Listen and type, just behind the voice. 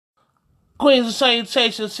Queens of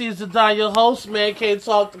Salutations, Season 9, your host, Man Can't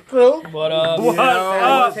Talk the Crew. What up?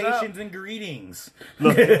 Salutations and greetings.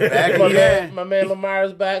 My man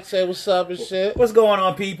Lamar's back, say what's up and shit. What's going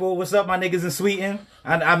on, people? What's up, my niggas in Sweden?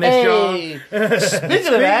 I missed y'all.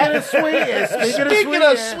 Speaking of that, Sweden. Speaking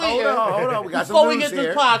of Sweden, hold on. We got some before we news get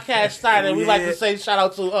here. this podcast started, we'd like to say shout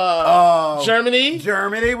out to Germany.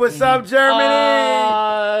 Germany, what's up,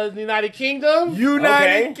 Germany? The United Kingdom.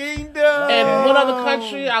 United Kingdom. And one other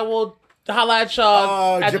country, I will holla at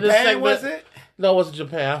y'all after this Japan, segment. was it? No, it wasn't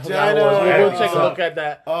Japan. I forgot it was. We'll take a look at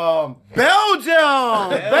that. Belgium.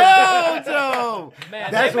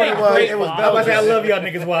 Man, That's they what it make was. great It was waffles. I love y'all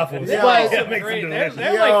niggas waffles. Yeah. That makes Great. them They're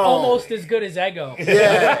delicious. like Yo. almost as good as Eggo.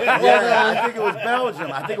 Yeah, I think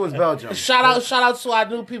it was Belgium. Shout out to our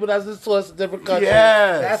new people that's listening to us in different countries.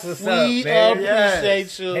 Yes. That's what's up, We man.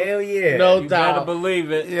 appreciate you. Hell yeah. No You better doubt.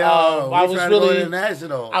 believe it. Yo, I we was trying to go really-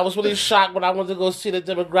 international. I was really shocked when I went to go see the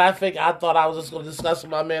demographic. I thought I was just going to discuss with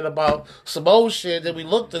my man about Samoa shit. Then we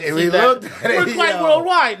looked and And see we that looked at we're it, quite yo.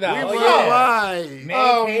 worldwide now. We Yeah. worldwide.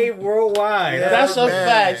 Man cave worldwide. Yeah. That's a Man.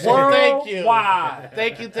 fact. So thank you. Worldwide.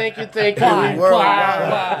 Thank you. Why?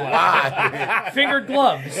 Worldwide. Fingered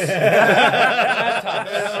gloves.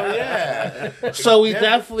 Hell yeah. So we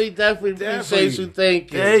definitely appreciate you.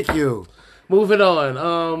 Thank you. Thank you. Moving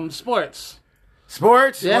on. Sports.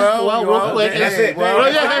 Sports? Yeah, well, real quick. That's it.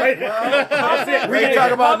 Well, yeah. We can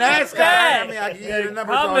talk about NASCAR. back. I mean, I can give you the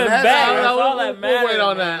numbers Coming on NASCAR. back. No, That's all we'll that wait matters,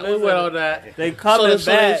 on man. that. We'll wait on that. They coming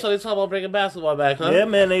back. So they talk about bringing basketball back, huh? Yeah,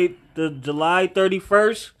 man. The July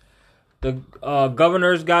 31st, the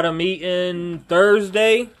governors got a meeting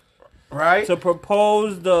Thursday Right? to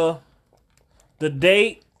propose the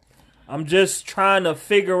date. I'm just trying to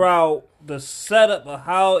figure out the setup of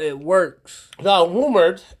how it works. Now,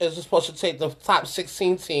 rumored is supposed to take the top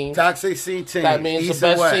 16 teams. Top 16 teams. That means East the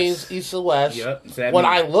and best West. teams, East and West. Yep, so that When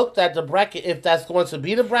means- I looked at the bracket, if that's going to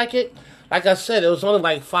be the bracket, like I said, it was only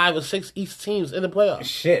like 5 or 6 East teams in the playoffs.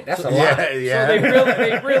 Shit, that's a lot. Yeah. So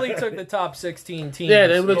they really took the top 16 teams. Yeah,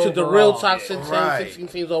 they really took the real overall. top 16, Right. 16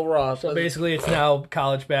 teams overall. So Basically, it's now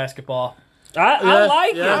college basketball. I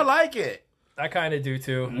like yeah. I it. like it. I kind of do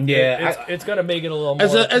too. Yeah, it's gonna make it a little more.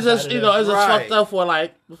 As a competitive. as a Right. fucked up for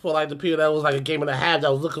the people that was like a game and a half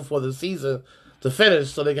that was looking for the season to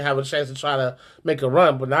finish so they can have a chance to try to make a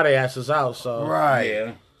run, but now they asses out. So Right.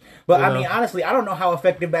 Yeah. But I Yeah. mean, honestly, I don't know how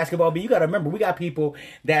effective basketball be. You got to remember, we got people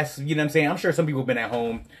that's, you know what I'm saying? I'm sure some people have been at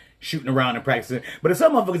home shooting around and practicing. But there's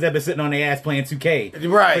some motherfuckers that been sitting on their ass playing 2K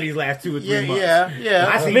Right. for these last 2 or 3 Yeah, months. yeah.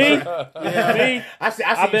 I see Me? Me? I see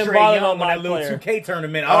I've been Trae balling Young on on my that little player. 2K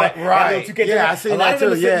tournament. Oh, That right. little 2K Yeah, tournament. I seen a lot that of them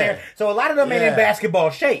too, are sitting yeah. there. So a lot of them ain't in Yeah.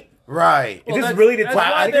 basketball shape. Right. Is this really the That's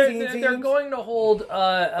top why 16 they're teams? going to hold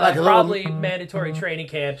Like a probably mandatory training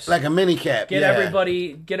camps. Like a mini cap. Get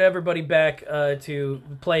everybody back to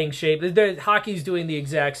playing shape. Hockey's doing the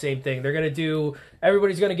exact same thing.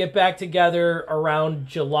 Everybody's going to get back together around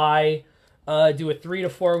July, do a 3 to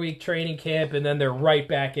 4 week training camp, and then they're right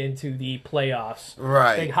back into the playoffs.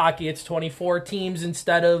 Right. I think hockey, it's 24 teams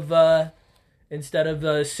instead of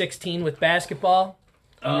 16 with basketball.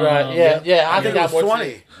 right, yeah. Hockey think it got was more 20.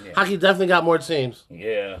 teams. Hockey definitely got more teams.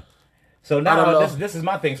 Yeah. So I don't now know. this is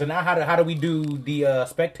my thing. So now how do we do the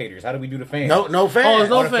spectators? How do we do the fans? No fans. Oh, there's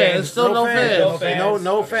no All the fans. fans. Still no fans. No fans.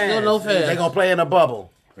 No fans. Still no fans. They gonna play in a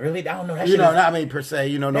bubble. Really? I don't know. That You shit know, is- not me per se.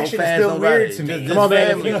 You know, no That shit is fans. still Nobody. weird to me. Just Come on,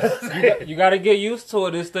 man. family. You got to get used to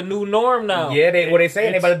it. It's the new norm now. Yeah, they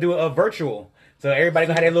saying they about to do a virtual. So everybody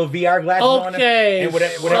gonna have their little VR glasses on Okay, and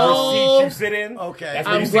whatever so- seat you sit in. Okay. That's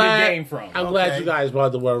where I'm you see glad. the game from. I'm glad Okay. you guys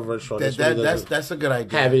brought the word virtual. This really doesn't That's a good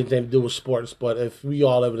idea. have anything to do with sports, but if we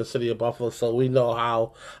all live in the city of Buffalo, so we know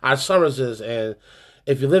how our summers is, and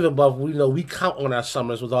if you live in Buffalo, we know we count on our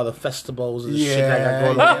summers with all the festivals and shit that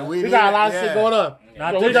got going on. yeah, we we got a need- lot of shit yeah. going on.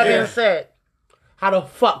 Not But this with that year. being said, how the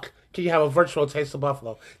fuck can you have a virtual taste of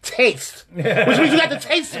Buffalo? Taste, which means you got to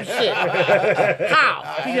taste some shit.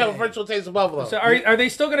 How can you have a virtual taste of Buffalo? So are they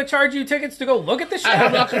still going to charge you tickets to go look at the shit?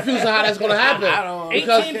 I'm not confused on how that's going to happen. I don't-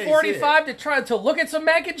 because 1845 to try to look at some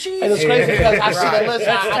mac and cheese. and it's crazy because I see the list.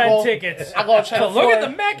 That's I 10 go, tickets. I go check To look for at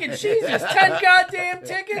the mac and cheese is 10 goddamn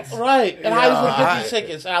tickets. Right, and I usually get I- these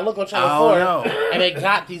tickets, and I look on Channel I 4, don't know. and they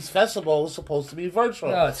got these festivals supposed to be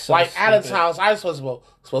virtual. Oh, it's so like stupid. Allentown's Ice Festival,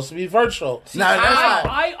 supposed to be virtual. Now, that's how-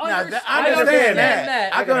 I now, understand, I understand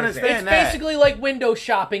that. I can It's understand that. basically like window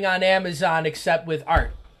shopping on Amazon, except with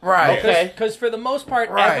art. Right. Okay. Because for the most part,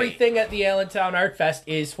 Right. everything at the Allentown Art Fest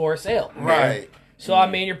is for sale. Right. So, I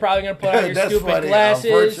mean, you're probably going to put on your That's stupid funny,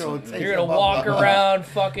 glasses. virtual taste You're going of to walk Buffalo. around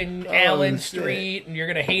fucking Allen shit. Street, and you're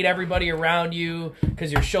going to hate everybody around you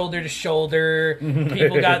because you're shoulder to shoulder.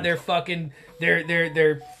 People got their fucking, their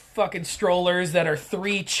fucking strollers that are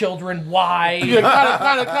 3 children wide. Yeah,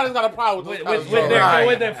 kind of got a problem with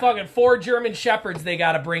With the fucking 4 German Shepherds they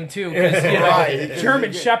got to bring too, because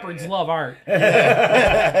German Shepherds love art.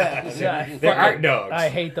 They're art dogs. I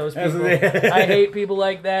hate those people. I hate people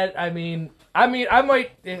like that. I mean, I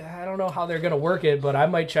might. I don't know how they're gonna work it, but I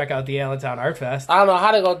might check out the Allentown Art Fest. I don't know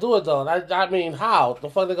how they gonna do it though. I mean, how the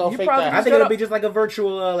fuck they gonna fake that? I think it'll be just like a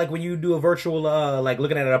virtual, like when you do a virtual, like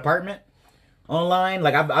looking at an apartment online.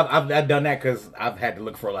 Like I've done that because I've had to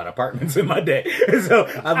look for a lot of apartments in my day. So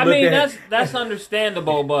I mean, that's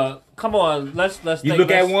understandable, but come on, let's you look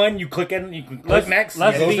at one, you click it, you click next.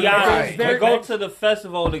 Let's be honest. We go to the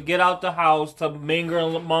festival to get out the house to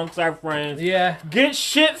mingle amongst our friends. Yeah, get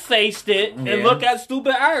shit faced and look at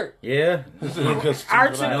stupid art. Yeah,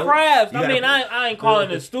 arts and crafts. I mean, I ain't calling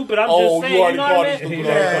it stupid. I'm just saying. You know what I mean?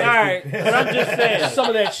 All right, but I'm just saying some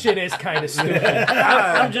of that shit is kind of stupid.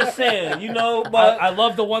 I'm just saying, you know. But I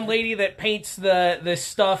love the one lady that paints the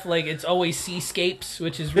stuff like it's always seascapes,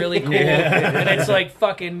 which is really cool, and it's like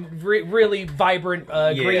fucking really vibrant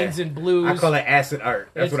greens and blues. I call it acid art.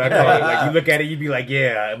 That's what I call it. Like you look at it, you be like,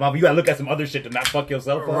 yeah, Mom, you gotta look at some other shit to not fuck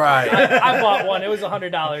yourself up. Right. I bought one. It was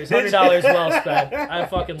 $100. $100 well spent. I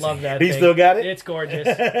fucking love that. You still got it? It's gorgeous.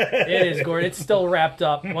 It is gorgeous. It's still wrapped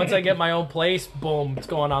up. Once I get my own place, boom, it's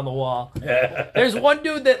going on the wall. There's one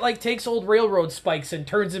dude that like takes old railroad spikes and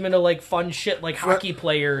turns them into like fun shit, like hockey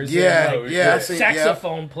players. Yeah, and,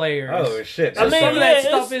 saxophone players. Oh shit! So some of that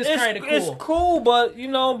stuff is kind of cool. It's cool, but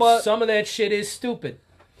some of that shit is stupid.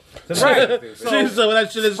 Right. So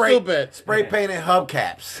that shit is stupid. Spray painted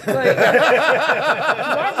hubcaps. Do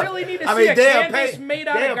I really need to see a canvas made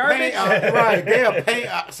out of garbage? Right. They'll paint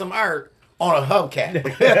some art on a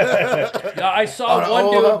hubcap. I saw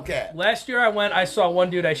one dude. Hubcap. Last year I saw one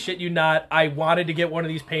dude, I shit you not. I wanted to get one of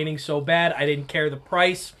these paintings so bad. I didn't care the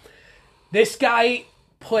price. This guy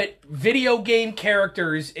put video game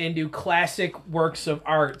characters into classic works of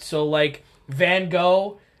art. So, like, Van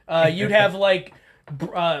Gogh, you'd have, like,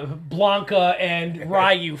 Blanca and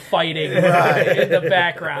Ryu fighting in the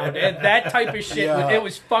background. And that type of shit, it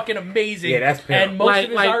was fucking amazing. Yeah, that's pimp. And most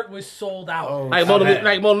of his art was sold out. Like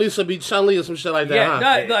Mona Lisa beat Chun-Li or some shit like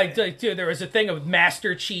that, Yeah, dude, there was a thing of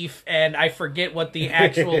Master Chief, and I forget what the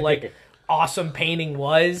actual, like, awesome painting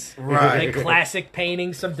was. Right. Like classic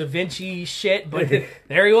painting, some Da Vinci shit, but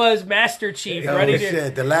there he was, Master Chief, ready to...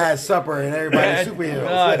 Shit, the Last Supper and everybody's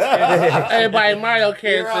superheroes. Everybody Mario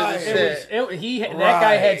characters and shit. That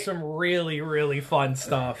guy had some really, really fun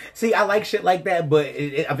stuff. See, I like shit like that, but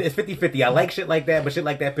it's 50-50. I like shit like that, but shit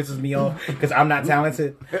like that pisses me off because I'm not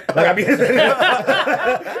talented. Like, I mean,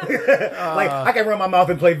 like I can run my mouth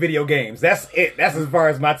and play video games. That's it. That's as far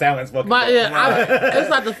as my talents fucking go. It's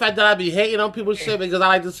not the fact that I be hating on people's shit because I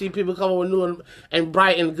like to see people come up with new and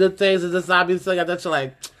bright and good things, and just I be thinking that you're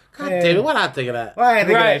like, God damn it, why not think of that? Why ain't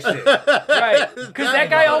thinking of that shit? Right. Because that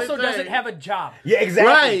guy also doesn't have a job. Yeah,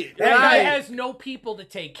 exactly. Right. That guy has no people to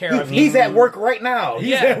take care of him. He's at work right now.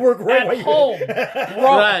 He's at work right at home.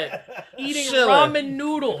 Right. Eating Chilling. ramen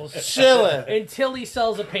noodles. Chilling. Until he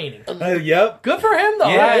sells a painting. Yep. Good for him, though.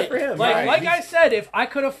 Yeah, right? good for him. Like I said, if I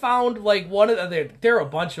could have found like one of there are a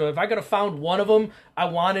bunch of them. If I could have found one of them I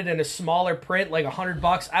wanted in a smaller print, like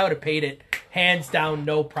 $100, I would have paid it hands down,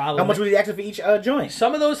 no problem. How much was he asking for each joint?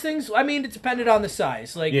 Some of those things, I mean, it depended on the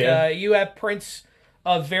size. Like you have prints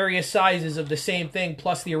of various sizes of the same thing,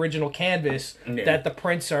 plus the original canvas that the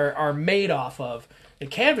prints are made off of. The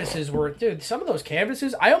canvases were, dude, some of those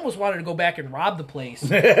canvases, I almost wanted to go back and rob the place.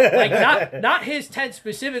 Like, not his tent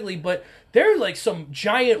specifically, but there are like some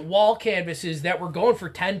giant wall canvases that were going for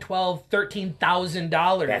 $10,000, $12,000,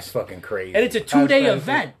 $13,000. That's fucking crazy. And it's a 2-day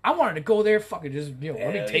event. I wanted to go there, fucking just, let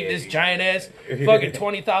me take this giant ass fucking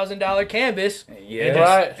 $20,000 canvas.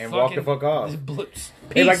 Yeah, and walk the fuck off.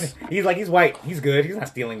 He's white. He's good. He's not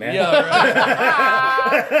stealing that.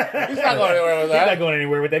 Yeah, right. He's not going anywhere with that. He's not going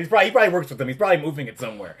anywhere with that. He probably works with them. He's probably moving it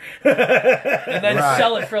somewhere. And then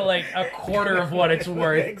sell it for like a quarter of what it's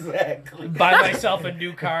worth. Exactly. Buy myself a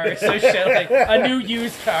new car. So shit, like a new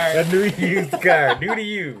used car. A new used car. New to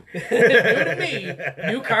you. New to me.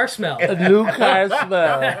 New car smell. A new car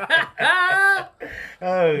smell.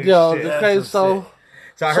 Oh, Yo, shit. the crazy So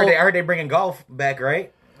I heard they bringing golf back,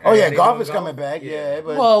 right? Oh yeah, golf is coming back. Yeah,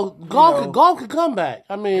 but golf could come back.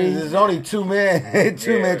 I mean, there's only two men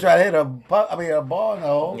try to hit a ball in the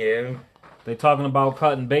hole. Yeah. They talking about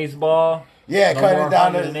cutting baseball. Yeah, cutting it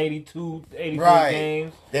down to 182, 83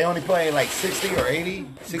 games. They only play like 60 or 80.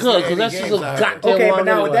 60 good, because because that's just a goddamn Okay, long but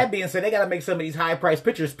now anyway. with that being said, they got to make some of these high-priced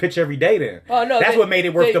pitchers pitch every day then. Oh, no, That's what made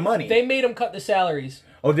it worth the money. They made them cut the salaries.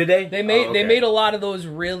 Oh, did they? They made a lot of those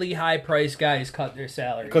really high priced guys cut their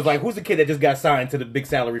salary. Because like, who's the kid that just got signed to the big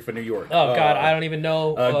salary for New York? Oh God, I don't even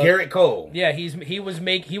know. Garrett Cole. Yeah, he was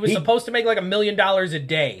supposed to make like $1 million a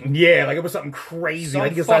day. Yeah, like it was something crazy. Some I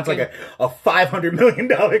think it sounds like a $500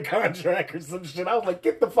 million contract or some shit. I was like,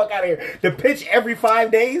 get the fuck out of here. The pitch every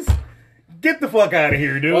 5 days? Get the fuck out of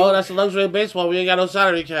here, dude. Well, that's the luxury of baseball. We ain't got no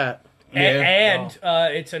salary cap. And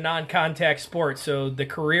it's a non-contact sport, so the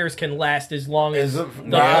careers can last as long as the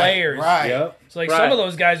players. Right. Yep. So like some of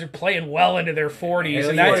those guys are playing well into their 40s,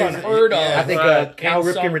 and that's unheard of. I think Cal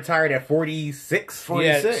Ripken retired at 46.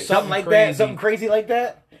 46. Yeah, Something like that. Something crazy like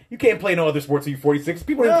that. You can't play no other sports until you're 46.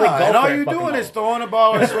 People don't play golf. And all that you're fucking doing long. is throwing the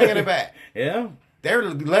ball and swinging it back. Yeah. There are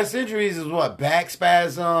less injuries is what? Back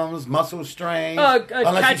spasms, muscle strains.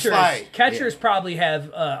 Unless you slide. Catchers probably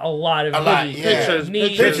have a lot of Pitchers,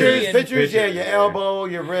 pitchers, yeah, your elbow,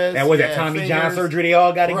 your wrist. That was that Tommy John surgery they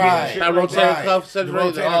all got to get. That rotator cuff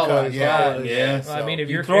surgery, always. Yeah. I mean, if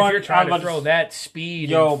you're trying to throw that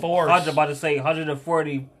speed and force, I was about to say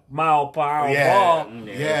 140 mile per hour ball.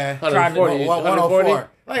 Yeah. 140. 104.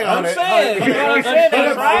 Like I'm saying, you know what I'm saying?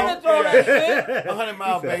 I'm trying to throw that shit. 100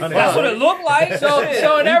 mile baseball. That's what it looked like. So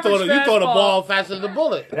an average You throw the fastball- ball faster than the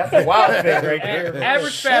bullet. That's a wild thing right there.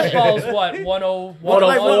 Average fastball is what 10, 104,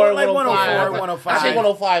 Like 105. 105. I think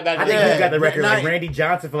 105 back I think then. he's got the record like Randy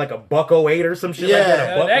Johnson for like a $108 or some shit like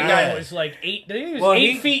that. That guy Yeah. was like 8 Well,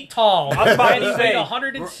 8 feet tall. I was about And to he say- weighed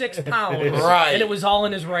 106 pounds. Right. And it was all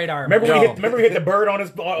in his right arm. Remember we hit the bird on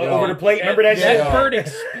his over the plate? Remember that That shit? bird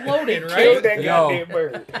exploded, Killed right? that goddamn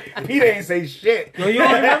bird. He didn't say shit. You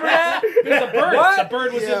don't remember that? The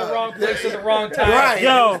bird was in the wrong place at the wrong time. Right.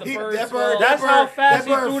 Yo, It was the bird's That bird, fault. That's how fast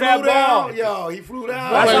he threw that ball. Yo, he flew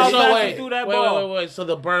down. That's how Wait, fast he threw that ball. wait. So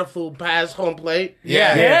the bird flew past home plate?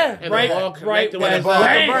 Yeah. And Right, the ball right connected when with it's his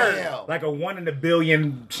bang. bird. Like a 1 in a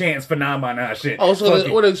billion chance phenomenon shit. Oh, so Fuck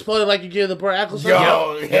it would explode like you give the bird ankle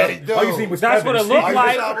Yo, yeah, dude. All you see was That's what it feathers. looked All you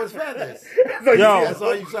like. saw was feathers. Yo, That's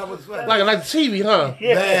all you saw was feathers. like TV, huh?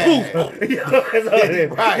 Man. That's all it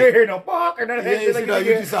is. Right. You ain't hear no bark or none of that shit. Like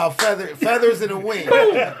You just saw feathers in the wing.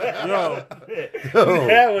 yo.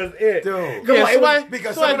 that was it. Dude. Come Yeah, on, it somebody, was-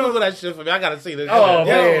 because somebody some of Google that shit for me. I gotta see this. Oh, shit.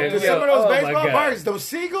 man. Yo, 'cause Yeah. some of those Oh, my baseball God. birds, those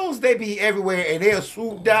seagulls, they be everywhere and they'll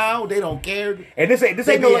swoop down. They don't care. And this ain't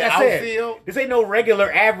They no, be like I outfield. said, this ain't no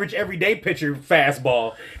regular average everyday pitcher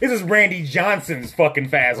fastball. This is Randy Johnson's fucking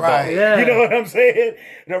fastball. Right. Yeah. You know what I'm saying?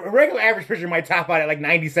 The regular average pitcher might top out at like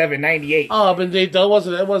 97, 98. Oh, but it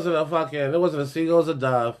wasn't a seagull, it was a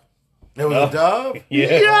dove. There was a dove.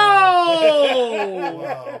 Yeah.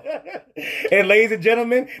 Yo! And ladies and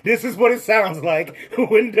gentlemen, this is what it sounds like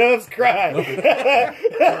when doves cry. Was it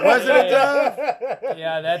a dove?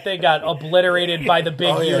 Yeah, that thing got obliterated by the big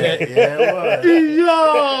Oh, yeah. unit. Yeah, it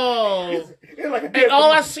was. Yo! It's like a And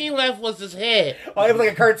all I seen left was his head. oh, it was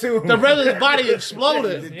like a cartoon. The rest of his body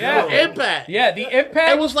exploded. Yeah. The impact. Yeah, the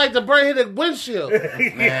impact. It was like the bird hit a windshield.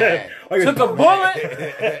 Man. Took a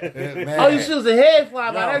bullet. Man. All you see was the head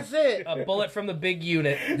fly by. That's it. a bullet from the big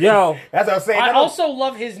unit. Yo, That's what I'm saying. I also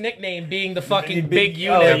love his nickname being the fucking big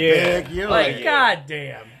unit. Oh, yeah. Big unit. Like,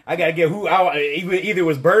 goddamn. I gotta get either it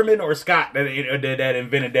was Berman or Scott that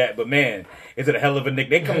invented that. But man, is it a hell of a nick?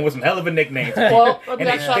 They come up with some hell of a nicknames. Well, let me And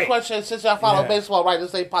ask y'all a they- question. Since y'all follow Yeah. baseball, right?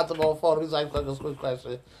 This ain't popped up on phone. He's like, fucking quick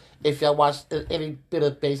question. If y'all watched any bit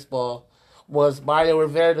of baseball, was Mario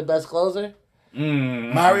Rivera the best closer?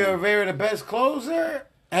 Mario Rivera, the best closer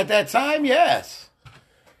at that time. Yes.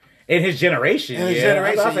 In his generation. In his yeah.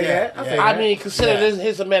 generation, I'll say yeah. that. I'll say I that. mean, consider Yeah.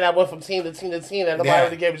 this a man that went from team to team to team, and nobody Yeah.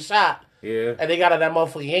 really gave him a shot. Yeah. And they got on that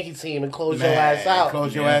motherfucking Yankee team and closed your Man, ass out.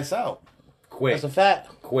 Close your ass out. Quick. That's a fact.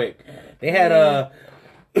 Quick. They had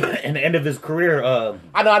in the end of his career,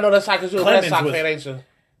 I know that's how because you're a Red Clemens Sox was- fan, ain't you?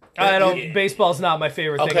 I don't. Baseball's not my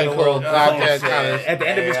favorite thing Okay, in the cool. world. God damn, Clemens. at the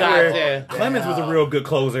end of his God career, damn. Clemens was a real good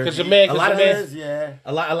closer. 'Cause your man- a lot of your man- these, Yeah.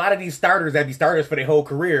 a lot of these starters that be starters for their whole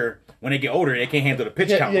career, when they get older, they can't handle the pitch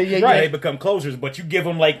Yeah, count. yeah, yeah, So yeah. They become closers, but you give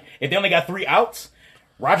them like if they only got 3 outs.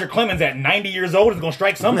 Roger Clemens at 90 years old is gonna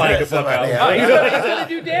strike somebody the fuck out. Somebody Oh, out. he's gonna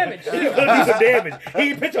do damage. He's gonna do some damage. He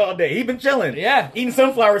didn't pitch all day. He been chilling. Yeah. Eating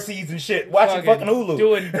sunflower seeds and shit. Watching fucking Hulu.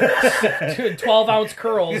 Doing 12-ounce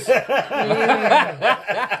curls.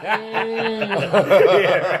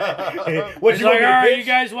 What He's you like, want all me right, to you pitch?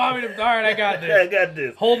 guys want me to? All right, I got I this. got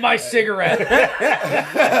this. Hold my cigarette.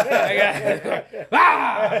 I got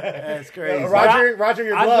ah! That's crazy. Roger,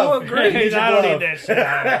 your I glove. do agree. Need your I don't glove. need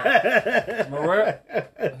that shit. Maria,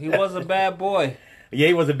 he was a bad boy. Yeah,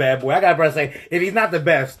 he was a bad boy. I gotta say, if he's not the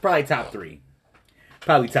best, probably top 3.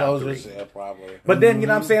 Probably top Closers, 3. yeah, probably. But then, you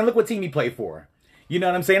know what I'm saying? Look what team he played for. You know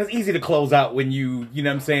what I'm saying? It's easy to close out when you know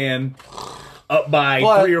what I'm saying, up by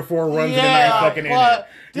 3 or 4 runs in the 9th fucking inning.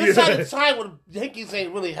 This at the time when the Yankees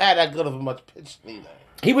ain't really had that good of a much pitching either.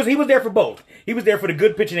 He was there for both. He was there for the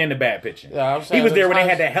good pitching and the bad pitching. Yeah, he was there when they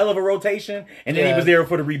had that hell of a rotation, and then he was there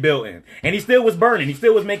for the rebuilding. And he still was burning. He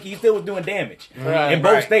still was doing damage in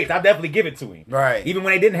both states. I definitely give it to him. Right. Even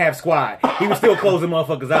when they didn't have squad, he was still closing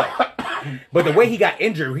motherfuckers out. But the way he got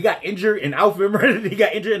injured in outfield. Remember, he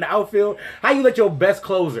got injured in the outfield. How you let your best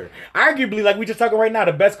closer, arguably, like we just talking right now,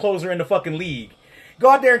 the best closer in the fucking league,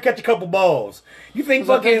 go out there and catch a couple balls? You think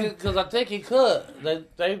fucking... Because I think he could.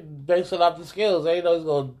 They based it off the skills. They know he's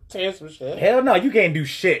going to tear some shit. Hell no, you can't do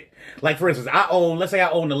shit. Like, for instance, let's say I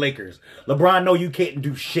own the Lakers. LeBron know you can't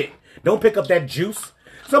do shit. Don't pick up that juice.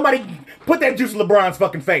 Somebody put that juice in LeBron's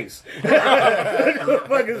fucking face. What the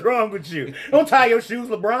fuck is wrong with you? Don't tie your shoes,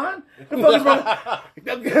 LeBron. What the fuck is wrong?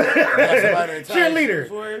 Cheerleader.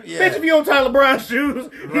 Yeah. Bitch, if you don't tie LeBron's shoes,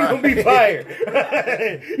 you're going to be fired.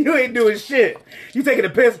 You ain't doing shit. You taking a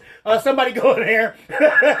piss. Somebody go in there.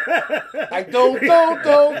 Like, don't.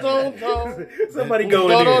 Somebody go in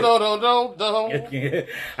there. Don't.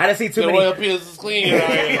 I done see too many. The way up here is clean.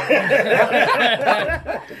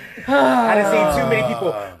 I done seen too many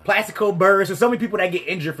people, Plaxico Burress, and so many people that get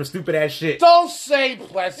injured for stupid ass shit. Don't say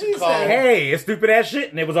Plaxico. Hey, it's stupid ass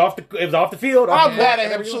shit, and it was off the field. I'm mad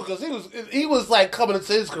at him too because he was like coming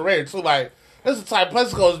into his career too. Like, this is the time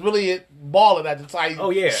Plaxico was really balling at the time.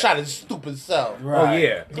 He shot his stupid self. Right. Oh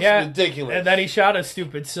yeah, yeah, ridiculous. And then he shot his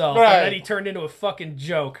stupid self. Right. And then he turned into a fucking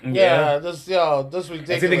joke. Yeah, this ridiculous.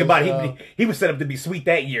 The thing about it, he was set up to be sweet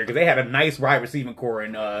that year because they had a nice wide receiving core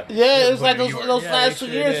in. It was like those last 2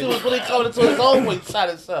 years he was really coming into his own when he shot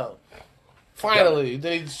himself. Finally,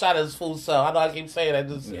 then he shot his full self. I know I keep saying that.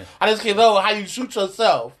 I just can't know how you shoot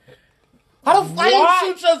yourself. How the fuck you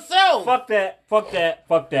shoot yourself? Fuck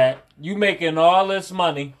that. You making all this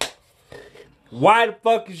money. Why the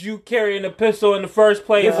fuck is you carrying a pistol in the first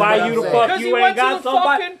place? Why you the fuck you ain't got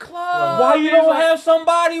somebody? Why you don't have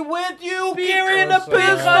somebody with you carrying a pistol?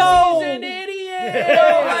 He's an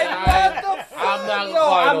idiot. Like, what the fuck? I'm not gonna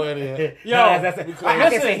call no idiot.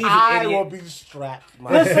 I will be strapped.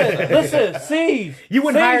 Listen, see. You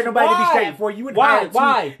wouldn't hire nobody to be strapped for you. Wouldn't hire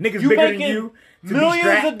two niggas bigger than you to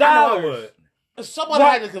millions of dollars. Someone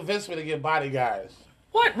had to convince me to get bodyguards.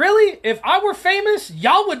 What, really? If I were famous,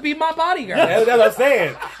 y'all would be my bodyguard. That's what I'm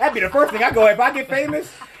saying. That'd be the first thing I go. If I get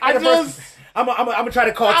famous, I'm gonna try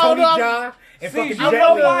to call Tony Jaa and fucking do that.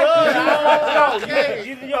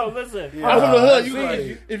 Yo, listen. I'm from the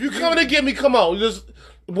hood. If you coming to get me, come on.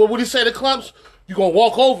 What would he say to clumps? You gonna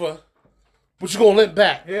walk over, but you gonna limp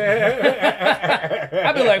back.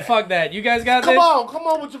 I'd be like, fuck that. You guys got this? Come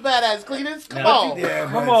on with your badass cleaners. Come on.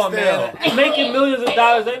 Come on, man. Making millions of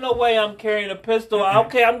dollars, ain't no way I'm carrying a pistol.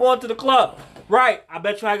 Okay, I'm going to the club. Right. I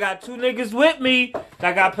bet you I got 2 niggas with me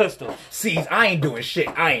that got pistols. See, I ain't doing shit.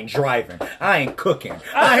 I ain't driving. I ain't cooking.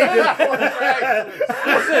 Listen,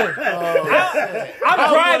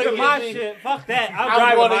 I'm driving my shit. Fuck that.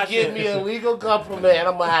 I'm going to get me a legal gun permit and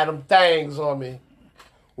I'm going to have them things on me.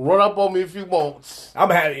 Run up on me if you want. I'm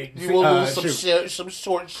gonna have you will lose some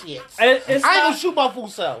short shit. I ain't gonna shoot my full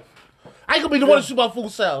self. I ain't gonna be the one to shoot my full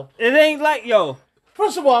self. It ain't like, yo.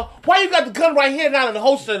 First of all, why you got the gun right here now in the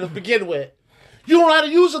holster to begin with? You don't know how to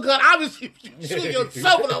use a gun. Obviously, you shoot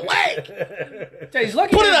yourself in the leg. He's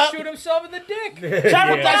lucky he didn't shoot himself in the dick. Put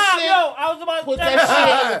that shit. Yo, I was about to put that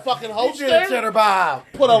shit in the fucking holster. Cheddar Bob.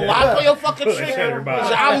 Put a lock on your fucking trigger. Because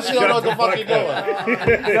you obviously don't know what the fuck you're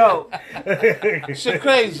doing. Yo. Shit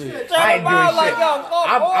crazy. I ain't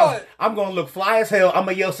doing shit. I'm gonna look fly as hell. I'm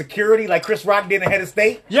gonna yell security like Chris Rock did in Head of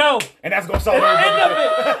State. Yo. And that's gonna solve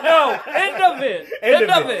End of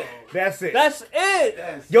it. That's it. That's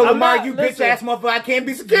it. Yo, Lamar, you bitch ass motherfucker, I can't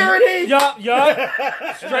be security. Yup.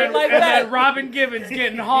 Straight like that. And Robin Givens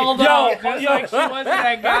getting hauled off just like she was in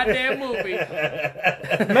that goddamn movie.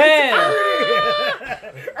 Man.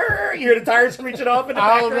 You hear the tires screeching off in the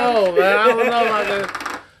background? I don't know, man. I don't know about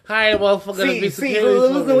that. Hi, motherfucker.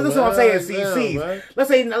 Listen what I'm saying. See.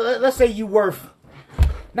 Let's say you worth.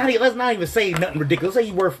 Let's not even say nothing ridiculous. Let's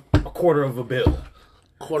say you worth $250 million.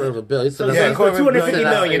 $250 million. So $250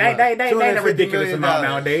 million. That ain't a ridiculous amount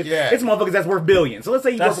nowadays. Yeah. It's motherfuckers that's worth billions. So let's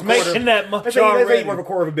say you worth making that much let's say you worth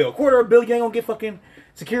 $250 million. $250 million, you ain't gonna get fucking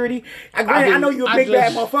security. I know you a big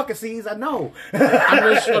bad motherfucker, C's. I know.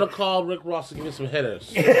 I'm just gonna call Rick Ross to give me some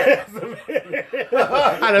headers.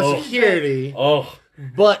 Out of security. Oh.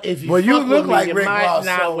 But if you look like you Rick might Ross,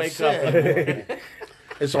 not wake up.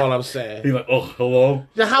 That's all I'm saying. He's like, oh, hello?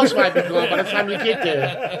 The house might be gone by the time you get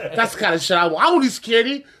there. That's the kind of shit I want. I don't need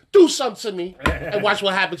security. Do something to me and watch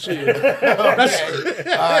what happens to you.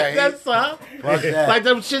 That's all. Fuck that. Like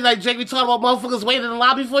them shit like Jake be talking about motherfuckers waiting in the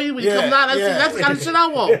lobby for you when you come down. That's the kind of shit I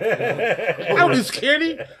want. I don't need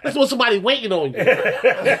security. I just want somebody waiting on you.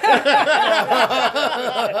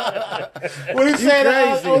 When he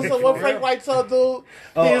said what Frank White told dude,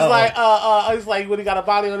 he's like when he got a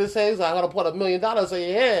body on his head, he's like, I'm gonna put $1 million on your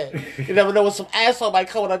head. You never know when some asshole might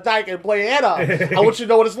come with a dyke and blow your head off. I want you to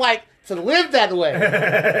know what it's like to live that way.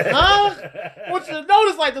 Huh? I want you to know what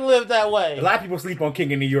it's like to live that way. A lot of people sleep on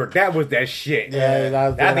King of New York. That was that shit.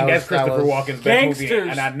 Yeah, I think that's Christopher Walken's best movie,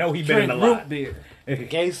 and I know he's been in a lot.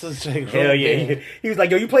 Gangsters drink Hell yeah. He was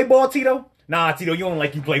like, yo, you play ball, Tito? Nah, Tito, you don't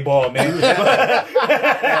like you play ball, man. That's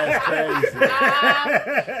crazy.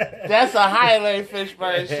 That's a Highland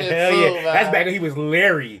Fishburne shit, Hell too, yeah. man. That's back when he was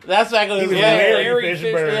Larry. That's back when He he was was Larry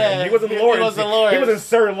Fishburne. Yeah. He wasn't Lawrence. He wasn't Lawrence. He wasn't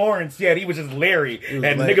Sir Lawrence yet. He was just Larry. And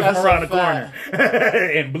niggas from around the corner.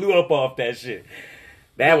 And blew up off that shit.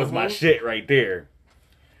 That was my shit right there.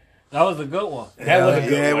 That was a good one. That was a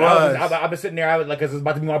good it one. was. I've been sitting there, I was like, cause it's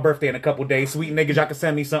about to be my birthday in a couple days. Sweet niggas, y'all can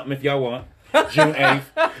send me something if y'all want. June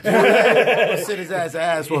 8th. Sit his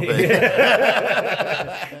ass whooping.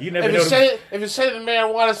 You never If know. you say the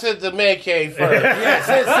marijuana, sit the man cave first. Yeah,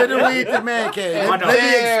 sit the weed to man cave. I know. Let me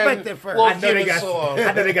expect it first. Well, I know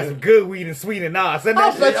they got some good weed in Sweden. Nah, send I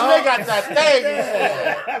that bet shit. you they got that thing.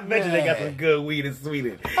 I bet you they got some good weed in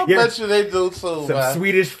Sweden. I bet you they do too, Some man.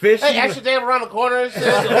 Swedish fish. Hey, actually, they around the corner and shit.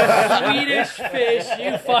 Swedish fish,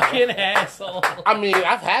 you fucking asshole. I mean,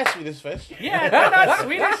 I've had Swedish fish. Yeah, they're not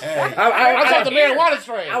Swedish. I'm talking the marijuana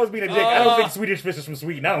train. I was being a dick. I don't think Swedish fish is from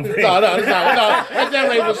Sweden. I don't think. No, it's not. No, that's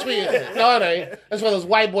definitely from Sweden. No, it ain't. That's why those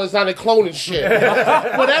white boys down there cloning shit.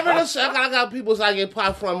 Whatever this shit, I got people I get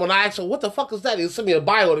pot from. When I ask them, what the fuck is that? They send me a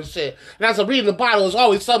bio of this shit. And as I'm reading the bio, it's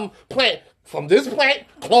always some plant. From this plant,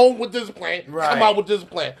 clone with this plant, come out with this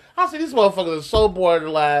plant. I see these motherfuckers are so bored in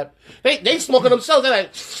the lab. They smoking themselves. They're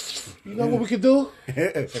like, you know what we can do?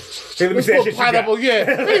 Hey, let me Let's say that put shit you Pineapple, got. yeah.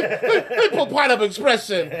 They put Pineapple Express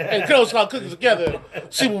in and Girl Scout cookies together.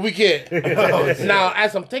 See what we get. Now,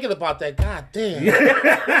 as I'm thinking about that, god damn.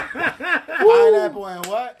 Pineapple and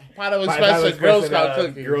what? Pineapple Express and Girl Scout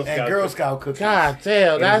cookies. And Girl Scout cookies. God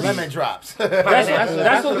damn, And that's lemon drops.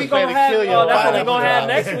 That's what we gonna have. That's what we gonna have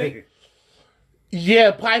next week.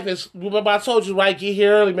 Yeah, Pipe is. Remember I told you, right? Get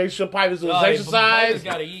here early. Make sure Pipe is doing his exercise.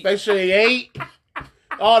 Make sure he ate.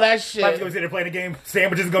 All that shit. Pipe's gonna sit there playing the game.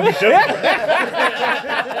 Sandwiches gonna be shook. I'll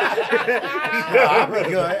be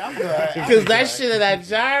good. I'm good. Because that shit in that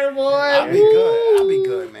jar, boy. I'll be good. I'll be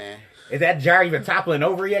good, man. Is that jar even toppling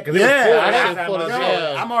over yet? Cause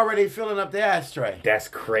I'm already filling up the ashtray. That's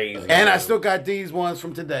crazy. And I still got these ones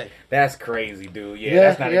from today. That's crazy, dude.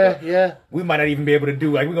 Yeah, that's not yeah. We might not even be able to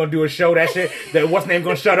do, like, we're gonna do a show, that shit, that what's name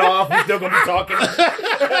gonna shut off, we still gonna be talking.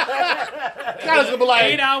 Gonna be like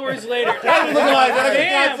 8 hours later. Damn,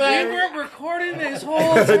 we weren't recording this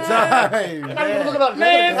whole time.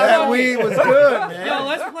 Man, That weed was good, man. Yo,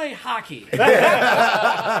 let's play hockey.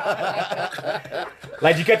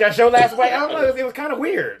 Like, you catch that show last week? I don't know, it was kind of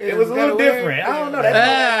weird. It was a little different. I don't know.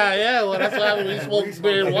 Yeah, well, that's why we smoked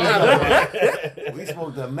beer and wine. We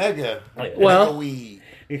smoked the mega weed.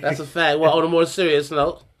 That's a fact. Well, on a more serious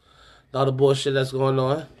note, all the bullshit that's going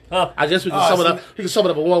on. I guess we can sum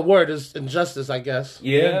it up in one word: is injustice. I guess.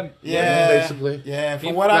 Yeah, basically. Yeah,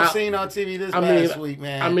 from what I've seen on TV this last week,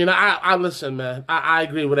 man. I mean, I listen, man. I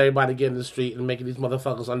agree with everybody getting in the street and making these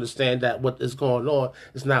motherfuckers understand that what is going on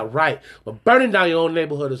is not right. But burning down your own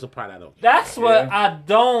neighborhood is a part I don't get. That's what I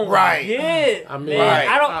don't get. I mean,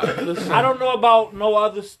 I don't know about no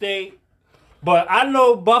other state, but I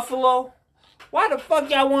know Buffalo. Why the fuck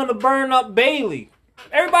y'all want to burn up Bailey?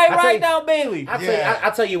 Everybody write down Bailey.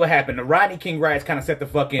 I'll tell you what happened. The Rodney King riots kind of set the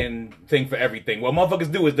fucking thing for everything. What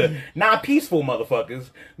motherfuckers do is the non-peaceful motherfuckers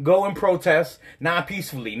go and protest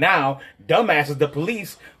non-peacefully. Now, dumbasses, the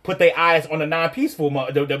police, put their eyes on the non-peaceful,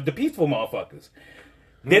 the peaceful motherfuckers.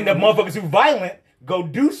 Then the motherfuckers who violent go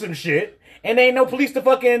do some shit. And there ain't no police to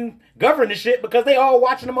fucking govern the shit because they all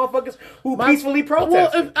watching the motherfuckers who peacefully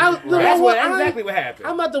protest. That's exactly what happened.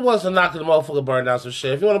 I'm not the ones to knock the motherfucker burn down some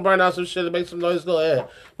shit. If you want to burn down some shit and make some noise, go ahead.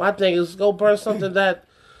 My thing is go burn something that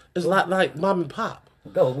is not like mom and pop.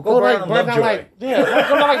 Go burn down burn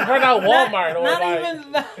out Walmart or not like.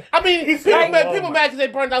 Even that. I mean, people mad because they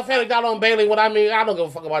burned down Family Dollar on Bailey. What I mean, I don't give a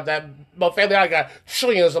fuck about that. But Family Dollar got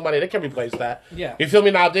trillions of money. They can replace that. Yeah. You feel me?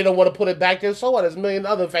 Now, if they don't want to put it back there, so what? There's a million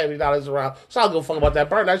other Family Dollars around. So I don't give a fuck about that.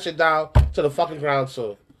 Burn that shit down to the fucking ground,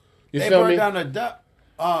 too. You They feel burned me? down the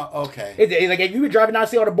Okay. Like if you were driving down,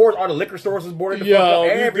 see all the boards, all the liquor stores was boarded.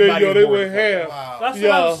 Everybody they went ham. Wow. That's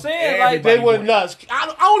what I'm saying. Like they went nuts.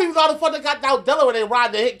 I don't even know how the fuck they got down Delaware. They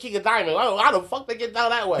ride the hit King of Diamond. I don't know how the fuck they get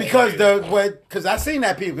down that way. Because I seen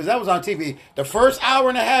that people because that was on TV. The first hour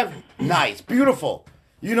and a half, nice, beautiful.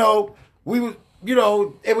 You know,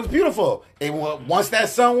 it was beautiful. Once that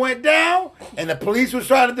sun went down and the police was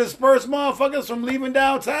trying to disperse motherfuckers from leaving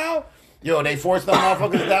downtown, they forced them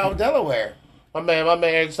motherfuckers down Delaware. My man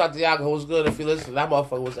Eric Santiago was good. If you listen, that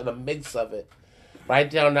motherfucker was in the mix of it, right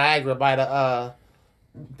down Niagara by the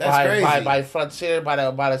crazy. By Frontier by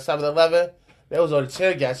the 7-Eleven. There was all the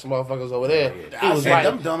tear gas motherfuckers over there. He was right.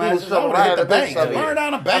 Them dumbasses right hit the bank. Burn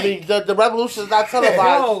down a bank. I mean, the revolution is not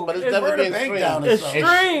televised, but it's definitely being streamed. It's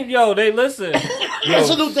streamed, yo. They listen. It's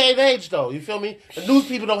a new day and age, though. You feel me? The news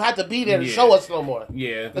people don't have to be there to show us no more.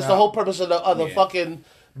 Yeah, that's the whole purpose of the fucking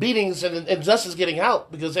beatings and injustice getting out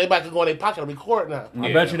because everybody can go in their pocket and record now.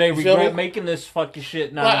 I bet you they regret making this fucking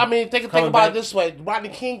shit now. Well, I mean, think about it this way. Rodney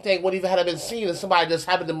King thing wouldn't even have been seen if somebody just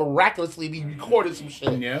happened to miraculously be recording some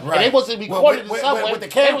shit. Yeah, right. And they wasn't recording in some way. With the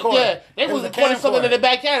camcorder. They was recording something in the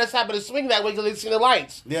backyard that's happened to swing that way because they seen the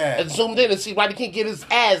lights. Yeah. And zoomed in and see Rodney King get his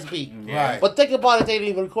ass beat. Right. But think about it, they didn't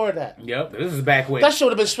even record that. Yep. This is back when that shit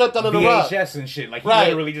would have been swept under the rug. VHS and shit. Like, you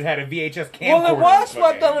literally just had a VHS camcorder. Well, it was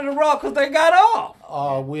swept under the rug because they got off.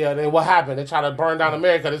 What happened? They tried to burn down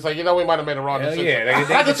America. It's like, we might have made a wrong decision. Yeah,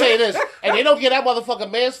 I can tell you this. And they don't get that motherfucker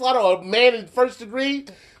manslaughter or man in first degree.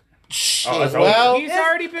 Shit, he's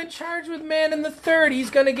already been charged with man in the third.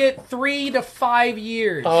 He's going to get 3 to 5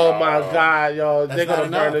 years. Oh, my God, yo. They're going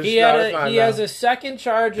to burn this shit. He has a second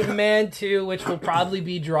charge of man 2, which will probably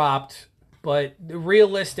be dropped. But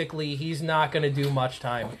realistically, he's not going to do much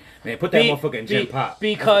time. Man, put that motherfucker in Gen Pop.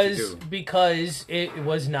 Because it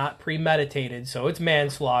was not premeditated, so it's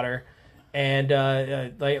manslaughter. And,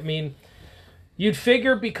 I mean, you'd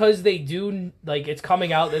figure because they do, it's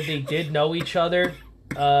coming out that they did know each other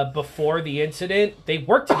before the incident, they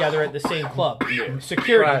worked together at the same club.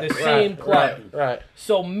 Security, same club. Right.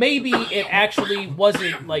 So maybe it actually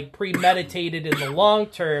wasn't, premeditated in the long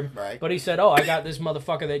term. Right. But he said, I got this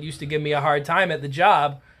motherfucker that used to give me a hard time at the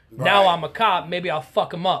job. Right. Now I'm a cop. Maybe I'll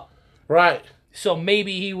fuck him up. Right. So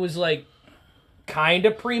maybe he was, kind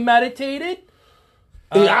of premeditated.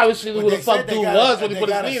 He obviously knew who the fuck dude was when he put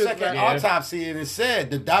his knee in his second autopsy, and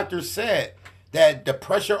the doctor said that the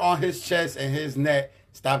pressure on his chest and his neck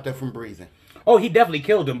stopped him from breathing. Oh, he definitely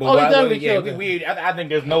killed him. But he definitely killed him. I think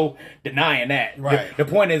there's no denying that. Right. The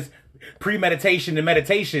point is, premeditation and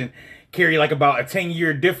meditation carry about a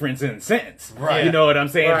 10-year difference in sentence. Right. You know what I'm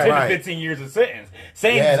saying? Right. 10 to 15 years of sentence.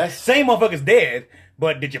 Same motherfucker's dead.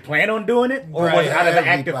 But did you plan on doing it? Or was it out of an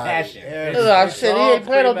act of passion? Shit, he ain't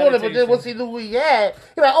plan on doing it, but then once he knew who he had,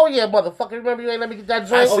 he's like, motherfucker, remember you ain't let me get that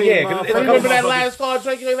drink? Remember that last car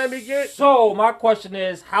drink you ain't let me get? So, my question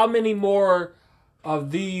is, how many more of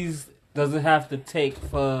these does it have to take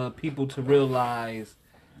for people to realize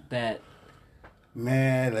that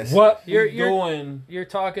you're doing? You're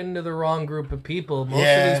talking to the wrong group of people. Most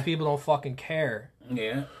of these people don't fucking care.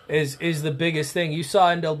 Yeah, is the biggest thing. You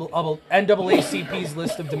saw NAACP's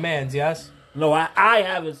list of demands, yes? No, I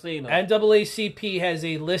haven't seen them. NAACP has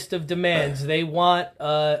a list of demands. They want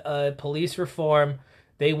police reform.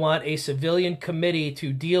 They want a civilian committee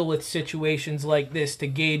to deal with situations like this to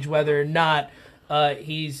gauge whether or not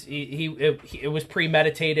it was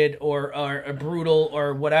premeditated or brutal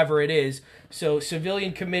or whatever it is. So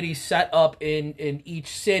civilian committees set up in each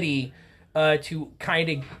city to kind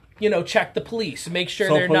of check the police, make sure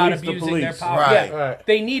they're not abusing their power. Right.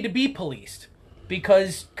 They need to be policed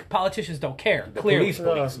because politicians don't care. Clearly,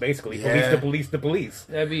 police, basically. Police the police.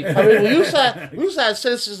 I mean, we used to have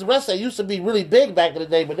citizens arrest that used to be really big back in the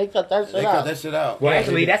day, but they cut that shit out. Well,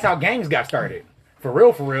 actually, that's how gangs got started. For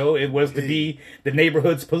real, it was to be the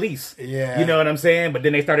neighborhood's police. Yeah. You know what I'm saying? But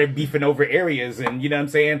then they started beefing over areas, and you know what I'm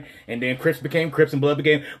saying? And then Crips became Crips and Blood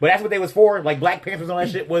became... But that's what they was for. Black Panthers and all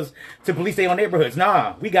that shit was to police their own neighborhoods.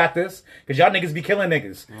 Nah, we got this. Because y'all niggas be killing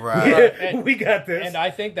niggas. Right. We got this. And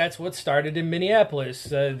I think that's what started in Minneapolis.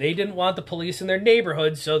 They didn't want the police in their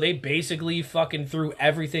neighborhood, so they basically fucking threw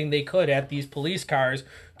everything they could at these police cars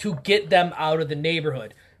to get them out of the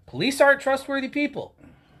neighborhood. Police aren't trustworthy people.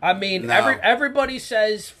 I mean, everybody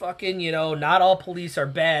says fucking, not all police are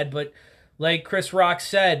bad, but like Chris Rock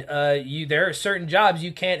said, there are certain jobs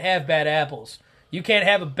you can't have bad apples. You can't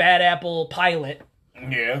have a bad apple pilot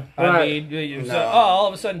Yeah. I mean, all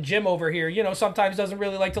of a sudden, Jim over here, sometimes doesn't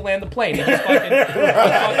really like to land the plane. He just fucking,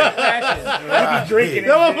 crashes. He be drinking.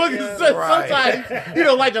 Sometimes you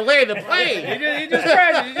don't like to land the plane. He just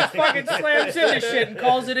crashes. He just fucking slams into shit and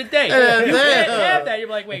calls it a day. You can't have that. You're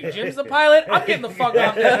like, wait, Jim's the pilot? I'm getting the fuck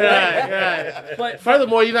off this plane. Right. But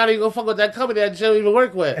furthermore, you're not even gonna fuck with that company that Jim even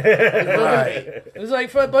work with. Right. It was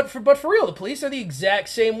like, but for real, the police are the exact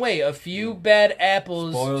same way. A few bad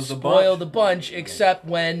apples spoil the bunch, except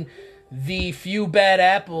when the few bad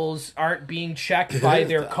apples aren't being checked by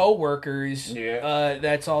their coworkers.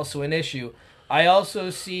 That's also an issue. I also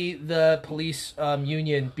see the police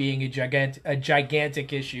union being a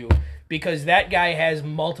gigantic issue because that guy has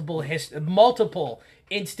multiple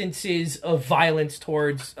instances of violence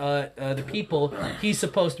towards the people he's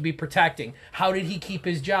supposed to be protecting. How did he keep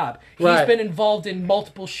his job? He's been involved in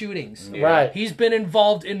multiple shootings. Right. He's been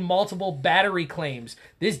involved in multiple battery claims.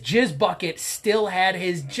 This jizz bucket still had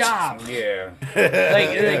his job. He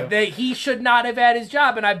should not have had his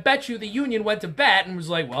job, and I bet you the union went to bat and was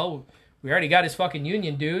like, well, we already got his fucking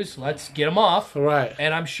union dues. Let's get him off. Right.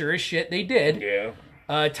 And I'm sure as shit they did. Yeah.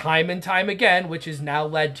 Time and time again, which has now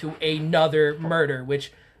led to another murder,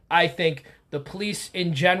 which I think the police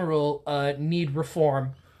in general need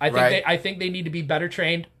reform. I think they need to be better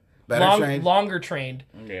trained, longer trained.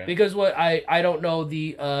 Yeah. Because I don't know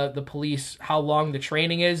the police how long the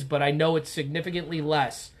training is, but I know it's significantly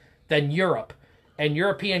less than Europe. And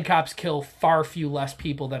European cops kill far few less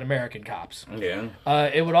people than American cops. Yeah.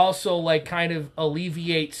 It would also kind of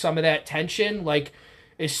alleviate some of that tension,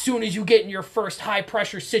 as soon as you get in your first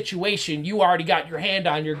high-pressure situation, you already got your hand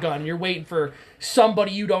on your gun. You're waiting for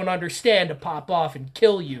somebody you don't understand to pop off and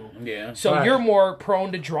kill you. Yeah. So you're more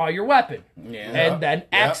prone to draw your weapon. Yeah. And then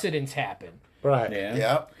accidents happen. Right. Yeah.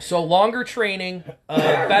 Yep. So longer training,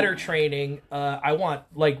 better training. I want,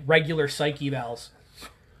 regular psych evals.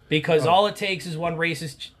 Because all it takes is one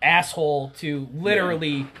racist asshole to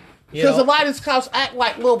literally... Because a lot of these cops act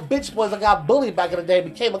like little bitch boys that got bullied back in the day,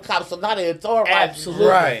 became a cop, so now they're authorities. Absolutely.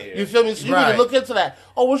 Right. You feel me? So you need to look into that.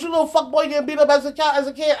 Oh, was you a little fuckboy getting beat up as a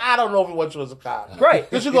kid? I don't know if you want you as a cop. Right.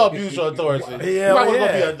 Because you're going to abuse your authority. You might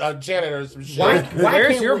want to be a janitor or some shit.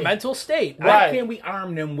 Where's your mental state? Why can't we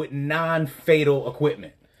arm them with non-fatal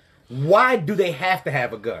equipment? Why do they have to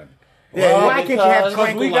have a gun? Yeah, why can't you have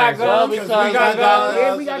tranquilizers? We got guns. We got guns.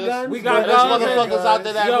 Yeah, we got guns. We got guns. There's motherfuckers out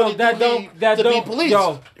there that really be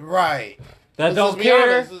police. Right. That don't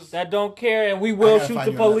care. That don't care, and we will shoot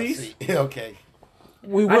the police. Okay.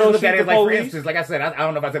 We will look shoot at the it like, police. for instance, like I said, I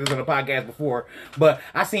don't know if I said this on the podcast before, but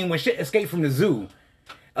I seen when shit escaped from the zoo.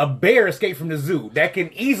 A bear escaped from the zoo that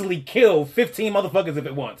can easily kill 15 motherfuckers if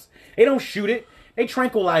it wants. They don't shoot it. They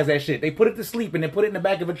tranquilize that shit. They put it to sleep and then put it in the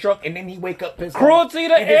back of a truck and then he wake up pissed. Cruelty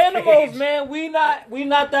to animals, man. We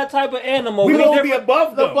not that type of animal. We don't be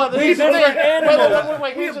above them. We different animals.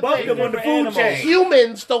 Wait, we above them on the food chain.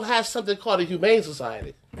 Humans don't have something called a humane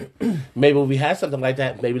society. Maybe if we had something like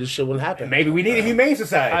that, maybe this shit wouldn't happen. Maybe we need a humane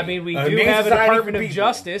society. I mean, we do have a Department of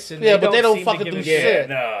Justice, and but they don't fucking do shit.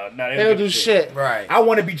 No, they don't do shit. Right. I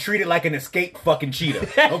want to be treated like an escaped fucking cheetah.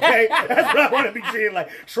 Okay, that's what I want to be treated like.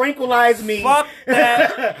 Tranquilize me. Fuck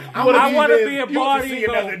that. I want to be a body.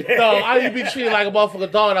 No, I need to be treated like a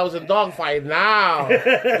motherfucking dog that was in dog fight. Now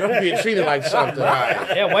you're being treated like something.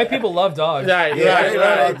 Right. Yeah, white people love dogs. Right.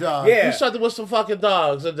 Yeah. Do something with some fucking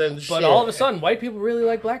dogs, and then. But all of a sudden, white people really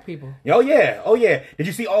like black people. Oh yeah. Did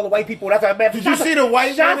you see all the white people? That's what, man, Did you see the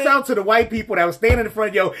white? Shouts out to the white people that was standing in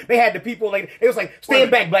front of They had the people it was like,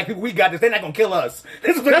 stand back, black people. We got this. They're not gonna kill us.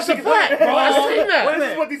 That's a fact, bro. I seen that.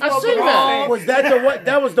 This is what these I seen motherfuckers that. Was that the what?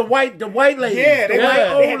 That was the white lady. Yeah, the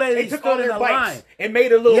white old lady they took stood all in their the bikes line and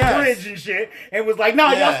made a little bridge and shit, and was like,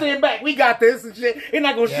 "No, y'all stand back. We got this and shit. They're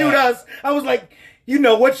not gonna shoot us." I was like, "You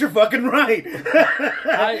know what? You're fucking right."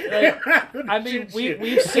 I mean,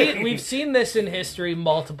 we've seen this in history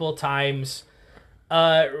multiple times.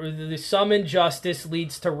 Some injustice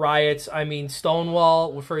leads to riots. I mean,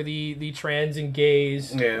 Stonewall for the trans and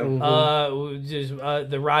gays. Yeah.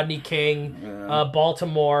 The Rodney King.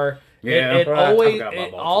 Baltimore. Yeah.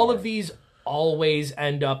 All of these always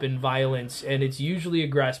end up in violence, and it's usually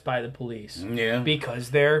aggressed by the police. Yeah. Because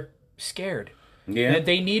they're scared. Yeah.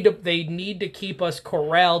 They need to keep us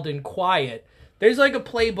corralled and quiet. There's like a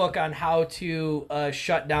playbook on how to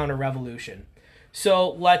shut down a revolution. So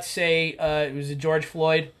let's say it was George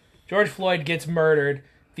Floyd. George Floyd gets murdered.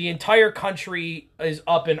 The entire country is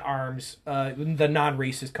up in arms, the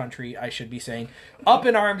non-racist country, I should be saying, up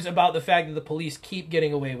in arms about the fact that the police keep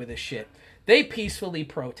getting away with this shit. They peacefully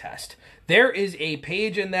protest. There is a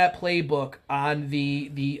page in that playbook on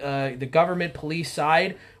the government police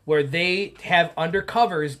side where they have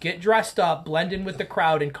undercovers get dressed up, blend in with the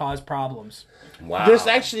crowd, and cause problems. Wow. There's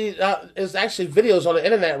actually videos on the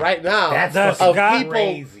internet right now of people.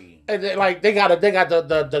 Crazy. And they got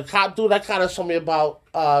the cop dude that kind of told me about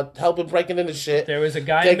helping breaking into shit. There was a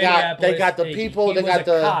guy in Minneapolis. They got the people. They got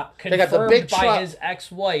the big truck by his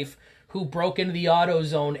ex-wife who broke into the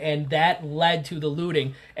AutoZone, and that led to the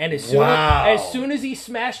looting. And as soon as he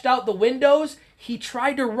smashed out the windows, he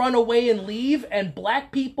tried to run away and leave, and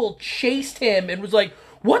black people chased him and was like,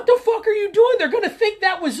 "What the fuck are you doing? They're going to think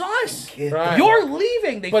that was us. Right. You're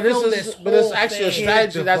leaving." But it's actually a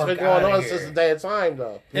strategy that's been going on since the day of time,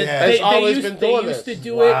 though. Yeah. They've always been doing this. They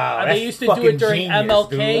used to do it during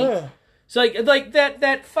MLK. Yeah. So like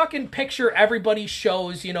that fucking picture everybody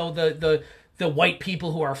shows, you know, the white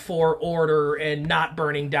people who are for order and not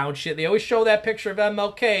burning down shit. They always show that picture of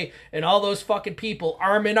MLK and all those fucking people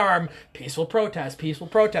arm in arm, peaceful protest, peaceful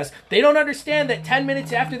protest. They don't understand that 10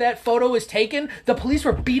 minutes after that photo was taken, the police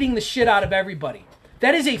were beating the shit out of everybody.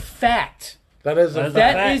 That is a fact. That is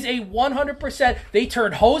a 100%. They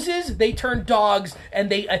turned hoses, they turned dogs,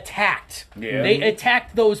 and they attacked. Yeah. They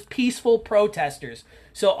attacked those peaceful protesters.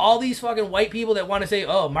 So all these fucking white people that want to say,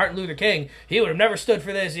 "Oh, Martin Luther King, he would have never stood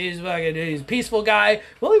for this. He's a peaceful guy."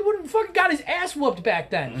 Well, he would have fucking got his ass whooped back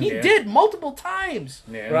then. He did multiple times.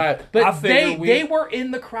 Yeah. Right. But they were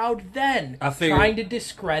in the crowd then, trying to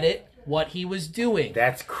discredit what he was doing.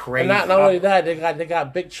 That's crazy. And not only that, they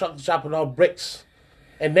got big trucks dropping off bricks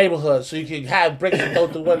in neighborhoods, so you can have bricks and throw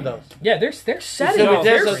through windows. Yeah, they're setting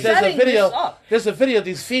this up. There's a video of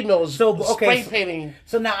these females spray painting.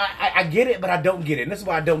 So now I get it, but I don't get it. And this is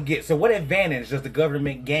why I don't get. So what advantage does the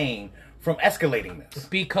government gain from escalating this?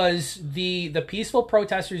 Because the peaceful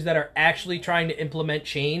protesters that are actually trying to implement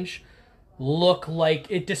change look like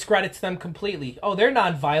it discredits them completely. Oh, they're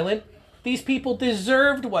nonviolent. These people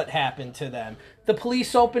deserved what happened to them. The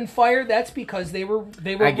police opened fire. That's because they were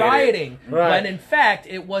rioting. Right. When in fact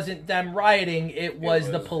it wasn't them rioting. It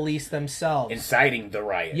was the police themselves inciting the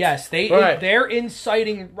riots. Yes, they're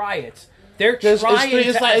inciting riots. They're trying to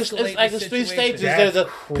escalate like it's three stages. There's a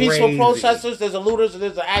peaceful protesters, there's the looters, and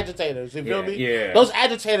there's the agitators. You feel me? Yeah. Those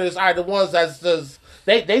agitators are the ones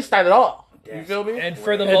they started off. You feel me? And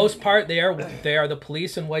for the most part, they are the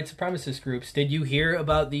police and white supremacist groups. Did you hear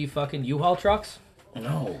about the fucking U-Haul trucks?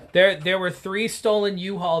 No. There were 3 stolen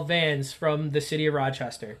U-Haul vans from the city of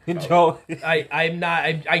Rochester. Joe,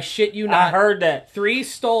 I shit you not. I heard that 3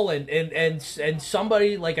 stolen, and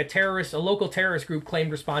somebody like a local terrorist group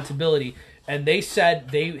claimed responsibility, and they said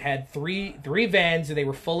they had three vans and they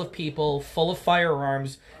were full of people, full of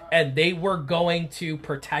firearms, and they were going to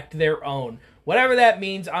protect their own. Whatever that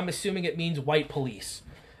means, I'm assuming it means white police.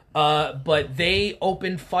 But they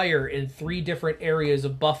opened fire in 3 different areas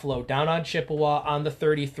of Buffalo, down on Chippewa, on the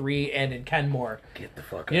 33, and in Kenmore. Get the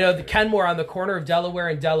fuck out. You know, the Kenmore on the corner of Delaware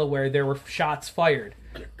and Delaware, there were shots fired.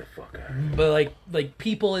 Get the fuck out. But like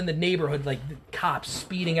people in the neighborhood, like cops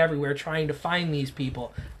speeding everywhere trying to find these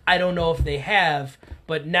people. I don't know if they have,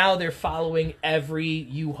 but now they're following every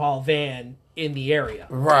U-Haul van in the area.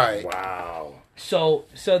 Right. Wow. So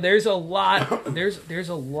there's a lot there's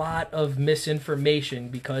a lot of misinformation,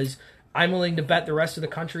 because I'm willing to bet the rest of the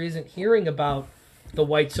country isn't hearing about the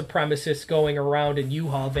white supremacists going around in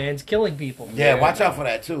U-Haul vans killing people. Yeah, watch out for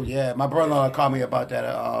that too. Yeah, my brother-in-law called me about that.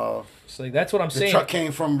 So that's what I'm saying. The truck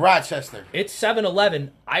came from Rochester. It's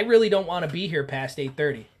 7-Eleven. I really don't want to be here past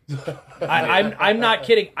 8:30. I'm not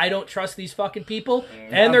kidding. I don't trust these fucking people,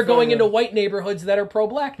 and they're going into white neighborhoods that are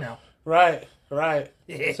pro-black now. Right.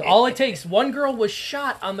 So all it takes, one girl was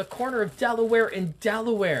shot on the corner of Delaware and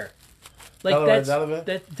Delaware. Like Delaware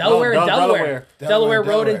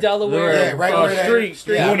Road in Delaware. Yeah, right where that street.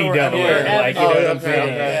 Delaware.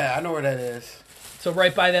 Yeah, I know where that is. So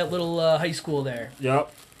right by that little high school there.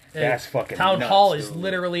 Yep. That's fucking Town nuts, Hall dude. is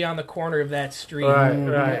literally on the corner of that street.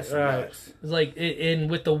 Right. It's like, and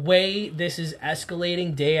with the way this is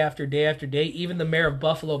escalating day after day after day, even the mayor of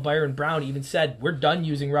Buffalo, Byron Brown, even said, "We're done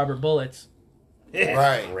using rubber bullets."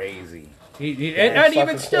 Right. Crazy. And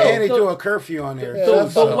even still, and they do a curfew on there.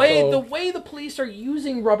 The way the police are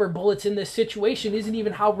using rubber bullets in this situation isn't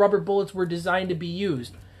even how rubber bullets were designed to be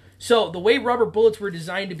used. So the way rubber bullets were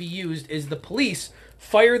designed to be used is the police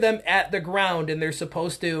fire them at the ground, and they're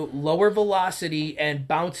supposed to lower velocity and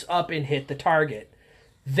bounce up and hit the target.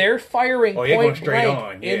 They're firing point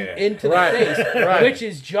blank into the face, which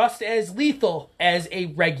is just as lethal as a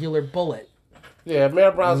regular bullet. Yeah,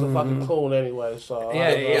 Mayor Brown's a fucking coon anyway. So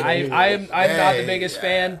I'm not the biggest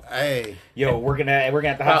fan. Hey, Yo, working at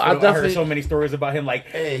the hospital, I heard so many stories about him. Like,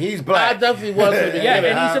 hey, he's black. I definitely was in the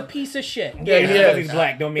beginning. And he's a piece of shit. because he's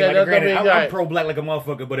black, don't mean like. Granted, I'm right. pro-black like a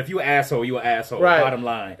motherfucker, but if you an asshole, you an asshole. Right. Bottom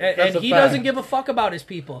line. And he doesn't give a fuck about his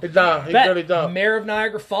people. He really don't. Mayor of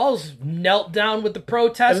Niagara Falls knelt down with the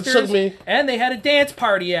protesters, and they had a dance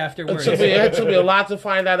party afterwards. It took me a lot to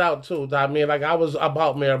find that out too. I mean, like I was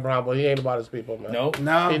about Mayor Brown, but he ain't about his people, man. No. He's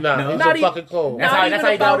not. He's Not a fucking coon. That's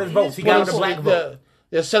how he got his votes. He got the black vote.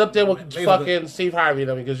 Yeah, sit up there with fucking Steve Harvey,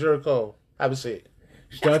 because you're a cool. Have a seat.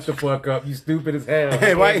 Shut the fuck up, you stupid as hell.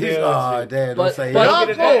 Hey, why he's... Oh, Dad, don't say But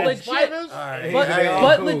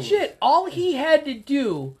legit, all he had to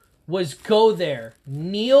do was go there,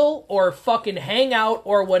 kneel, or fucking hang out,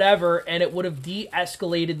 or whatever, and it would have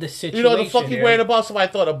de-escalated the situation. You know the fuck you worried about?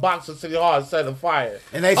 Somebody throw a box at City Hall and set a fire.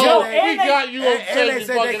 And they said we got you on and they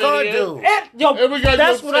said they could do.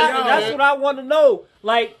 That's what I want to know.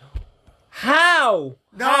 Like, how?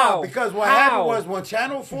 Because what happened was when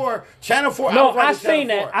Channel 4. No, I seen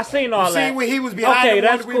that. I seen all that. See when he was behind the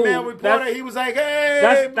that's Wonder Man reporter, he was like,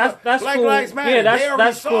 "Hey, that's Black cool. Lives Matter." Yeah, they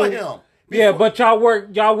already saw him. Yeah, but y'all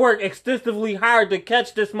work extensively hard to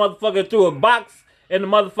catch this motherfucker through a box in the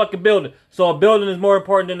motherfucking building. So a building is more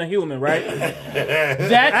important than a human, right?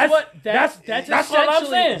 That's what I'm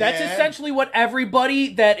saying. That's essentially what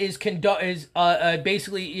everybody that is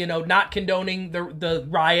basically, not condoning the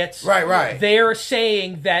riots. Right. They're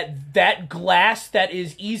saying that glass that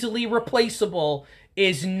is easily replaceable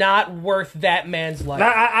is not worth that man's life.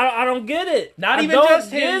 I don't get it. Not even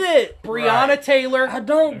just it. Breonna Taylor. I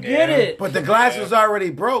don't get it. But the glass was already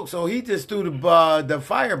broke, so he just threw the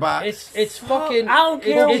firebox. It's fucking. I don't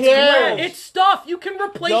care. It's stuff. You can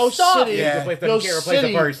replace stuff. City,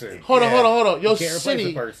 Your city. Hold on. Your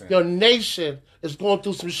city, your nation is going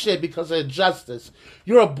through some shit because of injustice.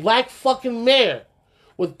 You're a black fucking mayor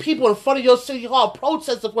with people in front of your city hall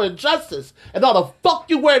protesting for injustice, and all the fuck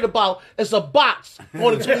you worried about is a box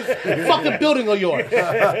going into this fucking building of yours. You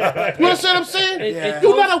understand what I'm saying?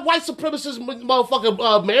 You're not a white supremacist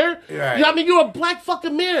motherfucking mayor. Right. You know what I mean? You're a black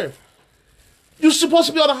fucking mayor. You're supposed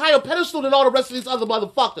to be on a higher pedestal than all the rest of these other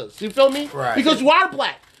motherfuckers. You feel me? Right. Because you are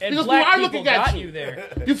black. And because black we are people looking at got you. you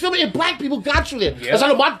there. You feel me? And black people got you there. Because I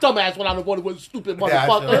know my dumb ass went out and voted with a stupid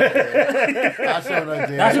motherfucker. That's what I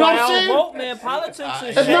did. That's You know why what I'm I saying? don't vote, man. Politics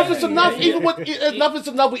is Enough is enough. Even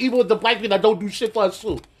with the black people that don't do shit for us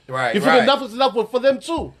too. Right. You feel enough is enough for them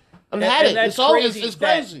too. And that's crazy. It's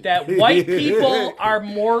crazy that white people are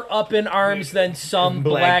more up in arms than some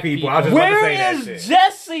black people. Where is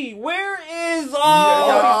Jesse? Where is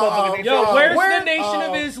where's the Nation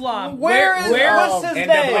of Islam? Where's what's his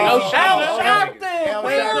name? Al Sharpton.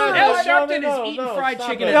 Al Sharpton is eating fried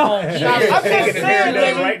chicken at home. I'm just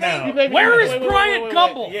saying right now. Where is Bryant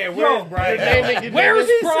Gumbel? Yeah, where is Bryant? Where is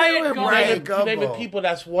Bryant Gumbel? You naming people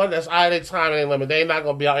that's out of their time ain't limit. They ain't not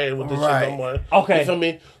gonna be out here with this shit no more. Okay. You feel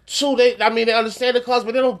me? Two, they understand the cause,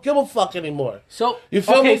 but they don't give a fuck anymore. So you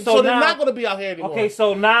feel me? So they're now, not gonna be out here anymore. Okay,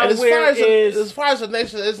 so now and as far as the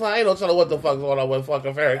Nation of Islam, ain't no telling what the fuck's going on with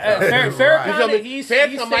fucking Farrakhan. Farrakhan, he's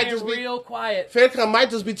might just be real quiet. Farrakhan might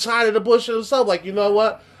just be tired of the bullshit himself. Like, you know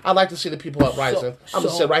what? I like to see the people uprising. I'm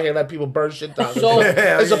gonna sit right here and let people burn shit down.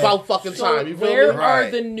 It's about fucking time. You feel me? Where are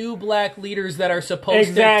the new black leaders that are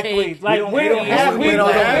supposed to take? Like we don't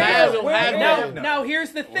have them. Now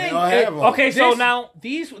here's the thing.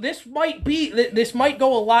 This might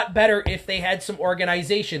go a lot better if they had some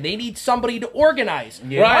organization. They need somebody to organize.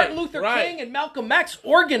 Yeah. Martin Luther King and Malcolm X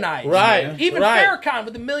organized. Even Farrakhan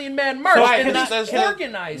with the Million Man March organized.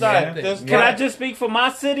 Can I just speak for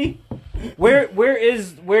my city? Where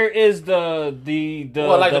is the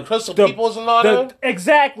Crystal Peoples and all that?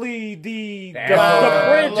 Exactly the bridges.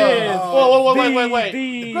 Wait.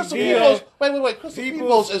 The Crystal Peoples. Wait. Crystal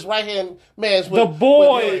Peoples is right hand man's with the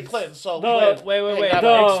boys. With Hillary Clinton. So wait.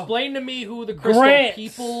 Explain to me who the Crystal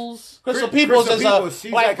Peoples. Crystal Peoples is a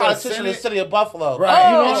black politician in the city of Buffalo.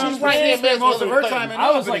 Right. She's right hand man's most with of her Hillary time Clinton.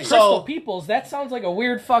 in I was like, Crystal Peoples. That sounds like a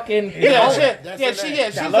weird fucking. She's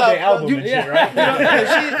I love the album and shit,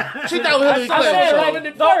 right? She down with Hillary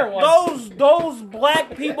Clinton. Those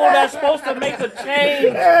black people that's supposed to make a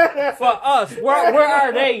change for us. Where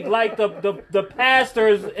are they? Like the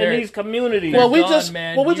pastors in these communities. Well, we just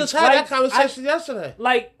had that conversation yesterday.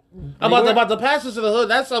 Like. About the pastors in the hood,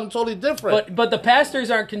 that's something totally different. But the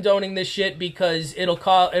pastors aren't condoning this shit because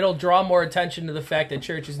it'll draw more attention to the fact that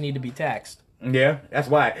churches need to be taxed. Yeah, that's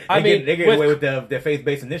why. They get away with their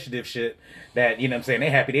faith-based initiative shit that, you know what I'm saying, they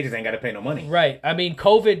happy they just ain't got to pay no money. Right. I mean,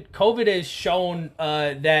 COVID has shown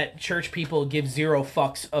that church people give zero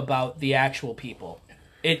fucks about the actual people.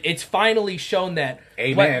 It's finally shown that.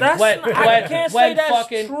 Amen. I can't say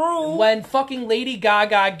that's true. When fucking Lady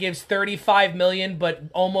Gaga gives $35 million, but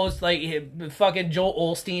almost like fucking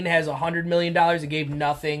Joel Osteen has $100 million and gave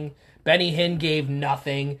nothing. Benny Hinn gave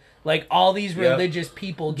nothing. Like all these religious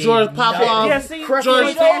people gave George Papa, yeah, see,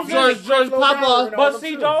 George Papa. But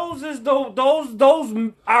see, those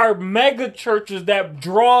are mega churches that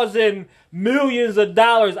draws in millions of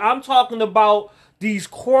dollars. I'm talking about these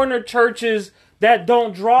corner churches that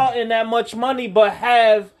don't draw in that much money, but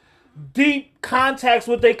have deep contacts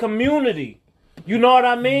with their community. You know what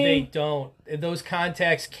I mean? They don't. Those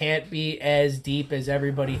contacts can't be as deep as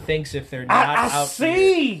everybody thinks if they're not out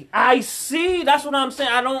here. I see. That's what I'm saying.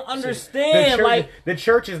 I don't understand. The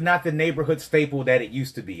church is not the neighborhood staple that it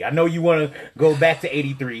used to be. I know you want to go back to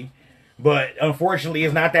 83. But unfortunately,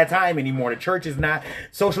 it's not that time anymore. The church is not.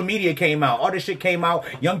 Social media came out. All this shit came out.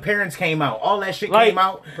 Young parents came out. All that shit came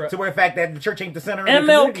out. To where the fact that the church ain't the center of the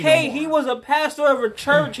community MLK, no more. he was a pastor of a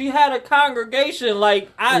church. He had a congregation. Look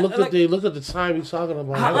at the time he's talking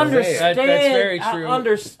about. I understand. That's very true. I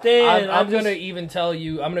understand. I'm going to even tell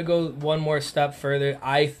you, I'm going to go one more step further.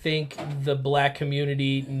 I think the black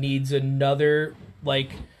community needs another,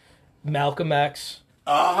 Malcolm X.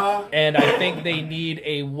 And I think they need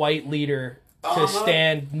a white leader to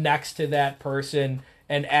stand next to that person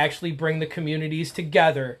and actually bring the communities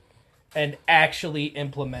together and actually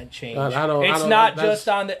implement change. It's not just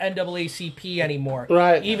on the NAACP anymore.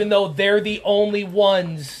 Right. Even though they're the only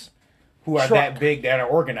ones who are that big that are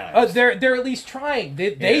organized. They're at least trying.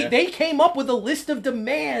 They came up with a list of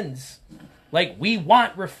demands. We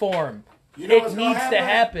want reform. You know it needs to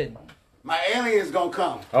happen. My alien's gonna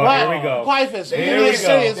come. Oh, here we go. Pifus, Here we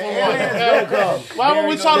go. Why would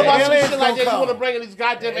we talk about some shit like this? You want to bring in these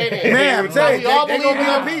goddamn aliens? Man, we all they believe in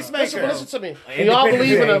gonna them. be a peacemaker. Listen to me. We all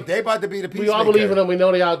believe in them. They about to be the peacemaker. We all believe in them. We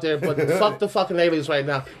know they out there, but fuck the fucking aliens right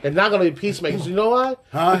now. They're not gonna be peacemakers. You know why?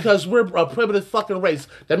 Because we're a primitive fucking race.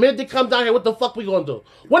 The minute they come down here, what the fuck we gonna do?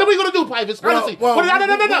 What are we gonna do, Pifus? Honestly, no. What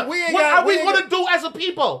are we gonna do as a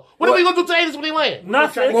people? What are we gonna do to aliens when they land?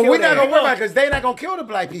 Nothing. Well, we're not gonna worry about it because they're not gonna kill the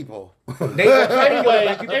black people.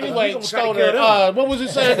 Anyway, Stoner, what was he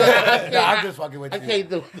saying? I'm just fucking with you. I can't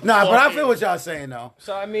do. Nah, but I feel what y'all saying though.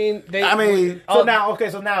 So I mean, so now,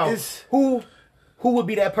 who would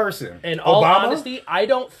be that person? In all honesty, I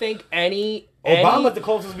don't think Obama's the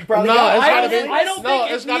closest we probably got. I don't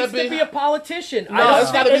think it needs to be a politician.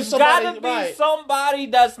 It's got to be somebody. It's got to be somebody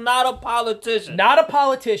that's not a politician. Not a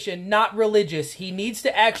politician, not religious. He needs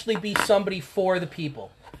to actually be somebody for the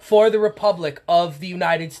people. For the Republic of the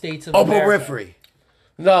United States of America. Oprah Winfrey.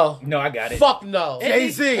 No, I got it. Fuck no.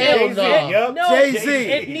 Jay-Z. Hell no. Yep. No, Jay-Z.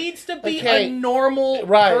 It needs to be a normal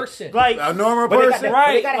person. A normal But person.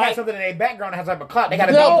 they gotta have something in their background that has like a clock. They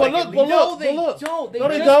gotta They don't. don't. They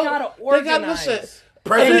just gotta organize. Listen.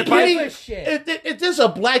 President If there's a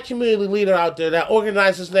black community leader out there that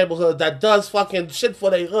organizes neighborhood, that does fucking shit for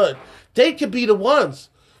their hood, they could be the ones.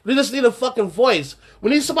 We just need a fucking voice. We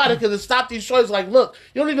need somebody that can stop these choices. Look,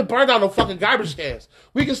 you don't need to burn down no fucking garbage cans.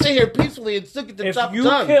 We can sit here peacefully and still get the job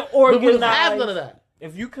done. But we don't have none of that.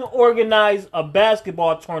 If you can organize a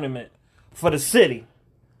basketball tournament for the city,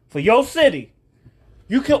 for your city,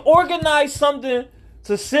 you can organize something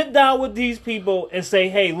to sit down with these people and say,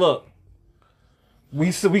 hey, look, we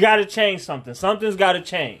got to change something. Something's got to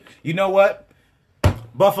change. You know what?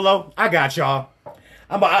 Buffalo, I got y'all.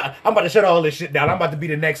 I'm about to shut all this shit down. I'm about to be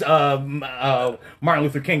the next Martin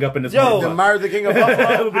Luther King up in this. The Martin Luther King of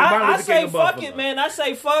Buffalo. I say fuck it, man. I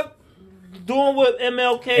say fuck doing what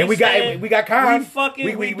MLK. And we got Khan.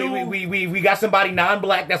 We got somebody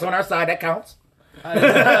non-black that's on our side that counts.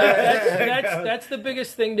 That's the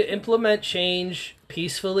biggest thing to implement change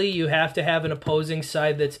peacefully. You have to have an opposing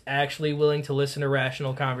side that's actually willing to listen to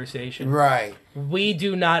rational conversation. Right. We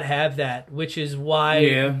do not have that, which is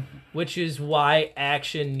why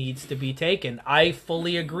action needs to be taken. I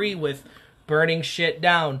fully agree with burning shit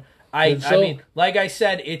down. I mean, like I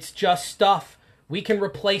said, it's just stuff. We can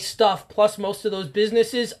replace stuff. Plus, most of those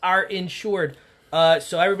businesses are insured.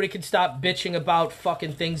 So everybody can stop bitching about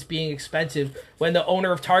fucking things being expensive. When the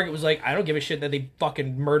owner of Target was like, I don't give a shit that they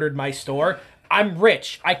fucking murdered my store. I'm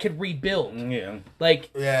rich. I could rebuild. Yeah.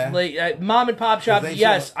 Mom and pop shops,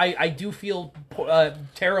 yes, I do feel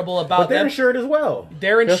terrible about but they're them. insured as well.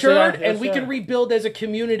 They're insured, and we can rebuild as a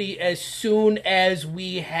community as soon as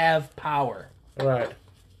we have power. Right.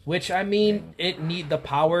 Which, I mean, the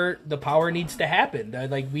power needs to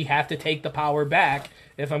happen. We have to take the power back,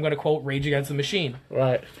 if I'm going to quote Rage Against the Machine.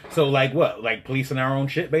 Right. So, what? Policing our own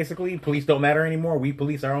shit, basically? Police don't matter anymore? We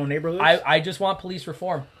police our own neighborhoods? I just want police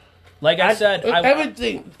reform. Like I said,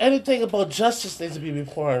 anything about justice needs to be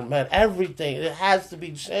reformed, man. Everything. It has to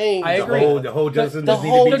be changed. I agree. The whole justice the needs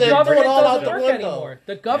whole to be The government doesn't the work window. anymore.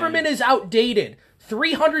 The government is outdated.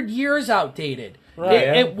 300 years outdated. Right.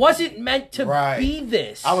 It wasn't meant to be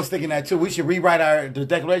this. I was thinking that too. We should rewrite the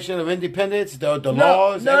Declaration of Independence, the no,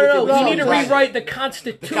 laws. No. everything. We need to Right. rewrite the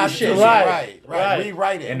Constitution. Right.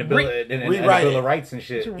 Rewrite it. And the Bill of Rights and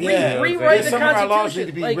shit. Rewrite the Some of our laws need Constitution.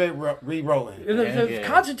 to be rewrote. The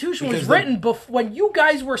Constitution was written when you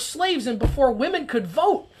guys were slaves and before women could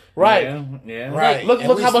vote. Right. Yeah. Right. Look And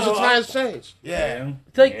how we much the still times changed. Yeah.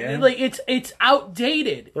 It's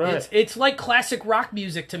outdated. Right. It's like classic rock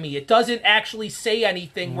music to me. It doesn't actually say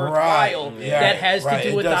anything worthwhile that has to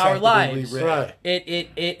do with our lives. Right.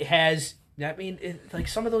 It has. I mean, like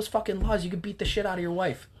some of those fucking laws, you could beat the shit out of your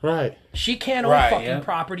wife. Right. She can't own fucking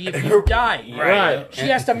property if you die. Right. She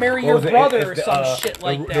has to marry your brother or some shit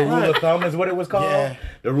like that. The rule of thumb is what it was called. Yeah.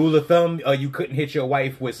 The rule of thumb, you couldn't hit your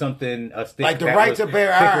wife with something a stick Like the that right was to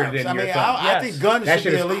bear thicker arms. than I your mean, thumb. I think guns That should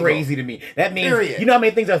shit be is illegal. crazy to me. That means Period. you know how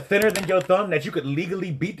many things are thinner than your thumb that you could legally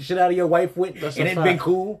beat the shit out of your wife with, That's and a it's fact. been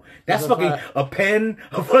cool. That's That's a fucking fact. a pen,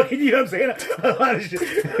 a fucking you know what I'm saying, a lot of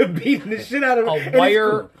shit, beating the shit out of A and it's wire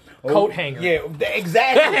cool. coat hanger. Yeah,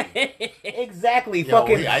 exactly, exactly. Yo,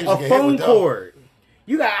 Fucking I used to a get hit phone with those. cord.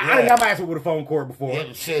 I done Yeah. got my ass with a phone cord before. Yeah,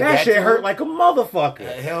 shit, that that shit too. hurt like a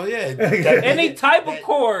motherfucker. Hell yeah. Any type of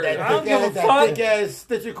cord. I don't give a That fuck. thick ass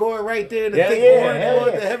stitcher cord right there. The Yeah, thick yeah, cord, hell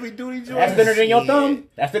yeah. the heavy duty joint. That's thinner than your Shit. thumb.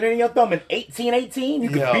 That's thinner than your thumb. In 1818, you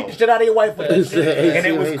could Yo. beat the shit out of your wife with that shit, and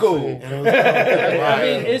it was cool. I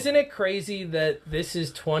mean, isn't it crazy that this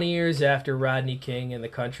is 20 years after Rodney King and the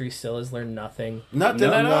country still has learned nothing? Nothing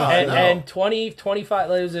at all. And 20, 25,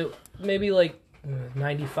 was it maybe like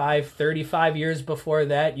 95, 35 years before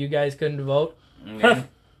that, you guys couldn't vote?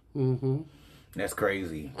 That's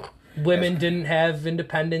crazy. Women didn't have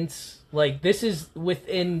independence. Like, this is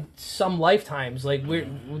within some lifetimes. Like,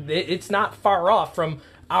 it's not far off from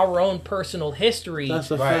our own personal history That's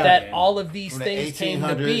a Right. fact. that all of these From the things came to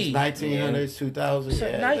 1800s, be. 1900s, 2000s. So,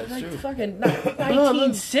 Yeah, like that's true. fucking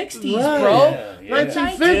 1960s, Right. bro. Yeah.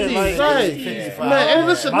 1950s, Yeah, like right. 55. Man, and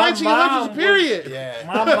listen, My 1900s, mom period. Yeah.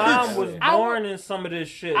 My mom was born in some of this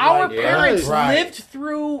shit. Our like, parents Right. lived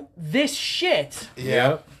through this shit.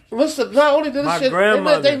 Yeah. Listen, not only did My this shit,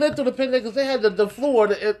 grandmother. they lived through the pandemic because they had the flu or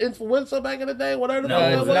the influenza back in the day, whatever the No,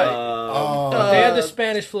 fuck it's that was. not. They had the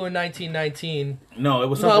Spanish flu in 1919. No, it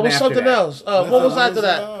was something. No, it was after something that. else. What was after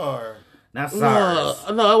that? Or- Not SARS.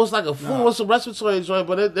 No, it was like a flu with some respiratory joint,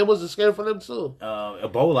 but it was a scare for them too.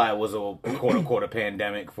 Ebola was a quote unquote a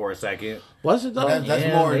pandemic for a second. Was it though? That's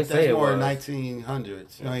Yeah, more. they That's say it more was.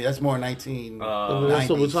 1900s. I mean, that's more 19. That's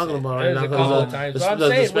what we're talking about right There's now. a couple of 'cause, times. the- But I'm the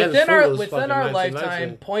saying Spanish within flu our was within fucking our 1919.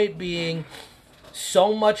 lifetime, point being,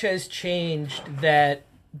 so much has changed that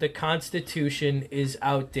the Constitution is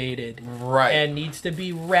outdated, Right. and needs to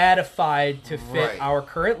be ratified to fit Right. our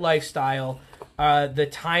current lifestyle, the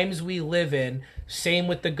times we live in. Same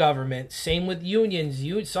with the government. Same with unions.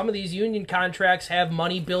 Some of these union contracts have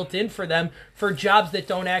money built in for them for jobs that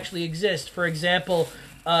don't actually exist. For example,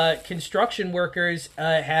 construction workers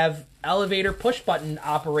have elevator push-button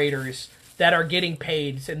operators that are getting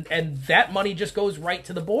paid, and that money just goes right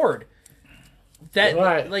to the board. That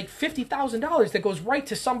Right. like $50,000 that goes right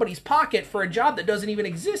to somebody's pocket for a job that doesn't even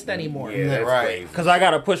exist anymore. Yeah, that's Right. crazy. Cause I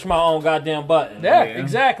gotta push my own goddamn button. Yeah, Yeah.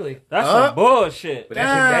 exactly. That's some bullshit. But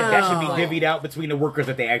that should be divvied out between the workers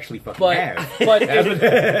that they actually fucking But have.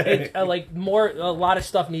 like a lot of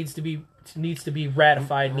stuff needs to be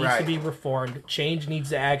ratified, needs to Right. be reformed. Change needs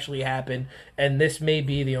to actually happen, and this may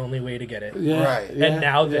be the only way to get it. Yeah, Right. yeah, And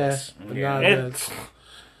now yeah. this. But now It- this.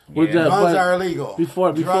 Yeah. Guns are illegal.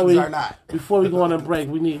 Before Drugs we are not. Before we go on a break,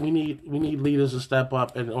 we need leaders to step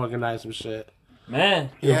up and organize some shit. Man,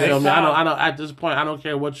 You Yeah. feel me? I don't. At this point, I don't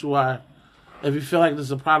care what you are. If you feel like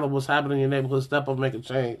there's a problem, what's happening in your neighborhood, step up, make a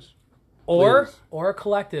change. Or Please. a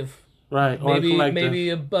collective. Right? Or Maybe a collective. maybe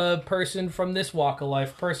a person from this walk of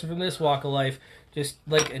life, just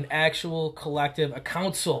like an actual collective, a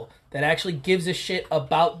council that actually gives a shit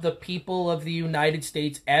about the people of the United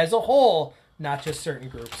States as a whole, not just certain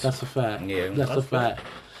groups. That's a fact. Yeah. That's a fact.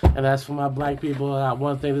 And as for my black people, I have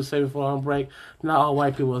one thing to say before I break. Not all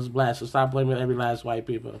white people is black, so stop blaming every last white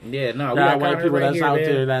people. Yeah, no, we There are got white people right that's here, out man.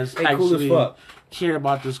 there that's They cool as actually fuck. care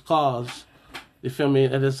about this cause. You feel me?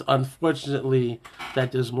 And it's unfortunately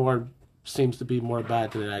that there's more, seems to be more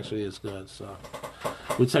bad than it actually is good. So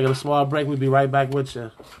we're taking a small break. We'll be right back with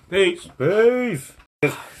you. peace. Peace.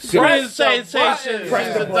 Press the button.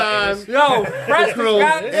 Press the time. Yo, press the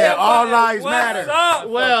goddamn Yeah, all button. lives What's matter. up?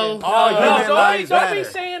 Well, All human don't lives be matter.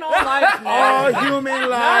 saying all lives matter. All human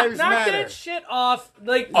lives not matter. getting shit off.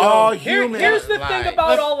 Like All here's the thing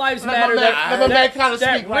about all lives matter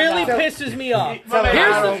that really pisses me off.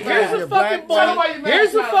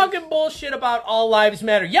 Here's the fucking bullshit about all lives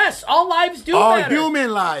matter. Yes, all lives do All matter.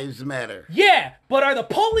 human lives matter. Yeah, but are the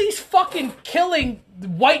police fucking killing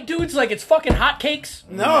white dudes like it's fucking hotcakes?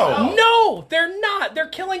 No, they're not. They're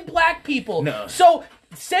killing black people. No. So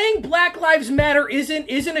saying Black Lives Matter isn't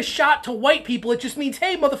a shot to white people. It just means,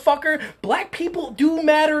 hey, motherfucker, black people do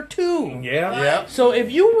matter too. Yeah. So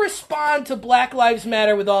if you respond to Black Lives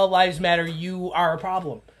Matter with all lives matter, you are a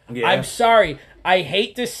problem. Yeah. I'm sorry. I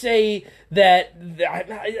hate to say that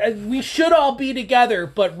we should all be together,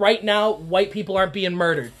 but right now, white people aren't being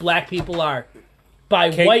murdered. Black people are.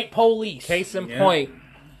 By white police. Case in point,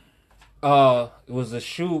 it was a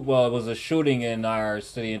shooting in our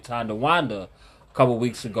city in Tonawanda a couple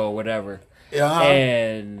weeks ago, or whatever. Yeah.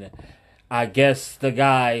 And I guess the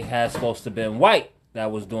guy had supposed to have been white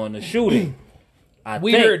that was doing the shooting.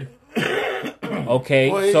 Weird.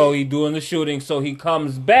 Okay, so he doing the shooting, so he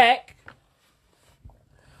comes back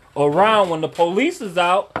around when the police is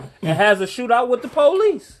out and has a shootout with the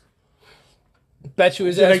police. Bet you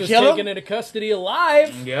his ass was taken into custody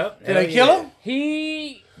alive. Yep. Did they kill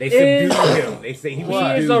him? They subdued him. They say he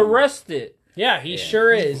was is arrested. Yeah, he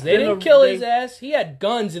sure is. They didn't kill his ass. He had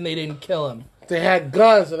guns and they didn't kill him. They had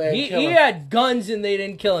guns and they didn't kill him. He had guns and they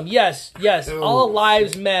didn't kill him. Yes, all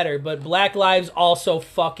lives matter, but black lives also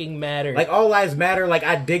fucking matter. Like, all lives matter. Like,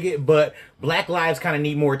 I dig it, but black lives kind of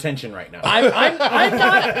need more attention right now. I'm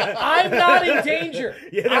not in danger.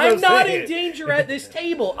 Yeah, I'm not in danger at this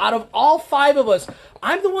table. Out of all five of us,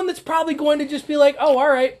 I'm the one that's probably going to just be like, oh, all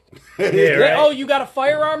right. Yeah, right. Oh, you got a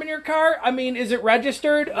firearm in your car? I mean, is it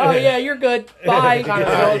registered? Oh, yeah, you're good. Bye.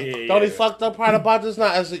 The only fucked up part about this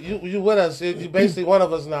now is that you with us. You basically one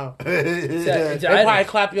of us now. They probably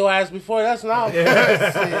clap your ass before that's now.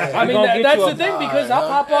 I mean, that's the thing, because I'll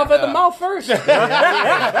pop off at the mouth first.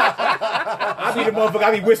 I be the motherfucker.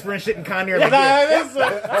 I be whispering shit in Con Air. Like,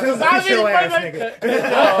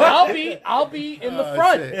 I'll be in the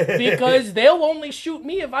front because they'll only shoot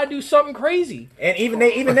me if I do something crazy. And even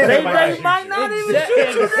then, They might not even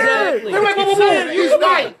shoot you. Exactly. Use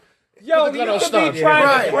right. Yo, you could be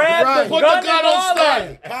trying to grab the Put gun the gun on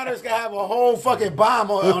stun. Connor's gonna have a whole fucking bomb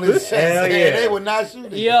on his chest. Hell yeah. They would not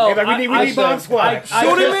shoot him. Yo, we need bomb squad.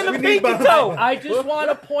 Shoot him in the pinky toe. I just want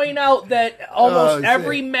to point out that almost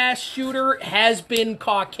every mass shooter has been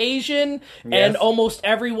Caucasian, and almost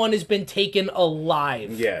everyone has been taken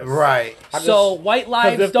alive. Yes. Right. So white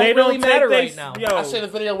lives don't really matter right now. I seen a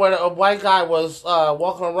video where a white guy was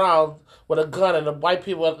walking around with a gun, and the white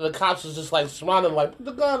people, the cops was just like surrounding, like, put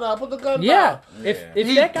the gun up, put the gun down. If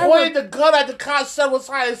He that guy pointed the gun at the cops several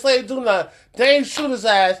times and said, do not. They ain't shoot his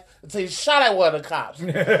ass until he shot at one of the cops.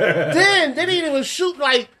 Then they didn't even shoot,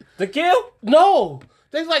 like, The kill? no.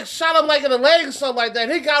 They like shot him like in the leg or something like that.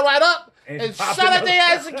 He got right up and shot at their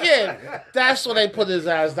ass again. That's when they put his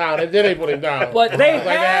ass down, and then they put him down. But They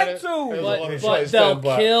Like had that. to. but they'll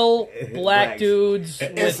kill black dudes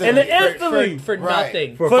And then instantly. for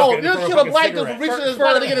nothing. Oh, you kill a black dude for reaching his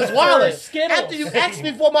wallet to get his wallet. Skittles. After you asked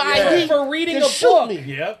me for my ID, For reading then a shoot book. me.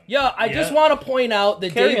 Yep. Yeah, I just want to point out the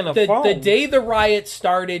Carrying a phone. day the riot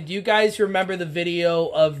started. You guys remember the video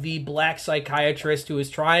of the black psychiatrist who was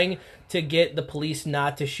trying to get the police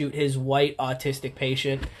not to shoot his white autistic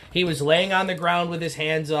patient? He was laying on the ground with his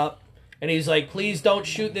hands up, and he's like, "Please don't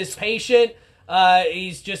shoot this patient.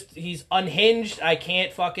 He's unhinged. I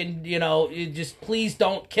can't fucking, just please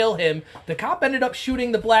don't kill him." The cop ended up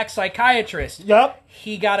shooting the black psychiatrist. Yup.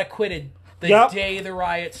 He got acquitted the day the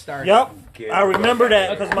riot started. Yup. I remember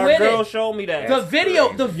that because my Acquitted. girl showed me that. The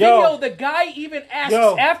video, the guy even asks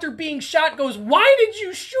after being shot, goes, "Why did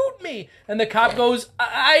you shoot me?" And the cop goes,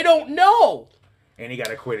 I don't know. And he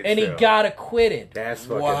got acquitted. And he got acquitted. That's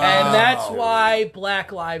fucking. Wow. And that's why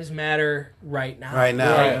Black Lives Matter right now. Right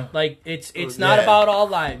now. Right. Like, it's not about all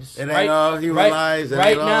lives. It ain't all human lives. It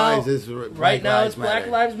ain't all lives. It's Right now, it's Black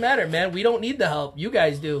Lives Matter, man. We don't need the help. You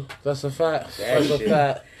guys do. That's a fact. That's a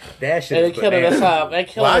fact. That shit. And they killing us up. They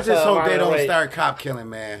killing Well, I us just up. hope they don't start cop killing,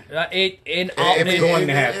 man. If it's going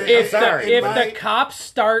to happen. If Sorry, the cops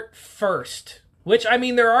start first, which, I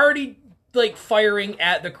mean, they're already like firing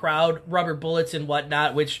at the crowd, rubber bullets and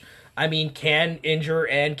whatnot, which, I mean, can injure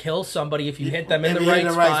and kill somebody if you hit them in the right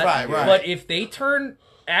spot. Right. But if they turn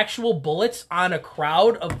actual bullets on a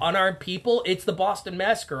crowd of unarmed people, it's the Boston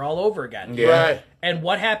Massacre all over again. Yeah. Right. And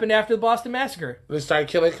what happened after the Boston Massacre? They started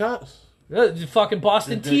killing cops. The fucking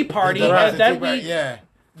Boston Tea Party.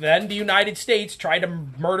 Then the United States tried to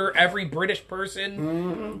murder every British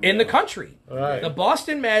person in the country. Right. The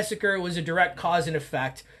Boston Massacre was a direct cause and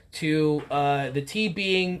effect to the T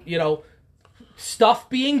being, stuff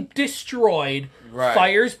being destroyed,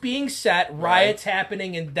 fires being set, riots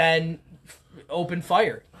happening, and then open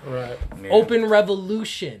fire. Right. Yeah. Open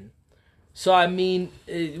revolution. So I mean,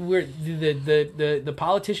 we're the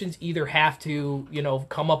politicians either have to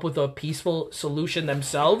come up with a peaceful solution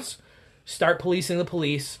themselves, start policing the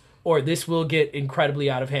police, or this will get incredibly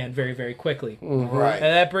out of hand very, very quickly. Mm-hmm. Right. And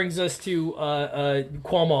that brings us to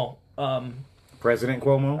Cuomo. President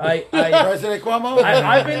Cuomo. President Cuomo.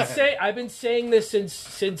 I've been saying this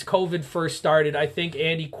since COVID first started. I think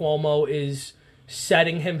Andy Cuomo is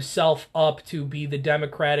setting himself up to be the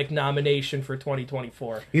Democratic nomination for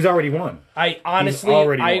 2024. He's already won. I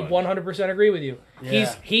 100% agree with you.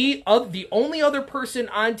 Yeah. He's the only other person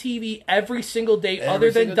on TV every single day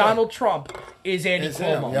other than Donald Trump is Andy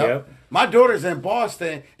Cuomo. Yep. My daughter's in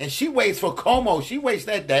Boston, and she waits for Cuomo. She waits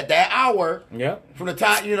that hour from the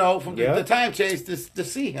time, the time change to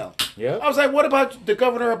see him. Yeah. I was like, what about the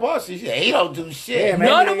governor of Boston? She said, he don't do shit. Yeah,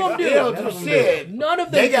 none of them do. They don't do shit. None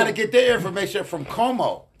of them They got to get their information from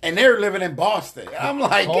Cuomo. And they're living in Boston. I'm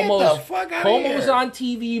like, get the fuck out of here. Cuomo's on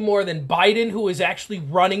TV more than Biden, who is actually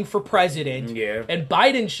running for president. Yeah. And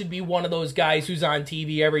Biden should be one of those guys who's on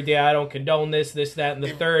TV every day. I don't condone this, that, and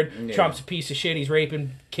the third. Yeah. Trump's a piece of shit. He's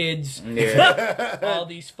raping kids. Yeah. All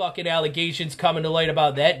these fucking allegations coming to light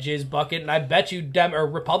about that jizz bucket. And I bet you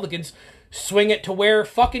Republicans swing it to where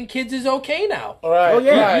fucking kids is okay now. All right. Oh,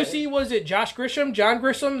 yeah. You see, was it John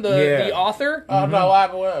Grisham, the author? Oh, no, what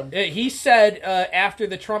happened with him? He said after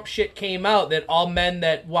the Trump shit came out that all men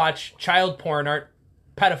that watch child porn aren't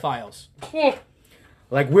pedophiles.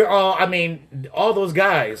 Like, we're all, all those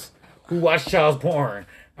guys who watch child porn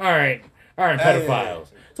aren't pedophiles.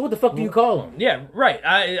 So what the fuck do you call them? Yeah, right.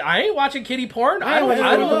 I ain't watching kiddie porn. I don't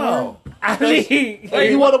know. If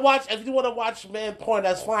you want to watch man porn,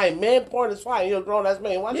 that's fine. Man porn is fine. You're a grown ass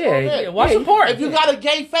man. Watch grown men. Yeah, watch some porn. If you got a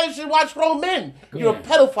gay fetish, and watch grown men. You're a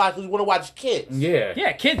pedophile because you want to watch kids.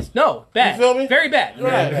 Yeah, kids. No, bad. You feel me? Very bad.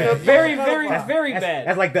 Right. Very bad.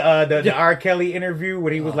 That's like the R. Kelly interview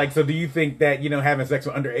when he was like, "So do you think that having sex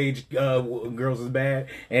with underage girls is bad?"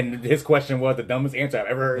 And his question was the dumbest answer I've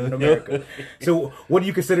ever heard in America. So what do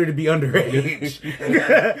you consider to be underage?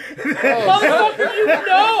 Motherfucker, you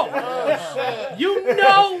know. You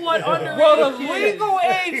know what underage Well, the legal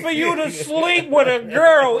age for you to sleep with a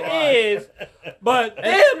girl is, but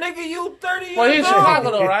damn, nigga, you 30 years old. Well, he's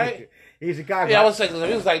Chicago though, right? He's Chicago. Yeah, I was saying, because if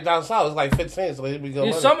he was like down south, it was like 15, so he'd be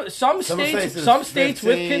good. Some states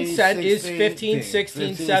with consent 16, is 15,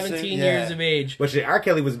 16, 17 years of age. But shit, R.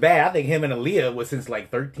 Kelly was bad. I think him and Aaliyah was since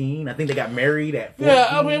like 13. I think they got married at 14.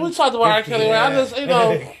 Yeah, I mean, we talked about R. Kelly. I just,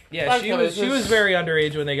 yeah, she was very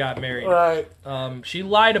underage when they got married. Right. She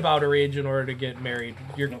lied about her age in order to get married.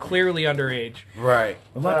 You're clearly underage. Right.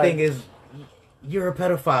 Well, my thing is, you're a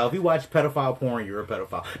pedophile. If you watch pedophile porn, you're a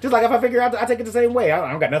pedophile. Just like if I figure out, I take it the same way. I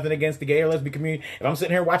don't got nothing against the gay or lesbian community. If I'm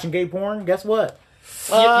sitting here watching gay porn, guess what?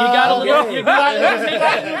 You got a little. You probably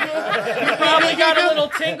got a little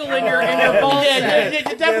tingle in your balls. Yeah, you're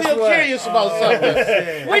definitely curious about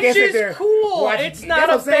something, which is cool. It's not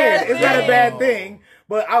a bad thing. It's not a bad thing.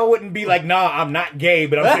 But I wouldn't be like, nah, I'm not gay,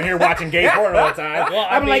 but I'm sitting here watching gay porn all the time. Well,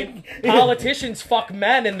 I'm like, politicians fuck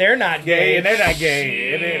men and they're not gay. And they're not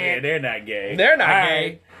gay. They're not gay. They're not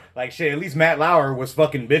gay. Like, shit, at least Matt Lauer was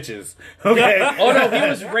fucking bitches. Okay? Oh, no, he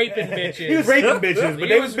was raping bitches. He was raping bitches, but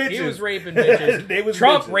they was bitches. He was raping bitches.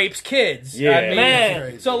 Trump rapes kids. Yeah.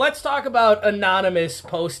 Man. So let's talk about Anonymous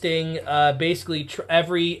posting basically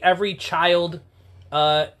every child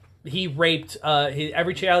he raped,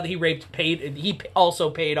 every child he raped he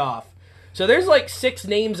also paid off. So there's like 6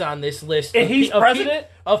 names on this list. And he's president?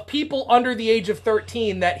 Of people under the age of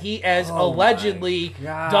 13 that he has allegedly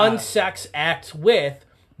done sex acts with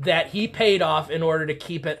that he paid off in order to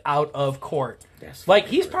keep it out of court. Like,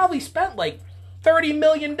 he's probably spent like $30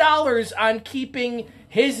 million on keeping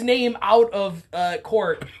his name out of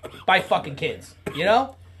court by fucking kids, you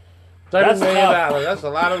know? $30 million. That's a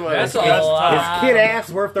lot of money. That's a lot. His kid ass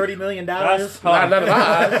worth $30 million. Not of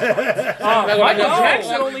ours. Michael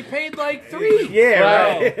Jackson only paid like 3. Yeah,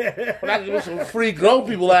 right. But I give some free grown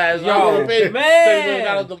people ass. Y'all want to pay $30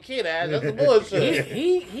 million to kid ass. That's the bullshit.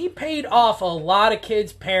 He paid off a lot of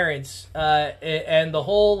kids' parents, and the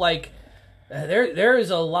whole there is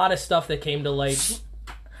a lot of stuff that came to light.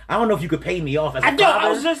 I don't know if you could pay me off as a father. I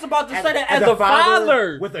was just about to say that as a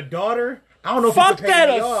father with a daughter. I don't know if fuck you could pay that,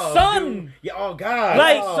 me a off, son. Dude. Yeah, oh God.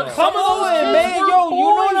 Like, come on, man, yo, you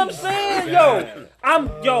know what I'm saying,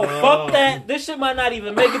 fuck that. This shit might not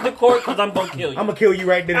even make it to court because I'm gonna kill you. I'm gonna kill you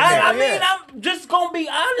right there. I mean, I'm just gonna be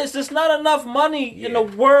honest. It's not enough money in the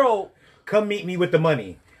world. Come meet me with the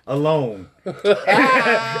money. alone.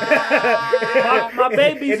 My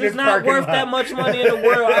babies is not worth that much money in the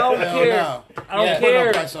world. I don't care. I don't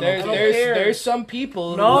care. There's some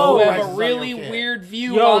people who have a really weird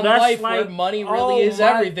view on life where money really is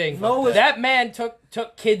everything. That man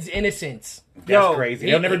took kids' innocence. That's crazy.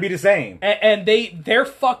 They'll never be the same. And they're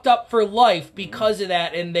fucked up for life because of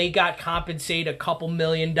that, and they got compensated $2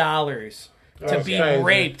 million to be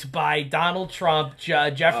raped by Donald Trump.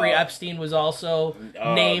 Jeffrey Epstein was also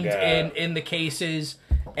named in the cases,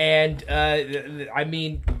 and I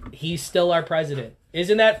mean, he's still our president.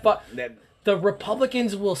 Isn't that the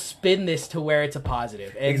Republicans will spin this to where it's a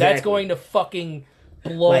positive, and that's going to fucking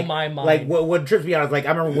blow my mind. Like what trips me out is, like,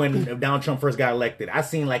 I remember when Donald Trump first got elected, I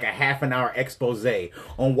seen like a half-an-hour expose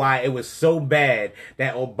on why it was so bad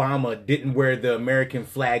that Obama didn't wear the American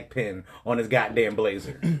flag pin on his goddamn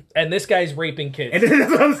blazer. And this guy's raping kids. And that's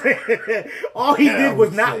what I'm saying. All he did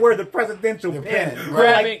was not wear the presidential pin.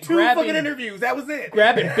 Like two fucking interviews. That was it.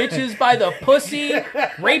 Grabbing bitches by the pussy,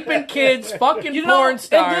 raping kids, fucking porn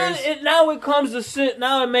stars. And now it comes to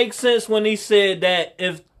now it makes sense when he said that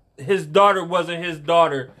if his daughter wasn't his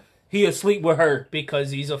daughter, he'd sleep with her.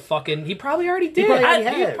 Because he's a fucking... He probably already did.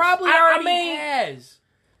 He probably already has.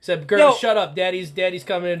 Said, girl, shut up. Daddy's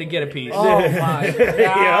coming in to get a piece. Oh, my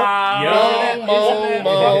God.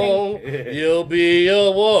 You'll be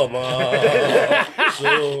a woman.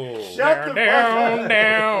 Shut the fuck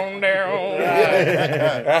down.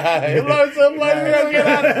 You learn something like that, get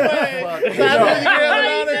out of the way.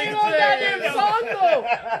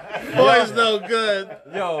 Boys no good.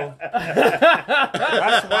 Yo.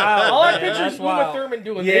 That's wild. All I picture is Uma Thurman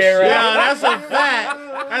doing this right. shit. Yeah, that's a fact.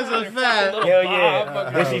 That's a fact. Hell yeah.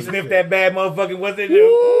 Then she sniffed that bad motherfucking, what's it do?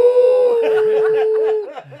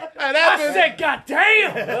 I said, God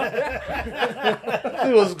damn!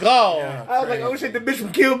 He was gone. I was like, oh shit, the bitch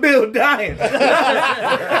from Kill Bill dying. Shit.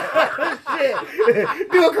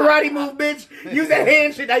 Do a karate move, bitch. Use that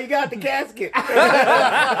hand shit. Now you got the casket.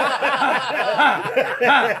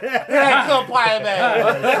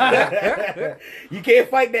 You can't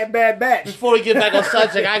fight that bad batch. Before we get back on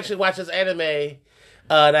subject, I actually watched this anime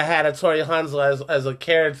that had a Tori Hanzo as a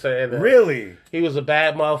character in it. Really? He was a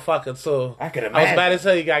bad motherfucker too. I could imagine. I was mad as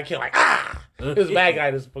hell he got killed. Like, he was a bad guy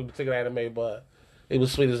in this particular anime, but he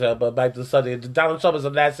was sweet as hell. But back to the subject, Donald Trump is a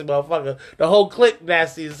nasty motherfucker. The whole clique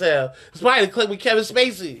nasty as hell. It's probably the clique with Kevin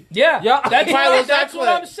Spacey. Yeah. That's what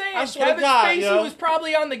I'm saying. I swear Kevin to God, Spacey was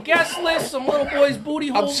probably on the guest list. Some little boy's booty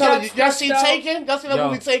hole. I'm telling you, y'all seen Taken? Y'all seen that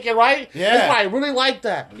movie Taken, right? Yeah. It's probably really like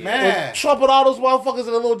that. Man. With Trump and all those motherfuckers in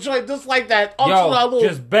a little joint just like that.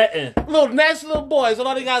 Just betting. Little nasty little boys, and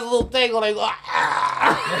all they got a little thing on their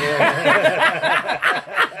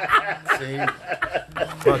See?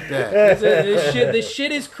 Fuck that. This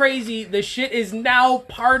shit is crazy. The shit is now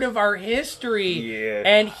part of our history. Yeah.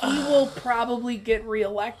 And he will probably get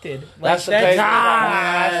reelected. That's the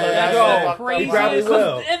crazy He probably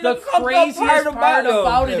will. The craziest part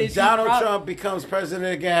about it is if Donald Trump becomes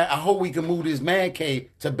president again, I hope we can move this man cave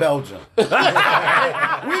to Belgium. We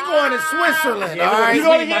going to Switzerland, all right?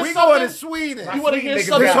 We going to Sweden. You want to hear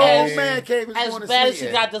something? This whole man cave is as going to bad as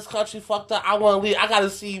Sweden. he got this country fucked up, I want to leave. I got to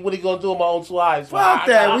see what he going to do with my own two eyes. Fuck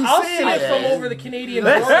that. We I'll see see it. it from over the Canadian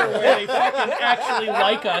border where they fucking actually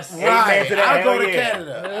like us. Right. I'll go to yeah.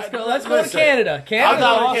 Canada. Let's go to Canada. I'm Canada's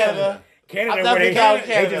down with awesome. Canada. Canada, I'm where they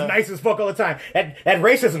definitely just nice as fuck all the time. That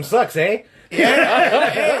racism sucks, eh? They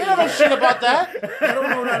don't know shit about that. I don't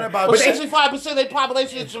know nothing about But that. 65% of their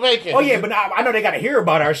population is Jamaican. Oh yeah, but I know they got to hear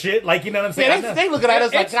about our shit. Like, you know what I'm saying? Yeah, they looking at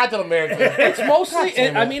us like goddamn American. It's mostly,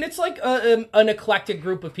 I mean, it's like an eclectic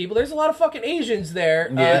group of people. There's a lot of fucking Asians there,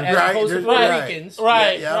 as Right, opposed to there's- Puerto right. Ricans.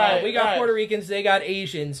 Right, Yeah. right. We got right. Puerto Ricans, they got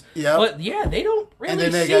Asians. Yep. But yeah, they don't And really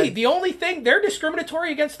then they see. got- The only thing, they're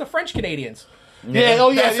discriminatory against the French Canadians. Yeah, oh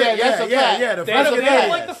yeah, That's it. that's a fact. The They French don't Canadians.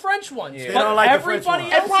 like the French ones. They But don't like the French everybody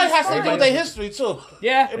ones. It else probably is has to do fine. with their history too.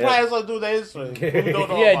 Yeah. It probably has to do with their history. We don't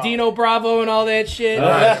know Yeah, about. Dino Bravo and all that shit.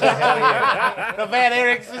 The Van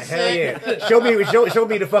Eriks and Hell shit. yeah. Show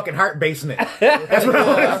me the fucking heart basement. That's what I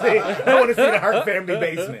want to see. I want to see the Hart family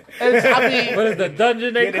basement. I mean, What is the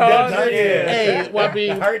dungeon they the call dungeon, it? yeah. hey, well, I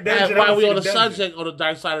mean, Heart dungeon, I while wanna we see on the the dungeon. subject on the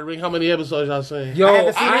Dark Side of the Ring, how many episodes y'all seen? Yo, I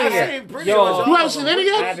haven't seen I- it yet. seen pretty Yo. much all You haven't of seen them. any I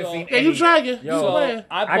yet? haven't seen Yeah, you any. dragging. Yo. You playing.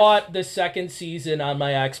 I bought the second season on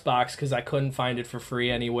my Xbox because I couldn't find it for free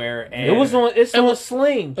anywhere. And It was on. It's on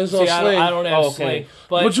Sling. It's See, on I Sling. don't have Oh, okay. Sling.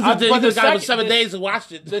 But you could the got it second- in 7 days and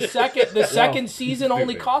watched it. The second season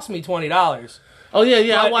only cost me $20. Oh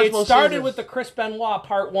yeah, I But watched it most started seasons. with the Chris Benoit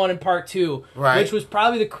part 1 and part 2, Right. which was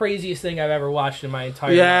probably the craziest thing I've ever watched in my entire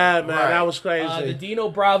life. Yeah, man, Right. that was crazy. The Dino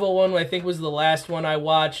Bravo one, I think, was the last one I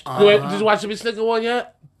watched. Did you watch the Snicker one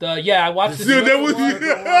yet? I watched this. Dude, that was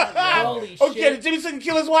Holy shit. Okay, did Jimmy Singh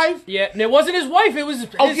kill his wife? Yeah, and it wasn't his wife. It was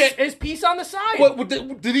his piece on the side. What,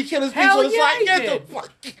 did he kill his piece Hell on the yeah, side? he Get did. the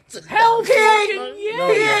fuck. Hell, he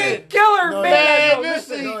ain't kill her, No, man. Man,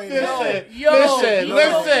 listen. Yo, Listen. he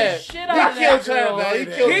killed the shit out of He killed that her, girl. man. He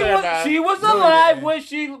killed her, man. She was alive when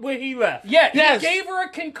he left. Yeah, Yes. he gave her a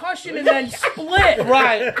concussion and then split.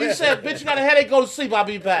 Right. He said, bitch, you got a headache, go to sleep, I'll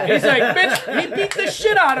be back. He's like, bitch, he beat the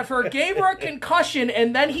shit out of her, gave her a concussion,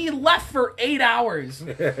 and then he left for 8 hours.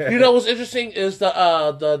 You know what's interesting is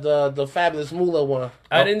the Fabulous Moolah one.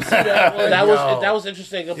 I didn't see that one. That was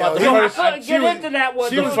interesting about the Yo, first. Get into that one.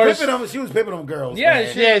 She was pimping them girls. Yeah,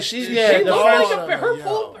 man. she The looked first.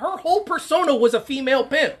 like her whole persona was a female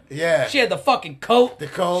pimp. Yeah. She had the fucking coat. The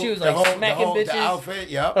coat. She was the like whole, smacking bitches. The outfit.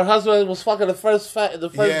 Yep. Her husband was fucking the first black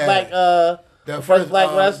The first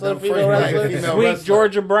black wrestler, female wrestler. Sweet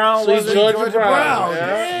Georgia Brown. Sweet was it? Georgia Brown.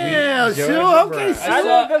 Yeah, Sweet sure. Georgia Okay, Brown. I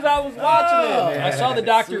know because I was watching it. I saw the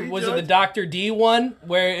Doctor. Sweet Was it George. the Dr. D one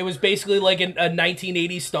where it was basically like a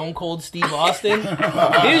 1980s Stone Cold Steve Austin? He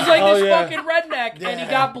was like this fucking redneck, and he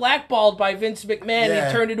got blackballed by Vince McMahon. Yeah.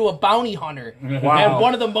 He turned into a bounty hunter, and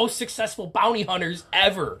one of the most successful bounty hunters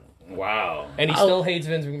ever. Wow. And he still hates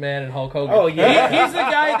Vince McMahon and Hulk Hogan. Oh, yeah. He's the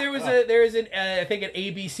guy. There was an I think an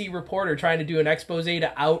ABC reporter trying to do an expose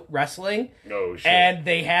to out wrestling. Oh, shit. And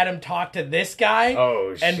they had him talk to this guy.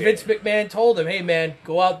 Oh, And shit. Vince McMahon told him, "Hey man,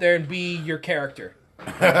 go out there and be your character."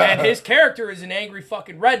 And his character is an angry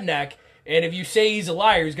fucking redneck. And if you say he's a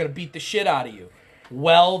liar, he's gonna beat the shit out of you.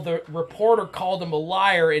 Well, the reporter called him a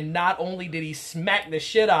liar, and not only did he smack the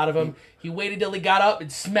shit out of him, he waited till he got up and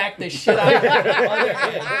smacked the shit out of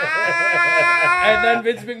him. And then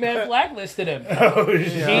Vince McMahon blacklisted him. Oh,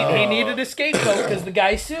 shit. He needed a scapegoat because the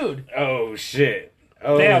guy sued. Oh, shit.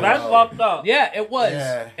 Oh, Damn, that's fucked up. Yeah, it was.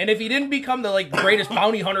 Yeah. And if he didn't become the greatest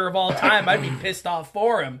bounty hunter of all time, I'd be pissed off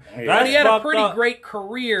for him. But That's he had a fucked pretty up. great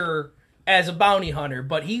career as a bounty hunter.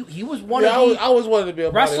 But he was one Yeah, of the I always wanted to be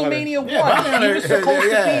a bounty hunter. WrestleMania 1. bounty hunter, He was supposed to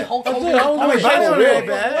yeah. be Hulk I Hogan. did, I was I mean, Bounty hunter ain't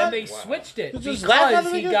bad. And they switched it just laugh at because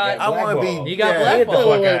him he again? got I want to be. he got yeah,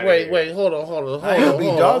 blackballed. Wait, hold on. I ain't be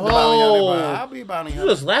dog the bounty hunter, but I'll be a bounty You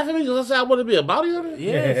hunter. just laughing at me because I said I want to be a bounty hunter?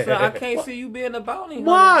 Yeah, so I can't see you being a bounty hunter.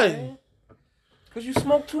 Why? Because you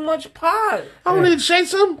smoke too much pot. I don't need to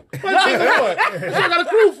chase him. What am I chasing for? That's what I got a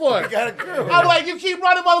crew for. Got a crew. I'm like, you keep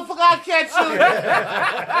running, motherfucker, I'll catch you.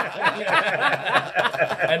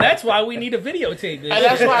 And that's why we need to videotape this. And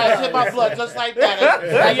that's why I hit my blood just like that.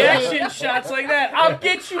 Reaction shots like that. I'll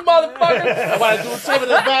get you, motherfucker. When I do a tape in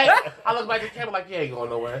his back, I look back at the camera like, he ain't going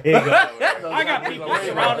nowhere. I got people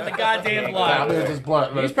surrounding the goddamn I'm block. just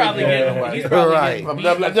blunt. He's probably getting Right.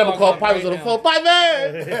 I've never called pipers on the phone. Pipe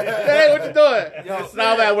man! Hey, what you doing?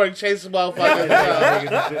 Now I'm at work chasing motherfuckers.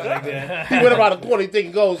 He went around the corner, he think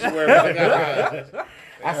he goes somewhere.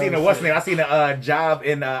 I seen a what's name? I seen a job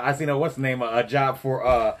in. I seen a what's name? A job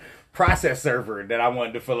for process server that I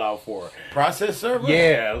wanted to fill out for. Process server?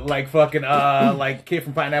 Yeah, like fucking like kid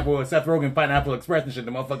from Pineapple, Seth Rogen, Pineapple Express and shit.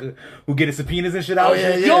 The motherfucker who get his subpoenas and shit out. Oh,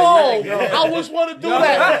 yeah, Shit. yeah. Yo, I always want to do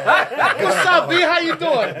that. What's up, B? How you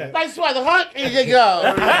doing? Nice weather, huh? Here you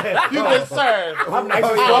go. You've been served. I'm nice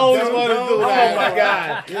as I fuck, always dude. want to do Oh that. my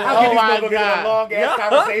god! Oh How can my these motherfuckers have a God. long ass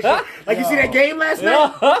conversation? Like you see that game last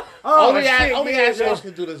night? Oh, Only shit, only yeah, assholes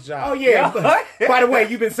yeah. can do this job. Oh yeah. By the way,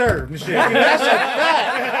 you've been served and shit. That's a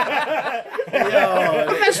fact.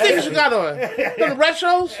 What kind of sneakers you got on? The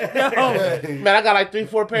retros? Man, I got like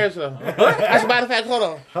 3-4 pairs of them. As a matter of fact, hold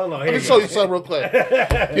on. Hold on, Let here me you show go. you something real quick.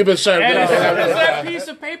 You've been served. And as soon as Right. that piece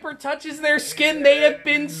of paper touches their skin, they have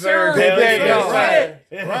been served. There you go. That's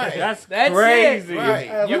it. Right. That's crazy.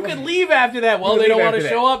 Right. You can leave after that. Well, You they can don't leave want to after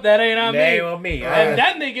show up. That ain't on That me. ain't on me. And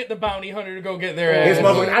then they get the bounty hunter to go get their This ass.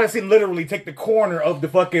 motherfucker, I just seen literally take the corner of the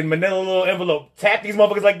fucking manila little envelope, tap these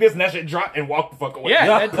motherfuckers like this, and that shit drop and walk the fuck away.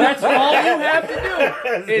 Yeah, that's all you have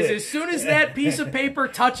to do. Is as soon as that piece of paper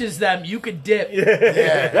touches them, you could dip.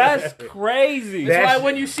 That's crazy. That's why That's-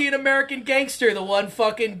 when you see an American Gangster, the one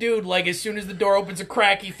fucking dude, like as soon as the door opens a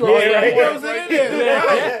crack, he throws Yeah, it right. throws it in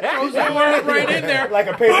there. Throws the word right in there. Like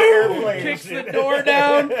a paper airplane. Kicks the door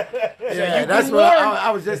down. Yeah, that's can what warn.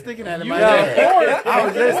 I was just thinking that in my can head. warn. I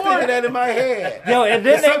was just thinking that in my head. Yo, and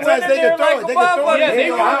then they Sometimes went in they there can throw like it. They a can throw motherfucker. it. Yeah, they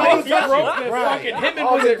They were go, both "Oh, broke the right. fucking him and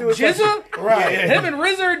All was they it do is Jizza? Right. Him and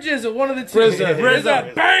RZA or Jizza, one of the two.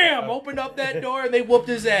 RZA, bam, opened up that door and they whooped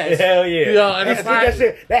his ass. Hell yeah. Yeah, and And it's that like-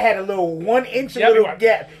 shit, that had a little 1 inch Yeah, little right.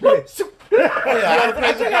 gap. Yeah, I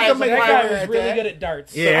can make That it guy right was really there. good at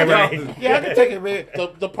darts. Yeah, right. Yeah, I can take it, man.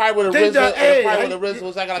 The part where the Think RZA, that- hey, the part hey, where the RZA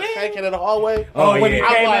was like a crank in the hallway. Oh, when he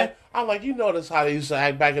yeah. came I'm like, you notice how they used to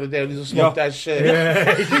act back in the day when they used to smoke that shit.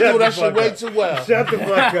 You do that shit way too well. Shut the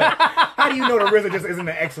fuck up. How do you know the RZA just isn't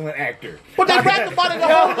an excellent actor? But they rapped about it the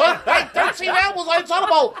whole like 13 albums. I talking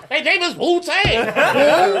about. Their name is Wu-Tang.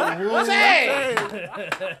 Wu-Tang.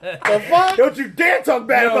 The fuck? Don't you dare talk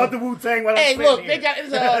bad about the Wu-Tang while Hey, I'm look, sitting they here.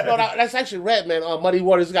 got no, that's actually Redman. Muddy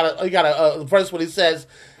Waters he got a verse when he says,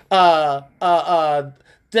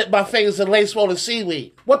 dip my fingers in lace roll of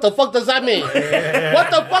seaweed. What the fuck does that mean? What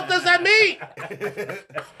the fuck does that mean?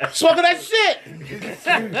 Smoking that shit.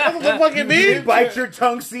 That's what the fuck it You mean. bite your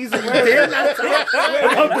tongue season with dare not talk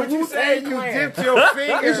about the You said Wu-Tang you Clan. dipped your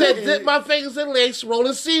finger. He said, dip my fingers in lace roll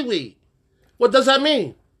of seaweed. What does that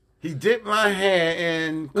mean? He dipped my hand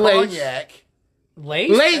in Lace. cognac.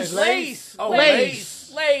 Lace, Oh,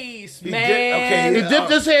 lace, He man. did- okay. He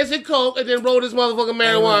dipped his hands in coke and then rolled his motherfucking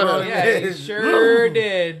marijuana. Yeah, he sure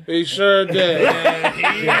did. He sure did.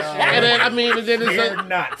 And then, I mean, and then Dare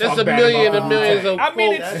not there's talk a bad million about and millions Wu-Tang. of I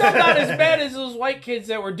mean, quotes. it's still not as bad as those white kids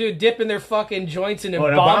that were dipping their fucking joints in Oh, the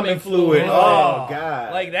embalming fluid. Oh,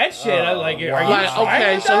 God. Like that shit. I was like, are you Like,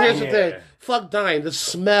 okay, trying so to here's die? the thing. Fuck dying. The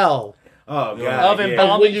smell Oh, God. Of yeah. embalming-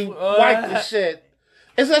 of when you wipe the shit.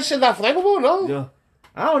 Is that shit not flammable? No.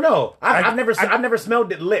 I don't know. I've never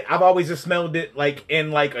smelled it lit. I've always just smelled it like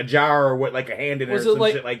in like a jar or what, like a hand in it or Was some it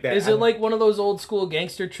like, shit like that. is it like one of those old school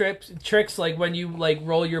gangster tricks, like when you like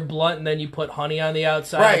roll your blunt and then you put honey on the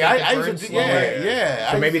outside? Right, and make it I burn used to do, slower?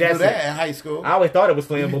 yeah. So I maybe used to do that's that it. in high school. I always thought it was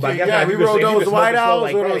flammable, but I guess Yeah, now we you rolled can those smoke White it slow Owls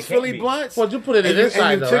like or that, those it can't Philly be. blunts. Well, you put it in and you,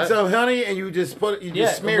 inside, and you though, took right? some honey and you just put it, you Yeah,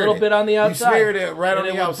 just a smeared little it. bit on the outside. You smeared it right And on it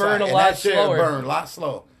the would outside. burn a and lot that shit slower. burned a lot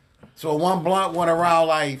slow. So one blunt went around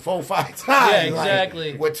like 4 or 5 times. Yeah, like,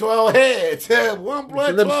 exactly. with 12 heads. One Your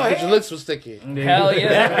blunt, lips, 12 your heads. lips were sticky. Hell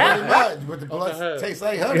yeah. Pretty much, but the blunt Okay. tastes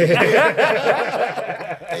like honey.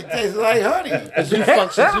 It tastes like honey. As you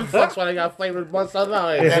fucks while they got flavored blunts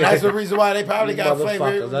online. And that's the reason why they probably got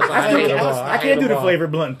flavored. Motherfuckers, that's why I hate them all. I can't do the all. flavor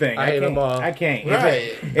blunt thing. I hate them all. I can't. Right.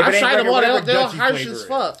 If it I ain't tried like them all. whatever They're all Dutchy harsh flavor as is.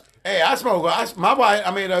 fuck. Hey, I smoke. My wife,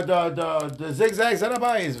 I mean, the zigzags that I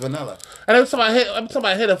buy is vanilla. And every time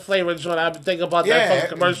I hit a flavor joint, I think about that fucking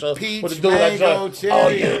commercial peach, with the dude that mango, joint. cherry. Oh,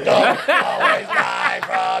 you don't always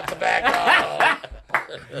die from tobacco.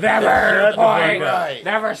 Never point. Right.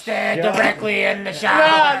 Never stand directly in the No,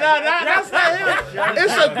 shower. that's not him.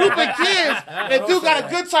 It's a group of kids. And dude got a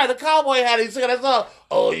good side. The cowboy hat. He's singing that song.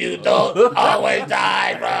 Oh, you don't always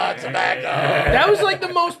die from tobacco. That was like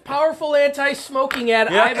the most powerful anti-smoking ad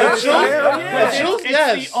I've ever It's seen. true. It's, It's true. it's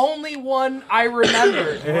Yes. the only one I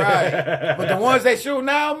remember. Right. But the ones they shoot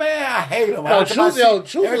now, man, I hate them. Oh, Truth was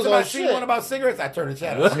every time I on see shit. one about cigarettes, I turn the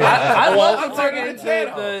channel. I love I'm the turning fucking the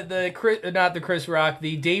channel. the Chris, not the Chris Rock,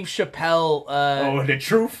 the Dave Chappelle. Oh, the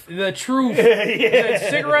truth. The truth. That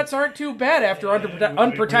cigarettes aren't too bad after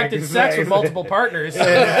unprotected sex with multiple partners.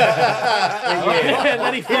 And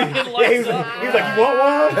then he fucking Yeah, lights up. he's like, you want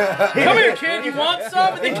one? Come here, kid. You want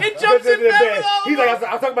some? And the kid jumps in bed with all He's like, I'm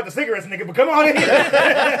talking about the cigarettes, nigga, but come on in.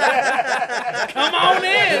 Come on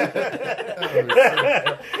in.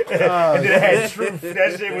 And then it had truth.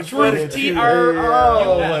 That shit was funny. Truth. TR.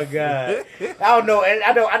 Oh my god! I don't know, and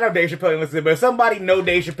I know Dave Chappelle. Listen, but if somebody know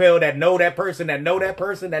Dave Chappelle, that know that person, that know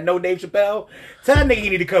Dave Chappelle, tell that nigga he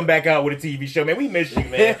need to come back out with a TV show, man. We miss you,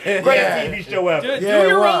 man. Great TV show ever. Do Yeah, it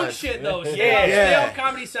your own was. shit though. Stay Yeah. off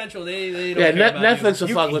Comedy Central. They don't Yeah, care about Netflix you.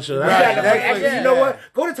 will fuck with you. You That's gotta- Netflix, actually, you know what?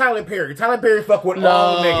 Go to Tyler Perry. Tyler Perry fuck with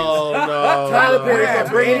all niggas. no. Tyler Perry Yeah,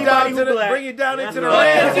 fuck bring with it down anybody to who the black. bring it down into the But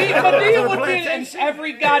land. Dia would be in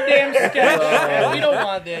every goddamn sketch. We don't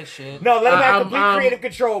want that shit. No, let him have I'm- complete I'm- creative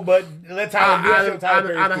control, but let Tyler do that shit with Tyler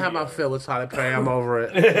Perry. I don't have my fill with Tyler Perry. I'm over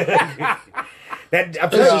it. That, I'm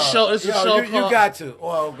It's telling a show. It's a show You called. got to.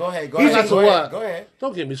 Well, go ahead. Go He's ahead. into Go ahead. what? Go ahead.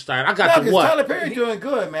 Don't get me started. I No, got to because what? Tyler Perry doing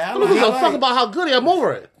good, man. I don't give a fuck about how good he. I'm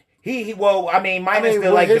over it. Well, I mean, minus mean, the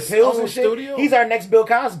with like the his pills own and shit. studio? He's our next Bill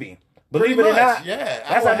Cosby. Believe it or much, not, yeah.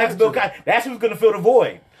 that's our next Bill Cosby. That's who's gonna fill the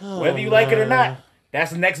void, whether you like it or not.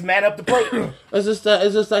 That's the next man up the plate. It's just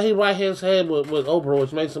that he right his hand with Oprah,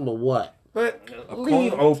 which makes him a what? But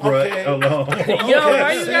Leave Oprah Okay. alone. Yo,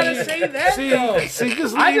 why you gotta say that though? see,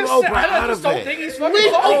 just I leave just, Oprah I out just of don't it. think he's fucking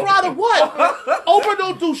Leave funny. Oprah out of what? Oprah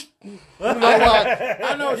don't do. You know what?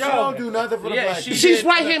 I know she don't do nothing for the Yeah, black she people. She's did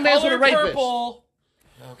right-hand The man with a Color rapist. Purple.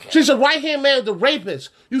 She's a right hand man with the rapist.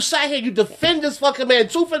 You sat here, you defend this fucking man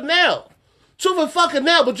tooth and nail. Tooth and fucking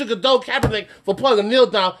nail, but you condone Kaepernick for putting a kneel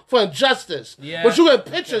down for injustice. Yeah. But you got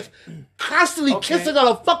pictures constantly kissing on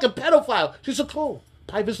a fucking pedophile. She's a cool.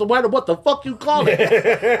 Pipe, it's the matter what the fuck you call it.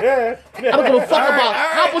 I don't give a fuck about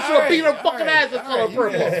how much you beat her fucking ass in color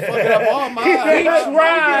purple. Fucking up all my.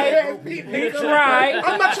 He tried.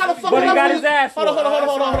 I'm not trying to fuck But it he up. got his ass Hold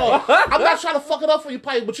on. I'm not trying to fuck it up for you,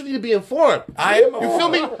 Pipe, but you need to be informed. I am. You feel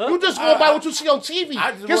me? You just going by what you see on TV.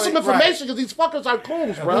 Get some right. information because these fuckers are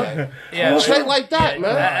coons, bro. Yeah, Straight like that,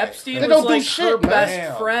 man. Epstein They was don't do like shit, her man.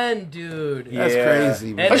 best friend, dude. That's crazy,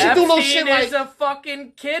 And man. But she do little Epstein shit like- is a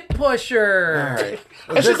fucking kid pusher. All right.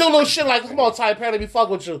 And she do little shit like, come on, Ty, apparently we fuck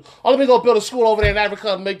with you. Oh, let me go build a school over there in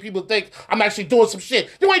Africa and make people think I'm actually doing some shit.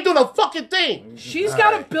 You ain't doing a fucking thing. She's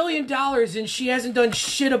got $1 billion and she hasn't done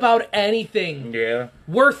shit about anything Yeah.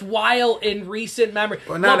 worthwhile in recent memory.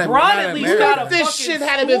 Well, not LeBron in- not at in least America. got a This fucking shit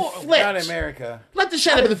had been school. flipped. Not in America. Let this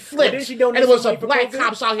shit have been flipped. didn't she donate And it was some some money for black COVID?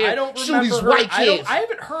 cops out I here don't shooting remember these her. white I kids.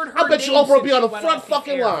 haven't heard her I bet you name Oprah will since be on the she went front off the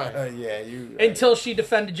fucking air. line. Yeah, you. Until she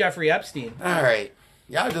defended Jeffrey Epstein. All right.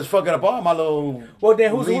 Y'all just fucking up all my little. Well,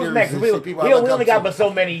 then who's leaders next? and We shit people I we look only up got to. but so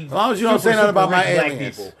many. As long as you don't say nothing about my rich black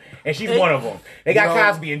aliens. people, and she's one of them. They got You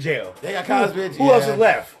know, Cosby in jail. They got Cosby. Who else is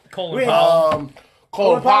left? Colin We- Powell. Colin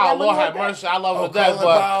Powell Powell, got Lord money have like mercy. I love him Oh, to death, Colin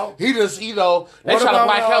but Powell. he just, they What try to about,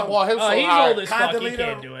 blackball him so he's hard. old as fuck. He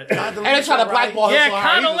can't do it. And they try to blackball him Yeah, so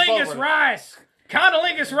hard. Condolingus Rice.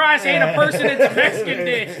 Condolingus Rice ain't a person, it's a Mexican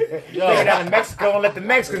dish. Take it down to Mexico and let the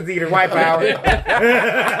Mexicans eat her. White power.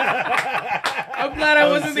 I'm glad I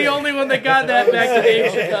wasn't the only one that got that back to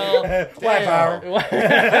Dave Chappelle. White power.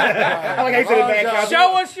 I like how you said it back.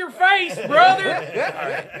 Show us your face, brother.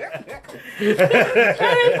 He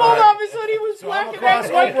pulled off his hood. He was whacking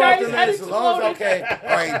that white guy's head exploded. Okay. All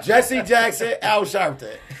right. Jesse Jackson, Al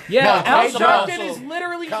Sharpton. Yeah, No, Al count them Sharpton all. is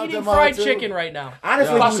literally Count eating them all, fried too. chicken right now.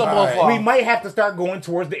 Honestly, Plus some more we far. might have to start going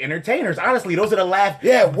towards the entertainers. Honestly, those are the last.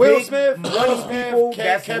 Yeah, Will big Smith, money Will Smith, people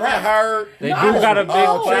that's Kevin left. Hart. They do got a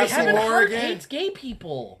big Tracy Kevin Hart Morgan. hates gay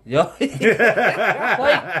people. Yo. Like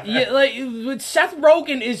Seth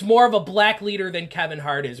Rogen is more of a black leader than Kevin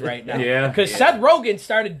Hart is right now. Yeah. Because Seth Rogen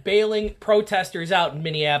started bailing protesters out in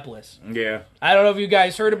Minneapolis. Yeah. I don't know if you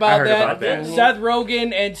guys heard about, heard that. about that. Seth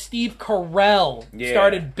Rogen and Steve Carell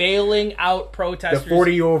started bailing out The protesters.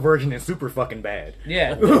 40-year-old version is super fucking bad.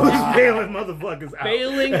 Yeah. Bailing motherfuckers out.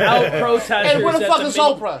 Bailing out protesters. Hey, where the at fuck is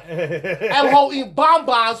Oprah? At home eating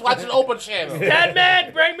bonbons watching Oprah channel. Dead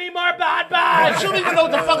man, bring me more bonbons! She don't even know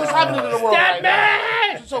what the fuck is happening in the world Dead right now.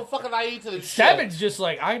 man! She's so fucking naive to this shit. Seven's just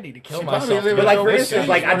like, I need to kill myself. probably But like for Overseas. instance,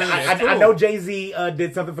 like I know Jay-Z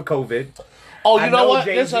did something for COVID. Oh, you I know know what?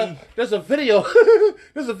 Jay-Z. There's a video.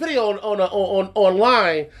 There's a video on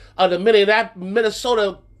online of the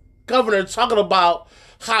Minnesota governor talking about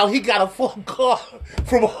how he got a phone call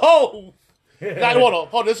from home. Now, hold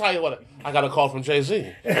on, this is how you want it. I got a call from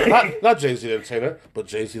Jay-Z. Not Jay-Z the entertainer, but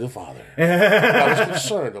Jay-Z the father. I was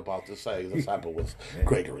concerned about this thing that's happened with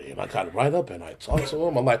Gregory, and I got right up and I talked to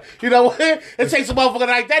him. I'm like, you know what? It takes a motherfucker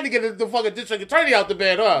like that to get the fucking district attorney out the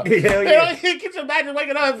bed, huh? Hell yeah. You know, he can you imagine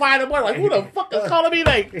waking up and finding one like, who the fuck is calling me?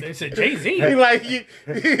 Like, They said Jay-Z. he like, Sean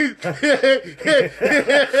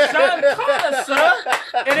Carter, sir.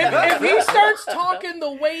 And if he starts talking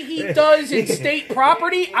the way he does in state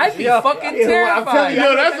property, I'd be fucking I'm telling terrified. you,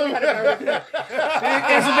 yo, that's a,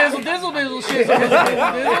 Dizzle, dizzle, dizzle, shit.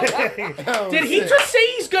 Dizzle, dizzle. Did he just say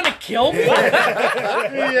he's gonna kill me?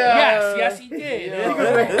 Yes, he did.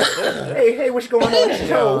 Hey, what's going on?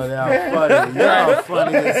 Yo, y'all funny. Y'all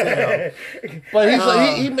funny as hell. but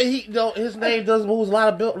he you know, his name does move a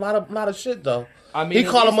lot of shit though. I mean, He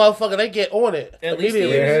call a motherfucker, they get on it At least he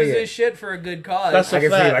immediately. uses Yeah. his shit for a good cause. That's I a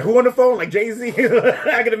can see fact. like who on the phone, like Jay-Z.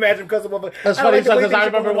 I can imagine because of That's funny because I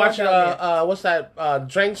remember watching what's that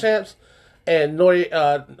Drink Champs, and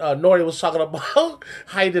Nori was talking about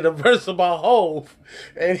how he did a verse about Hove,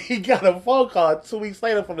 and he got a phone call 2 weeks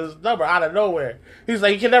later from his number out of nowhere. He's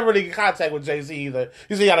like, you can never really get in contact with Jay-Z either.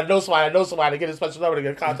 He said, you gotta know somebody to get his special number to get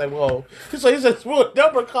in contact with Hove. He said, this real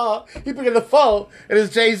number call. He picked up the phone, and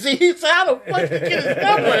it's Jay-Z. He said, how the fuck did you get his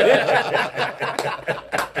number?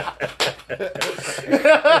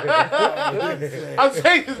 I'm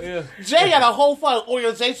saying, Jay had a whole fucking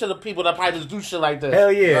organization of people that probably just do shit like this.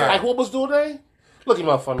 Hell yeah. Like, what was doing they? Look him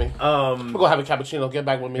up for me. We're gonna have a cappuccino. Get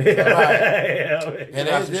back with me. And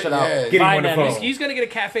That's some shit out. Get him on the phone. He's gonna get a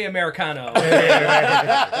cafe Americano.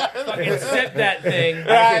 Fucking sip that thing.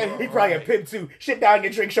 He probably a pimp too. Shit down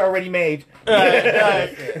your drinks already made.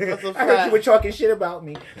 That's a I heard you were fact. talking shit about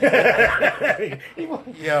me.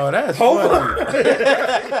 Yo, that's funny.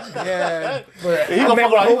 Yeah. But He gonna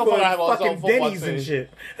fuck around. He gonna Hopefully have his own fucking football Denny's team. and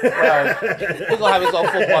shit. Right. He's gonna have his own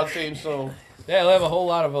football team soon. Yeah, he'll have a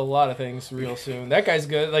lot of things real soon. That guy's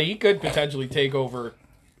good. Like he could potentially take over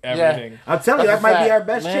everything. I'm telling you, That's that a might be fact. our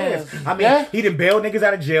best Man. chance. I mean, Yeah. he done bailed niggas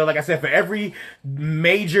out of jail. Like I said, for every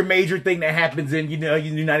major thing that happens in in the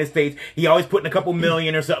United States, he always putting a couple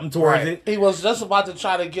million or something towards it. He was just about to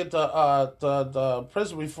try to get the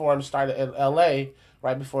prison reform started in L.A.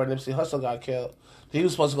 right before Nipsey Hussle got killed. He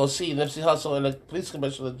was supposed to go see Nipsey Hussle and the police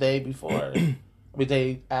commissioner the day before,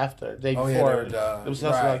 day after, day before Nipsey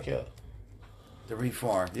Hussle got killed. The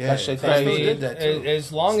reform, yeah. That shit I crazy. mean, did that too.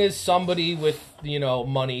 as long as somebody with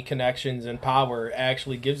money, connections, and power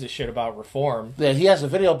actually gives a shit about reform. Yeah, he has a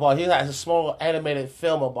video about. He has a small animated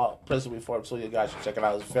film about prison reform, so you guys should check it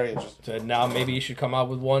out. It's very interesting. So now maybe you should come out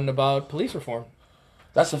with one about police reform.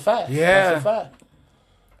 That's a fact. Yeah. That's a fact.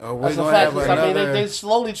 Oh, we're That's a gonna fact. have 'Cause, I mean, another. they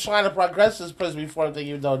slowly trying to progress this prison reform thing,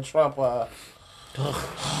 even though Trump. We're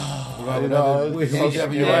gonna have you know, another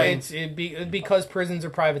it's- CWA. Because prisons are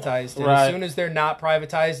privatized, and Right. as soon as they're not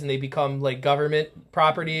privatized and they become like government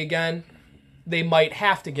property again, they might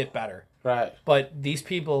have to get better. Right. But these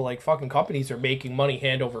people, like fucking companies, are making money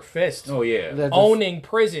hand over fist. Oh yeah. Owning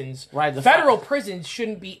prisons. Right, the Federal prisons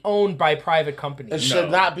shouldn't be owned by private companies. It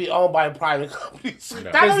should not be owned by private companies. That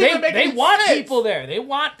Because don't even make they any want sense. people there. They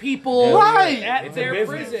want people Right. at It's a their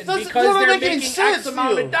business. prison Doesn't- because doesn't they're make any making sense X to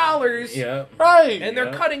amount you. of dollars. Yeah. Right. And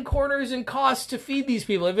they're cutting corners and costs to feed these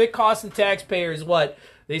people. If it costs the taxpayers, what?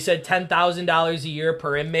 They said $10,000 a year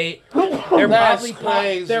per inmate. They're That's probably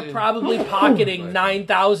crazy. they're probably pocketing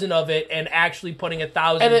 9,000 of it and actually putting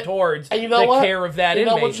 1,000 towards and you know the what? care of that you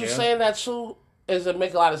inmate. know what you're saying that too is it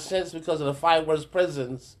make a lot of sense because of the 5 worst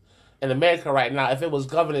prisons in America right now. If it was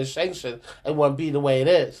government sanctioned, it wouldn't be the way it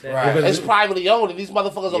is. Right. It's privately owned, and these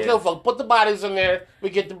motherfuckers don't give a fuck. Put the bodies in there, we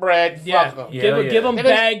get the bread. Yeah, Fuck 'em. give them And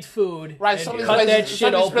then- bagged food. Right, and some of these cut places- that some shit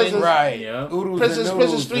of these open. prisons- Right. Yeah. Oodles Prisons and 3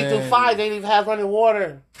 noodles, through 5, they didn't even have running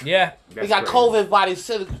water. Yeah. We got COVID bodies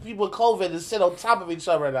sitting, people with COVID that sit on top of each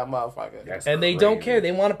other in that motherfucker. And they don't care.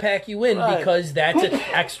 They want to pack you in Right. because that's an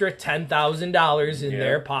extra $10,000 in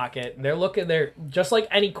their pocket. And they're just like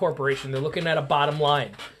any corporation. They're looking at a bottom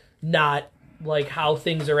line, not like how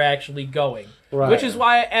things are actually going. Right. Which is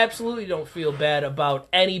why I absolutely don't feel bad about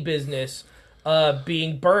any business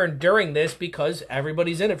being burned during this because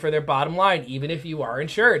everybody's in it for their bottom line, even if you are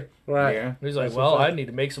insured. Right. Yeah. He's like, well, I need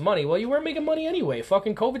to make some money. Well, you weren't making money anyway.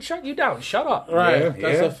 Fucking COVID shut you down. Shut up. Right. Yeah,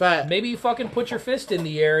 That's yeah. a fact. Maybe you fucking put your fist in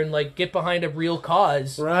the air and like get behind a real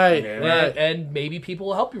cause. Right. Yeah. Right. And maybe people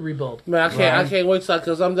will help you rebuild. Man, I can't wait till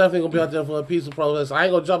because I'm definitely gonna be out there for a peaceful protest. I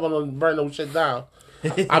ain't gonna jump on them and burn no shit down.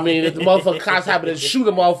 I mean, if the motherfucking cops happen to shoot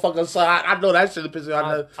a motherfucker, so I know that shit pisses me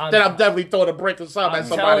off. Then I'm definitely throwing a brick or something at I'm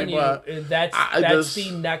somebody. telling you, But that's the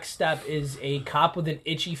next step. Is a cop with an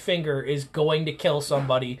itchy finger is going to kill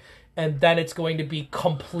somebody, and then it's going to be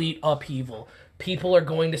complete upheaval. People are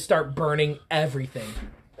going to start burning everything.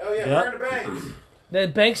 Oh yeah, burn the banks. The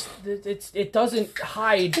banks, it doesn't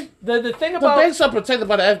hide the thing the about banks are protected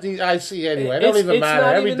by the FDIC anyway. It don't even matter.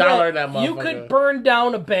 not Every even dollar in that motherfucker. You could burn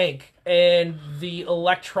down a bank and the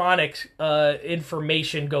electronic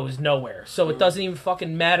information goes nowhere. So it doesn't even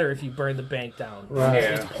fucking matter if you burn the bank down. Right.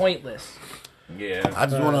 It's pointless. Yeah. I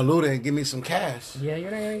just want to loot it and give me some cash. Yeah, you're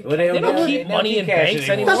not. Well, They don't they keep money in cash banks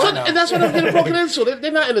anymore. anymore. That's what I'm getting broken into. They're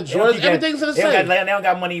not in the drawers. Everything's in the They safe. don't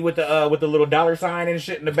got money with the little dollar sign and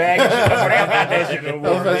shit in the bag. And shit. They don't got that shit no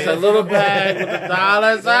more. It's a little bag with the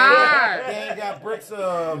dollars. They ain't got bricks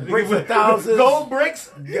of thousands. Gold bricks.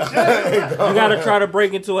 You gotta try to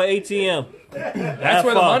break into an ATM. That's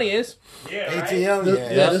where the money is. ATM.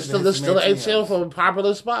 Yeah, there's still an ATM from a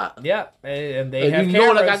popular spot. Yeah, and they And have you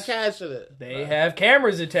know they cameras. got cash in it. They have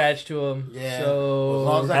cameras attached to them. Yeah. So As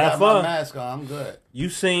long as I Have got fun. my mask on, I'm good. You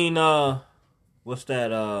seen what's that?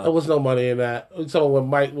 There was no money in that. We talking with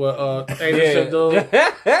Mike with Anderson dude.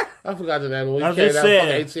 I forgot the name. We I'm carried just that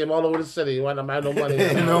saying. fucking ATM all over the city. Why not have no money?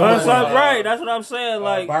 That's right. That's what I'm saying.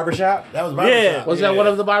 Like, Barbershop. That was barbershop. Yeah. Was that one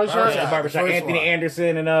of the barbershops? Barbershop. First Anthony one.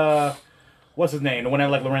 Anderson and what's his name? The one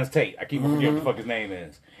that like Lorenz Tate. I keep forgetting what the fuck his name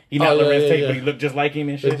is. He Oh, not yeah, Lorenz yeah, Tate, yeah. but he looked just like him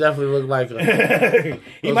and It shit. definitely looked like it.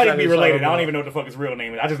 He might even be Those related. I guys don't even know what the fuck his real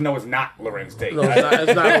name is. I just know it's not Lorenz Tate. No,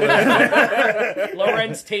 it's not.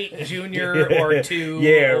 Lorenz Tate Jr. or 2.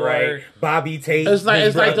 Yeah, or, right. Bobby Tate. It's like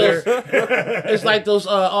his brother. it's like those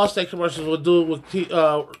Allstate commercials would do with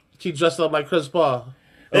keep dressing up like Chris Paul.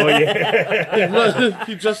 Oh yeah.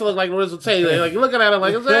 He just look like Marissa Taylor. Like you're looking at him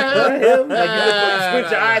like, is that him? Like you look, squint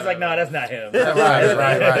your eyes like, no, that's not him.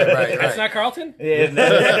 Right. That's not Carlton? Yeah, no.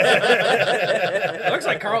 It looks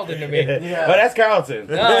like Carlton to me. But that's Carlton.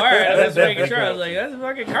 Oh, all right. I was making sure. I was like, that's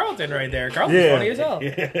fucking Carlton right there. Carlton's funny as hell. All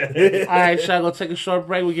right, shall I go take a short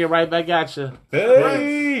break? We get right back at you.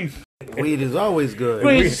 Hey. Weed is always good.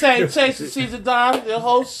 Weed say Chase the Caesar Don, your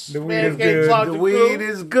host. The weed Man is Game good. Talk The the weed crew.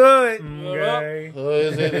 is good. Okay.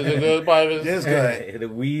 Is it a good part of It's good. The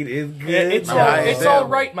weed is good. It's Yeah, all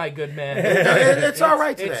right, my good man. It's all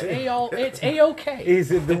right It's today. it's a-okay.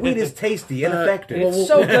 The weed is tasty and effective. It's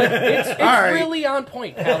so good. It's All right. really on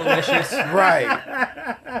point, Palawicious. Right.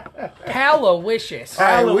 Palawicious.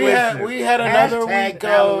 All right, we had another Hashtag week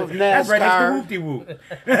of Palawicious. That's right NASCAR. next to whoop-de-whoop.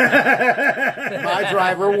 My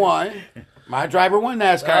driver won. My driver won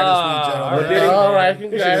NASCAR this week, gentlemen. did he? All right,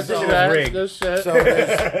 congrats. This shit is Congrats. rigged. Good shit. So,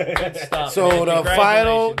 this- Good stuff. so man. the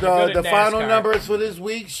final Congratulations. You're the good at final NASCAR. numbers for this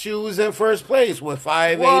week: Shoes in first place with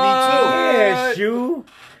 582.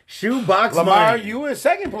 Yeah, shoe box Lamar, money. you in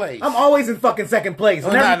second place. I'm always in fucking second place.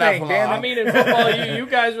 And Not everything, for damn long. it. I mean, in football, you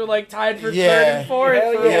guys were like tied for Yeah. third and fourth.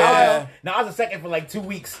 Hell for a yeah. while. No, I was in second for like 2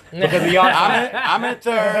 weeks because of y'all. I'm in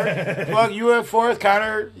third. Well, you in fourth,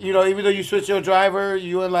 Connor. You know, even though you switched your driver,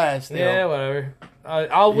 you in last. Still. Yeah, whatever.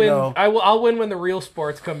 I'll win. know. I'll win when the real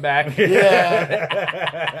sports come back.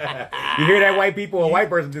 Yeah. You hear that, white people? A white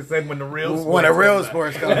person just said when the real When a real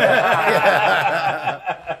sports comes.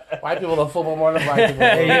 White people love football more than black people.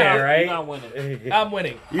 Yeah, right? You're not winning. I'm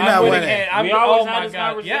winning. You're I'm not winning. winning. And I'm, We always oh had my this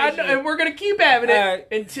god! Yeah, I know, conversation. and we're gonna keep having it Alright.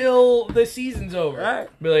 until the season's over. Alright.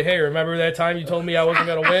 Be like, hey, remember that time you told me I wasn't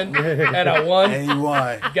gonna win and I won? And you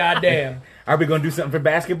won. Goddamn. Are we going to do something for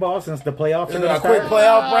basketball since the playoffs are Is it going a to quick start?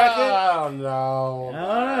 playoff bracket? Oh, no.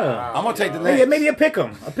 Oh. I'm gonna take the Maybe, next. maybe a pick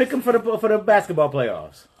 'em. A pick 'em for the basketball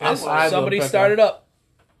playoffs. Somebody pick started up.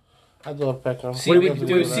 I do a pick 'em. See, we do we do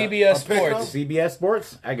do? CBS A pick 'em? Sports. CBS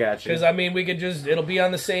Sports? I got you. Because, I mean, we could just, it'll be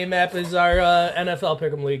on the same app as our NFL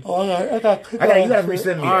Pick'em League. Oh, yeah, I got you got to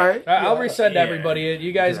resend me All that. right. I'll resend Yeah. everybody.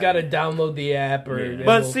 You guys got to download the app. And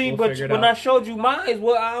But we'll figure it when out. I showed you mine,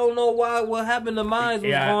 well, I don't know what happened to mine. What's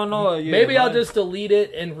Yeah. going on? Yeah, Maybe I'll mine- just delete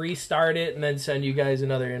it and restart it and then send you guys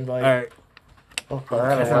another invite. All right.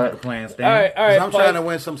 That sounds like a plan, Stan. All right, all right. I'm Pug. trying to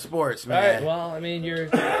win some sports, All right. man. Well, I mean, you're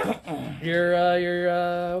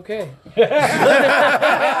okay.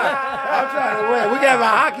 I'm trying to win. We got a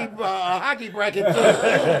hockey bracket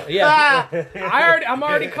too. Yeah. I'm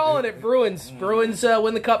already calling it Bruins. Bruins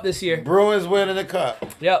win the cup this year. Bruins winning the cup.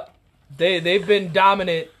 Yep. They've been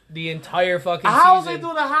dominant the entire fucking How's they season.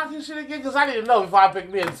 doing the hockey shit again? Because I didn't know before I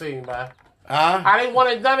picked me a team, man. Huh? I didn't want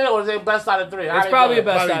it done it, or was it best out of three? It's probably a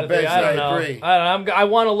best Probably out of three. best I don't out know. of three. I don't know. I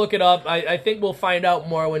want to look it up. I think we'll find out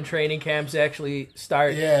more when training camps actually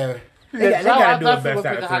start. Yeah. They got to do I it definitely best out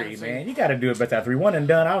pick of the hockey three, team. man. You got to do it best out of three. One and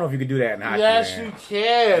done. I don't know if you can do that in hockey. Yes, man. you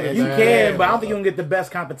can. You man. can, but I don't think you can get the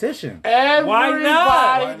best competition. Everybody Why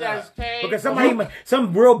not? that's came Because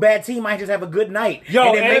some real bad team might just have a good night. Yo,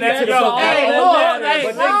 and then and make it that's to the all Hey, that look, matters. hey,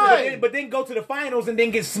 but, right. but then go to the finals and then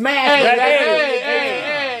get Hey, smashed.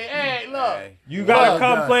 hey, look. You gotta Well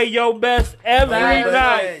come done. play your best every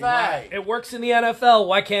night. Fact. It works in the NFL.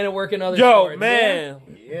 Why can't it work in other Yo, sports? man.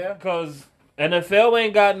 Yeah. Because NFL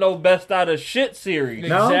ain't got no best out of shit series.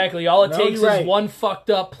 No. Exactly. All it No, takes you're is right. one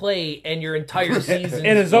fucked up play, and your entire season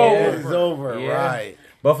And it's over. It's over, Yeah. right.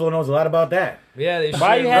 Buffalo knows a lot about that. Yeah, they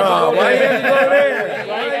Why should. you have to No, go why you there? had to go there?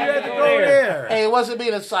 Why you had to go Go there? there. Hey, it wasn't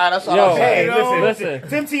being a side. That's all Yo, I'm saying. Hey, listen.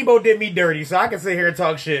 Tim Tebow did me dirty, so I can sit here and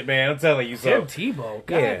talk shit, man. I'm telling you so. Tim Tebow.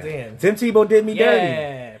 God Yeah. damn. Tim Tebow did me dirty.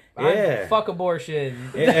 Yeah. Yeah. Fuck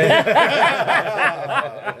abortion.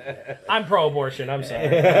 I'm pro-abortion. I'm sorry.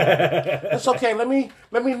 It's okay. Let me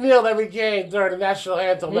kneel every game during the national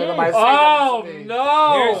anthem. Let nobody say Oh nothing to me.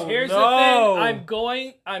 no! Here's the no.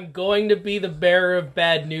 thing. I'm going to be the bearer of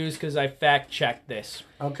bad news because I fact checked this.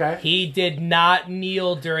 Okay. He did not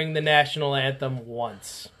kneel during the national anthem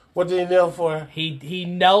once. What did he kneel for? He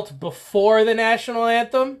knelt before the national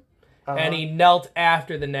anthem, and he knelt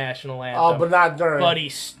after the national anthem. Oh, but not during. But he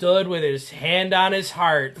stood with his hand on his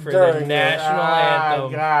heart for during the it. national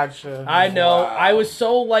anthem. Gotcha. I know. I was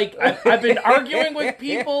so like I've been arguing with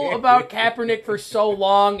people about Kaepernick for so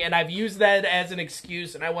long, and I've used that as an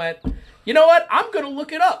excuse. And I went, you know what? I'm gonna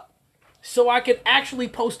look it up so I could actually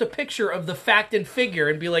post a picture of the fact and figure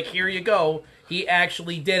and be like, here you go. He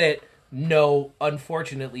actually did it. No,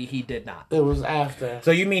 unfortunately, he did not. It was after.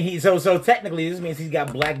 So you mean so technically this means he's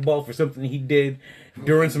got blackballed for something he did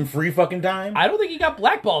during some free fucking time? I don't think he got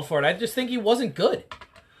blackballed for it. I just think he wasn't good.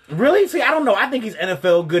 Really? See, I don't know. I think he's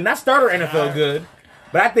NFL good, not starter NFL good.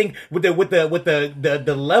 But I think with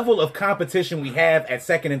the level of competition we have at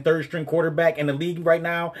second and third string quarterback in the league right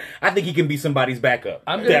now, I think he can be somebody's backup.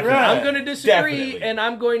 I'm Definitely. gonna disagree, Definitely. and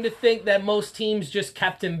I'm going to think that most teams just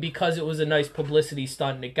kept him because it was a nice publicity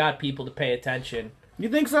stunt and it got people to pay attention. You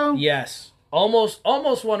think so? Yes, almost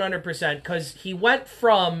 100%, because he went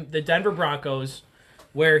from the Denver Broncos,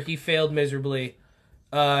 where he failed miserably,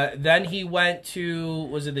 Then he went to,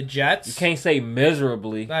 was it the Jets? You can't say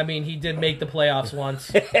miserably. I mean, he did make the playoffs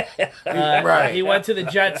once. Right. He went to the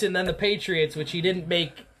Jets and then the Patriots, which he didn't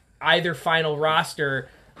make either final roster.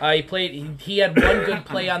 He had one good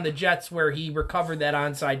play on the Jets where he recovered that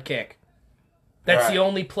onside kick. That's the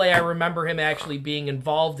only play I remember him actually being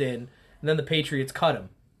involved in. And then the Patriots cut him.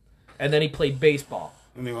 And then he played baseball.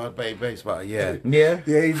 And he want to play baseball, yeah. Yeah.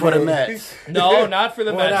 Yeah, for the Mets. No, not for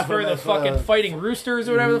the Well, Mets. not For the Mets, fucking Fighting Roosters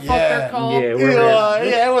or whatever the fuck yeah. they're called. Yeah,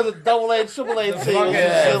 Yeah, it was a double-A, triple-A team.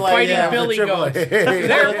 Yeah, Fighting Billy Triple A. Goats.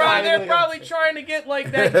 They're probably trying to get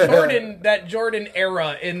like that Jordan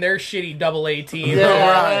era in their shitty double-A team.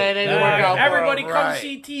 Yeah, they didn't work out for Everybody him. come Right.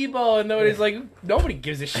 see Tebow, and nobody's like, nobody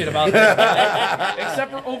gives a shit about this,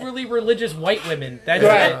 except for overly religious white women. That's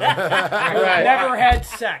it. Never had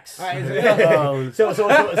sex.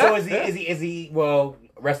 So is he? Well,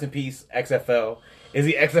 rest in peace, XFL. Is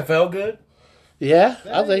he XFL good? Yeah,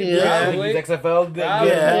 I think he is. I think he's XFL good.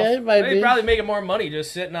 Yeah, it might He's be. probably making more money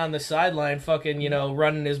just sitting on the sideline, fucking,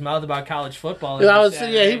 running his mouth about college football. I was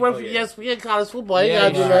saying, he worked for ESPN college football. He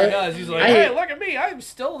got he to do sure that. does. He's like, I hey, hear- look at me. I'm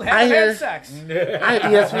still I having hear- had sex.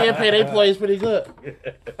 ESPN pay their employees pretty good.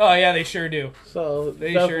 Oh, yeah, they sure do. So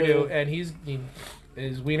They sure do. And his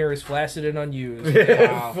wiener is flaccid and unused.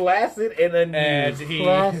 Wow. Flaccid and And unused.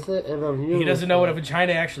 he doesn't know what a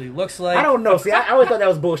vagina actually looks like. I don't know. See, I always thought that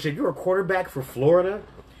was bullshit. You're a quarterback for Florida.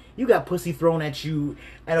 You got pussy thrown at you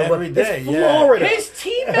Every day, It's yeah. Florida. His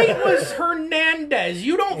teammate was Hernandez.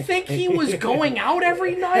 You don't think he was going out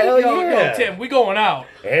every night? Hell Yo, yeah. Tim, we going out.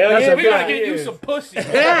 Hell yeah, We gotta yeah. get you some pussy. We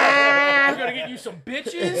gotta get you some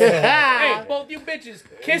bitches. Hey, both you bitches,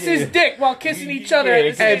 kiss his dick while kissing each other at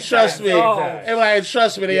the same And trust time. me, Oh. everybody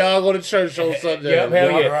trust me, they all go to church on Sunday. Yep,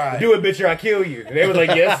 hell yeah. Right. Do it, bitch, or I kill you. And they was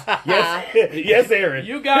like, yes, yes, Aaron.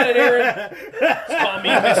 You got it, Aaron. Call me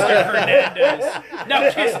Mr. Hernandez.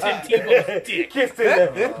 Now kiss Tim Tebow's dick. Kissed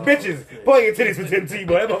it. Bitches, point your titties for Tim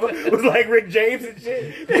Tebow. That motherfucker was like Rick James and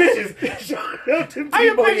shit. Bitches, show Tim Tebow I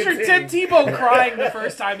can your picture Tim titties. Tebow crying the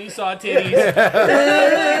first time he saw titties.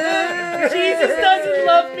 Jesus doesn't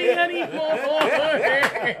love me anymore.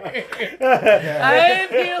 I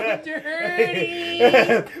feel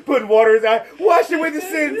dirty. Putting water in his eye. Wash away the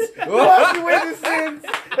sins. Wash away the sins.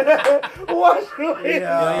 Wash away the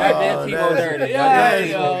Y'all did Tebow dirty. Yeah,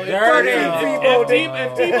 yo. Dirty.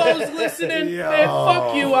 If Tebow's listening, man,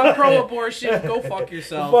 fuck you. I'm pro-abortion. Go fuck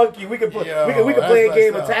yourself. Fuck you. We could play a that's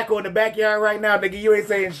game messed of up. tackle in the backyard right now, nigga. You ain't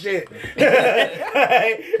saying shit.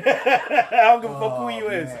 I don't give a fuck who you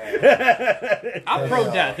is. I'm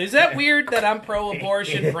pro-death. Is that weird that I'm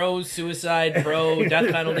pro-abortion, pro-suicide,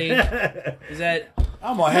 pro-death penalty? Is that...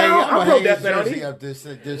 I'm gonna hang. No, I'm gonna pro hang death his jersey penalty. up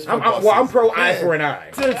this. I'm pro eye for an eye.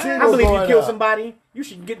 To the I team believe you going kill up. somebody, you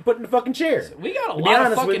should get put in the fucking chair. We got a be lot of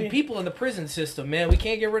honest with fucking you. people in the prison system, man. We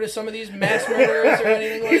can't get rid of some of these mass murderers or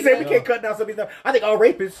anything like He said that. we can't cut down some of these. I think all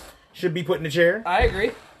rapists should be put in the chair. I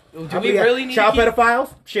agree. Do I we believe really need child to keep...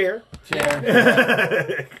 pedophiles? Chair.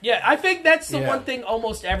 Yeah, I think that's the Yeah. one thing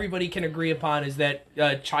almost everybody can agree upon is that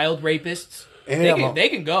child rapists, Any they of can, them. they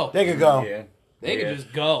can go. They could go. Yeah. They Yeah. can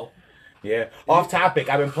just go. Yeah. Off topic,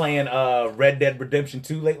 I've been playing Red Dead Redemption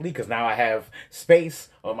 2 lately because now I have space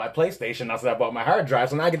on my PlayStation. Also, I bought my hard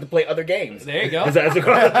drive, so now I get to play other games. There you go.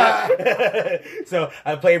 So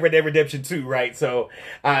I played Red Dead Redemption 2, right? So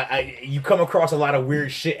you come across a lot of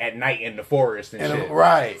weird shit at night in the forest and shit.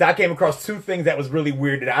 Right. So I came across two things that was really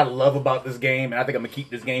weird that I love about this game, and I think I'm gonna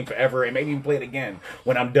keep this game forever and maybe even play it again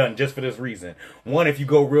when I'm done, just for this reason. One, if you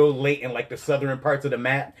go real late in like the southern parts of the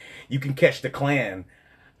map, you can catch the clan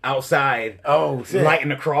outside, Oh, shit. lighting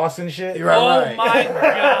the cross and shit. Right, Oh right. my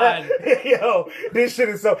god. Yo, this shit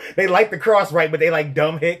is so. They light the cross right, but they like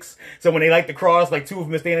dumb hicks. So when they light the cross, like two of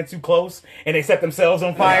them are standing too close, and they set themselves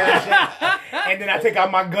on fire and shit. And then I take out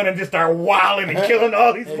my gun and just start wilding and killing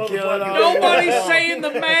all these killing motherfuckers. all- Nobody's saying the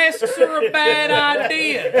masks are a bad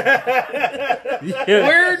idea.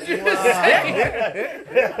 We're just saying.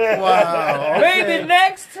 Wow. Maybe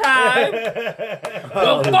next time.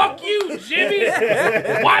 Well, fuck you, Jimmy.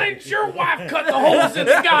 Why didn't your wife cut the holes in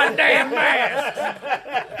the goddamn mask?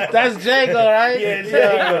 That's Django, right? Yeah, yeah. He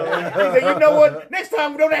said, you know what? Next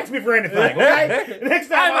time, don't ask me for anything, okay? Next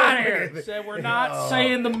time, I'm out of here. Said we're not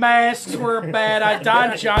saying the masks were a bad idea.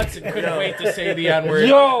 Don Johnson couldn't wait to say the N-word.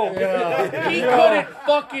 Yo, He couldn't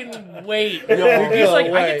fucking wait. He's like,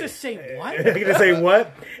 I get to say what? You gonna say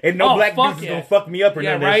what? And no Oh, black fuck dudes is yeah. gonna fuck me up or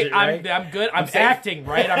Yeah, none of that right? shit, right? I'm good. I'm safe. acting,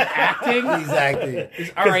 right? I'm acting.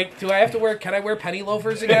 Exactly. All right. Do I have to wear? Can I wear penny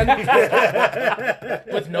loafers slippers again?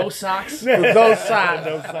 With no socks? With no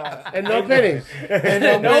socks. And no pennies.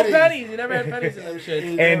 And no pennies. You never had pennies in those shit.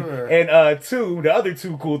 And the other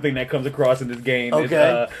two cool thing that comes across in this game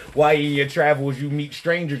is while in your travels you meet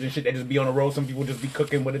strangers and shit that just be on the road. Some people just be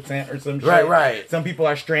cooking with a tent or some shit. Right. Some people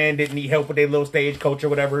are stranded, need help with their little stagecoach or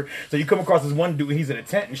whatever. So you come across this one dude, he's in a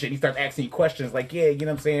tent and shit. And he starts asking you questions like, yeah, you know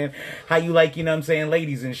what I'm saying? How you like, you know what I'm saying,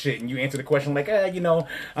 ladies and shit. And you answer the question like, you know,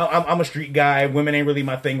 I'm a street guy. Women ain't really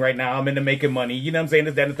my thing right now. I'm into making money. You know what I'm saying?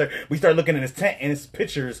 This, that, and the third. We start looking in his tent and it's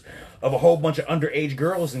pictures of a whole bunch of underage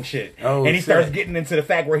girls and shit. And he starts getting into the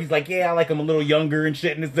fact where he's like, yeah, I like them a little younger and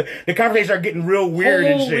shit. And it's the conversations are getting real weird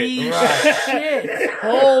and shit.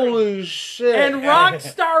 Holy shit. And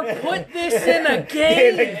Rockstar put this in a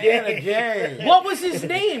game. In a game. What was his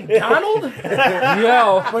name? Donald?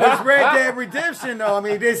 Yo. But it's Red Dead Redemption, though. I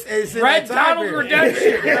mean, this is Red Donald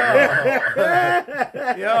Redemption.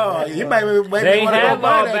 Yo, you might They want ain't to had go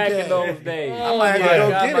buy law that back game. in those days. I might have to go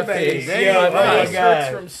get it, baby. Yeah, My face God.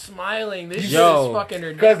 hurts from smiling. This shit is fucking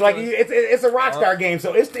ridiculous. Because like it's a Rockstar game,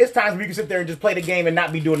 so it's times where you can sit there and just play the game and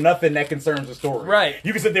not be doing nothing that concerns the story. Right.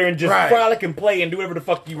 You can sit there and just frolic and play and do whatever the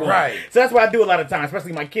fuck you want. Right. So that's what I do a lot of times,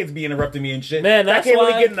 especially my kids be interrupting me and shit. Man, I that's can't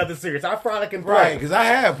really why- get another serious. I frolic and play. Right, because I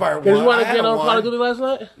have part one. Did you want I to get had on one. Call of Duty last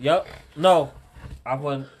night? Yep. No. I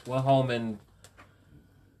went home and,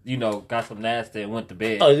 you know, got some nasty and went to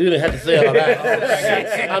bed. Oh, you didn't have to say all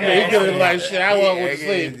that. I mean, he could have been like, shit, I went to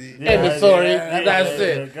sleep. End the story. That's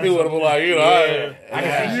it. He would have been like, you know,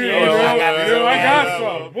 I got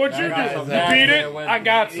some. What'd you do? You beat it? I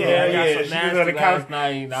got some. Yeah, I got some nasty last night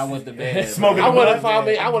and I went to bed. Smoking. I would have found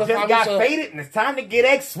me. Just got some. faded and it's time to get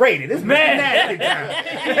X-rated. It's Man. nasty time.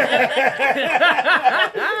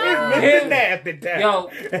 It's nasty time. Yo,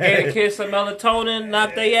 gave a kid some melatonin,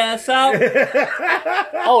 knocked their ass out.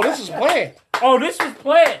 Oh, this is planned. Oh, this was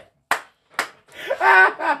planned.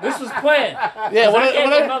 This was planned. Yeah, when I gave him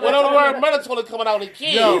the word melatonin coming out in kids.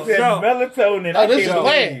 He said melatonin. Oh, this I is can't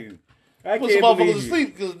planned. believe you. I Put some can't motherfuckers believe to you.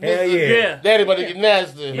 sleep because Hell yeah. Yeah. daddy about to get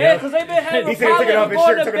nasty. Yeah, because they been having He a said he took it off problem his going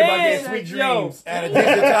shirt, to talking about getting bed. sweet Yo. dreams. At a decent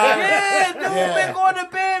time. Yeah, dude, been going to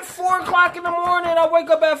bed 4 o'clock in the morning. I wake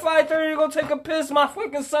up at 5:30 to go take a piss. My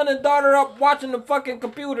fucking son and daughter up watching the fucking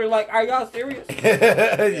computer. Like, are y'all serious? Can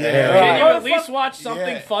you at least watch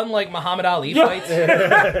something fun like Muhammad Ali fights? Go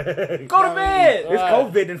to bed. This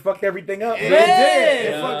COVID and fucked everything up. It man.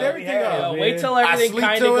 did. It fucked everything up. Wait till I everything sleep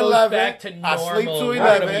kind of till goes 11. back to normal. I sleep till We're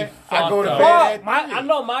gonna 11. be I go to fucked bed. up. Fuck, I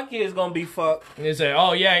know my kid's gonna be fucked. And they say,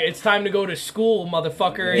 "Oh yeah, it's time to go to school,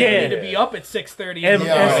 motherfucker. Yeah. You need to be up at 6:30." And,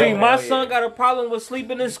 Yeah. and see, my Oh, son got a problem with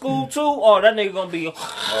sleeping in school too. Oh, that nigga gonna be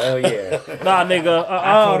Oh yeah. nah, nigga.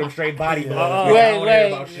 I told him straight body blows.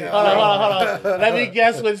 Wait. Hold on. Let me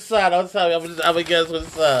guess which side. Don't tell me. I'm gonna guess which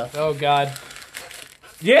side. Oh God.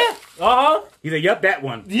 Yeah. He said, "Yup, that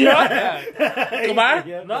one." Yeah. Come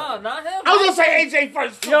on. Nah, not him. I was gonna say AJ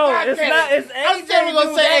first. Yo, God it's damn not. it. It's AJ. I was never gonna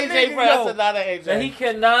dude. say That AJ nigga, first. I yo, said not AJ. that he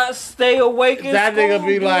cannot stay awake in That school. nigga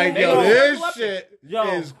be like, dude. yo, this shit Yo.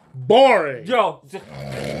 is boring.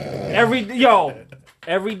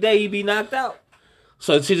 Every day he be knocked out.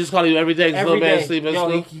 So she just call you every day because Every little man day. sleep in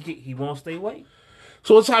Yo, school? he won't stay awake.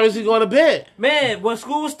 So what time is he going to bed? Man, when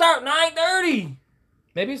school start 9:30.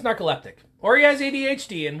 Maybe he's narcoleptic, or he has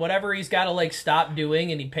ADHD, and whatever he's got to like stop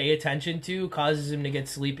doing and he pay attention to causes him to get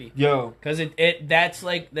sleepy. Yo. Because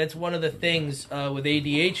that's one of the things with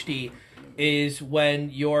ADHD is when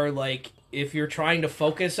you're like, if you're trying to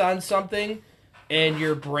focus on something and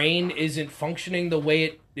your brain isn't functioning the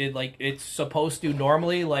way it's supposed to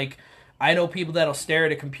normally. Like, I know people that'll stare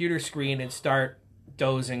at a computer screen and start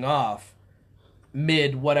dozing off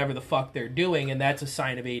mid whatever the fuck they're doing, and that's a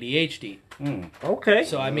sign of ADHD. Okay.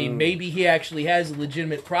 So, I mean, maybe he actually has a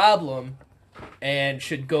legitimate problem and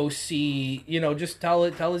should go see, just tell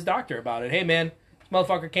his doctor about it. Hey, man, this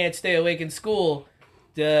motherfucker can't stay awake in school.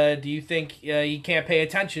 Do you think he can't pay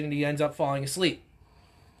attention and he ends up falling asleep?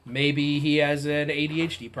 Maybe he has an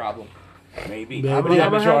ADHD problem. Maybe. I'm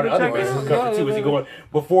gonna show the other ways too. Is he going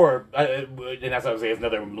before? And that's what I was saying. It's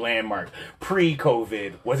another landmark.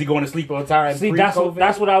 Pre-COVID, was he going to sleep all the time? See, that's what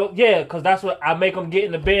because that's what I make them get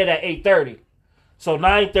in the bed at 8:30. So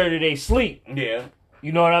 9:30 they sleep. Yeah.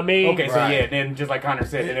 You know what I mean? Okay, so yeah, then just like Connor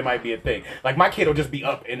said, then it might be a thing. Like my kid will just be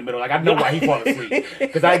up in the middle. Like I know why he falls asleep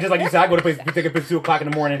because I just like you said, I go to place, take a piss 2 o'clock in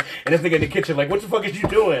the morning, and this nigga in the kitchen like, what the fuck is you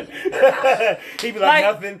doing? He be like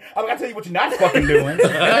nothing. I tell you what you're not fucking doing.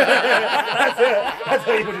 I tell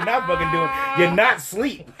tell you what you're not fucking doing. You're not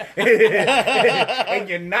asleep. And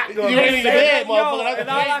you're not going to be safe. And all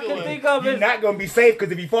I can think of You're is not going to be safe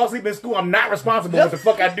because if you fall asleep in school, I'm not responsible for what the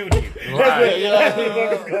fuck I do to you. That's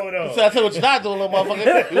what's going on. So I tell you what you're not doing, little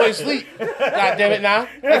motherfucker. You ain't sleep. God damn it now.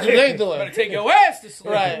 That's what you ain't doing. Better take your ass to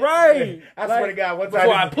sleep. Right. I swear to God, one time.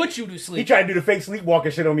 Before I put you to He sleep. tried to do the fake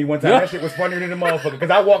sleepwalking shit on me one time. That shit was funnier than the motherfucker. Because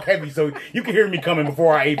I walk heavy, so you can hear me coming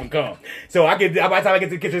before I even come. So by the time I get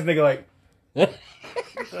to the kitchen, this nigga like...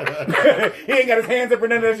 he ain't got his hands up or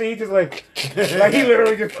none of that shit. He just like he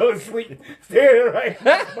literally just goes to sleep, staring right.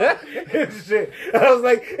 Shit. I was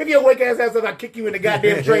like, if your wake ass has something, I'll kick you in the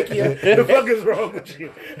goddamn trachea. The fuck is wrong with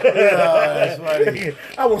you? That's funny.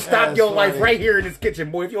 I will stop That's your life funny. right here in this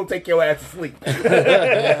kitchen, boy. If you don't take your ass to sleep.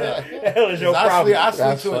 The hell is your problem? I sleep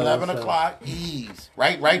That's till funny, 11 that's o'clock. Ease.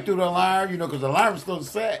 Right through the alarm, because the alarm was still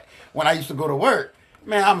set when I used to go to work.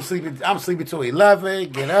 Man, I'm sleeping till 11,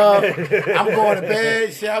 get up. I'm going to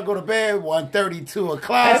bed. Shit, I'll go to bed 1:30, 2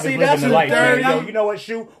 o'clock. See, that's 2:30. Yo, you know what,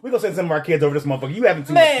 Shu? We gonna send some of our kids over this motherfucker. You having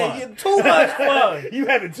too much fun. man, too much fun. You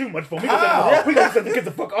having too much fun. We gonna send the kids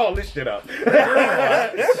to fuck all this shit up.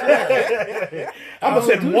 I'm gonna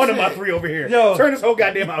send one of my 3 over here. Yo. Turn this whole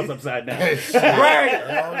goddamn house upside down. Right.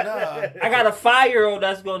 Oh, no. I got a 5-year-old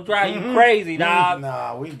that's gonna drive you crazy, dog.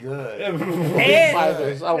 Nah, we good. And, I'm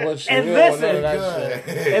with you. And We don't want listen, none of that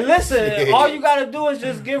shit. and listen, all you gotta do is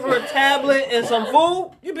just give her a tablet and some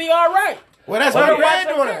food. You be all right. Well, that's Well, my watch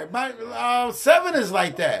granddaughter. My 7 is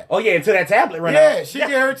like that. Oh yeah, until that tablet run Yeah, out. she get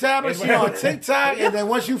her tablet, she on TikTok, and then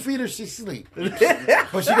once you feed her, she sleep.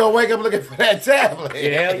 But she gonna wake up looking for that tablet. Yeah,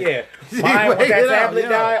 hell yeah. She Mine, once wake that it up, tablet yeah.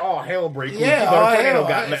 die, all hell break loose. Yeah, She oh, tornado hell,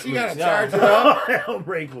 got let she loose. gotta charge it up. All hell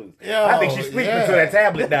break loose. Yo, I think she's sleeping yeah. until that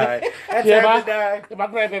tablet died. That Yeah, tablet died. my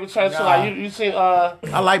grandbaby turned to Nah. like, you seen I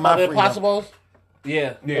like my the freedom. Impossibles?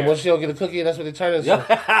 Yeah. And when she don't get a cookie, that's what they turn into. Jack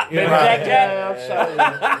Jack. Yeah, I'm sorry.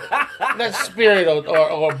 That spirit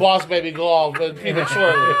or boss baby go off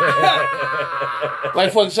prematurely.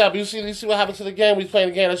 Like, for example, you see what happened to the game? We playing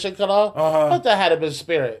the game, that shit cut off? But that had to been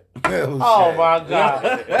spirit. Oh, my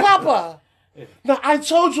God. Papa! No, I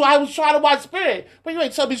told you I was trying to watch Spirit, but you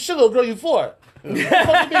ain't tell me shit, little girl, you for. What the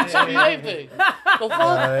fuck you mean tell me anything? The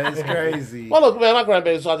fuck? It's crazy. Well, look, man, my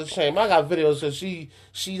grandbaby's off the chain. I got videos that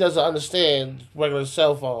she doesn't understand regular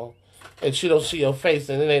cell phone, and she don't see your face,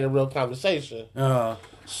 and it ain't a real conversation.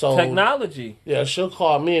 So Technology. yeah, she'll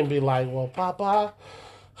call me and be like, "Well, Papa,"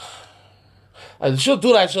 and she'll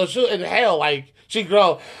do that. She'll in hell like she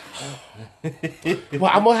grow.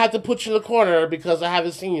 Well, I'm gonna have to put you in the corner because I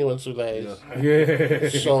haven't seen you in 2 days. Yeah.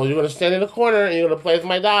 So you're gonna stand in the corner and you're gonna play with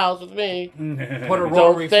my dolls with me. Put a Don't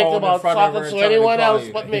rotary think phone in about front of talking her to and tell her to anyone call else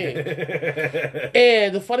you. but me.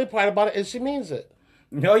 And the funny part about it is she means it.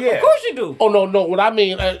 Oh yeah. Of course you do. Oh no! What I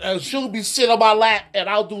mean, she'll be sitting on my lap and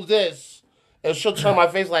I'll do this, and she'll turn my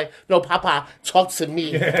face like, "No, Papa, talk to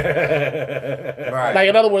me." Right. Like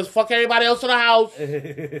in other words, fuck everybody else in the house.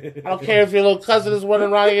 I don't care if your little cousin is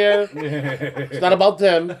running around here. It's not about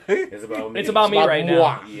them, It's about me. It's about me about right moi.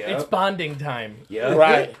 now. Yep. It's bonding time. Yeah.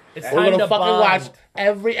 right? It's We're time gonna to fucking bond. watch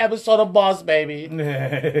every episode of Boss Baby.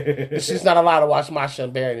 She's not allowed to watch Masha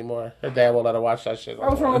and Bear anymore. Her dad won't let her watch that shit. No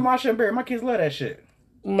What's wrong more. with Masha and Barry? My kids love that shit.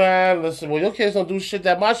 Man, listen. Well, your kids don't do shit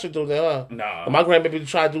that Masha do, then, huh? Nah. My grandbaby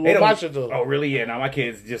try to do They what don't- Masha do. Oh really? Yeah. Now my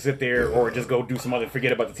kids just sit there or just go do some other.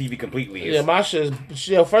 Forget about the TV completely. Yeah, Masha is.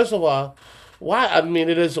 First of all, why? I mean,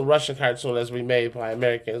 it is a Russian cartoon that's remade by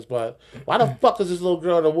Americans, but why the fuck is this little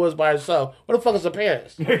girl in the woods by herself? Where the fuck is her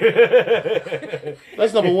parents?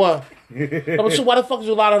 That's number one. Number two, why the fuck is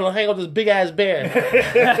you allowed her to hang out with this big ass bear?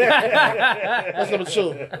 That's number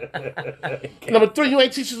two. Number three, you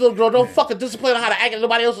ain't teach this little girl no fucking discipline on how to act in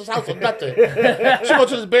nobody else's house or nothing. She go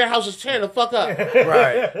to this bear house and tear the fuck up.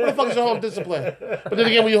 Right. What the fuck is your home discipline? But then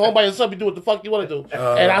again, when you're home by yourself, you do what the fuck you want to do.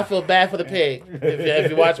 And I feel bad for the pig.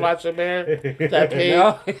 If you watch Macho Bear, that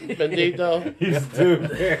pig, Bendito, He's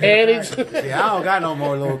stupid. and he's Yeah, I don't got no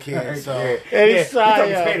more little kids, so. and Yeah, he's you talking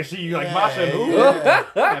shy, Spanish? You like Masha? Yeah, Who? yeah.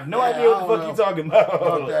 I have no idea what the fuck you talking Fuck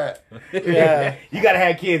about. that. yeah. You gotta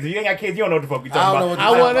have kids. If you ain't got kids, you don't know what the fuck we I talking don't know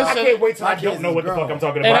about. what I you're wanna talking say- I can't wait till My I don't kids know is what the fuck grown. I'm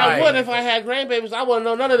talking And about. I would if I had grandbabies. I wouldn't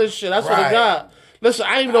know none of this shit. I swear to Right. God. Listen,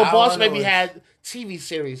 I didn't even know I Boss don't know Baby it. had TV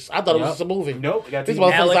series. I thought it was just a movie. Nope. Got These TV.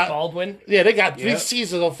 motherfuckers Alec got- Baldwin. Yeah, they got 3 Yep.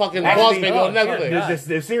 seasons of fucking Actually, Boss Baby on yeah, Netflix.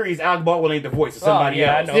 The series Alec Baldwin ain't the voice of somebody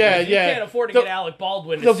yeah, else. I know. Yeah, You yeah. can't afford to The- get Alec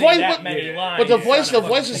Baldwin to the say voice- that but- many lines. But the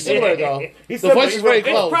voice is similar though. He's The similar. voice is very It's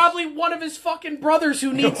It's close. probably one of his fucking brothers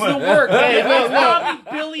who needs to work. Hey, look, It's look.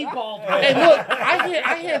 probably Billy Baldwin. Hey, look,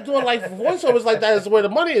 I hear doing like voiceovers like that is where the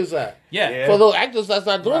money is at. Yeah. Yeah. For little actors that's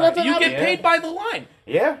not doing nothing. You I get mean, paid by the line.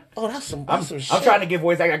 Yeah. Oh, that's some shit. I'm trying to give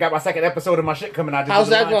voice. I got my second episode of my shit coming out. How's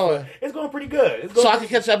that going? It's going pretty good. So I can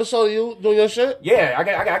catch an episode of you doing your shit? Yeah, I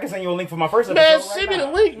can send you a link for my first episode. Man, send me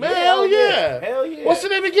the link, man. Hell yeah. Hell yeah. What's the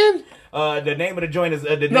name again? The name of the joint is...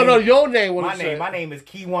 your name. My name is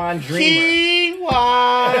Keywan Dreamer.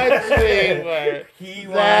 Keywan Dreamer.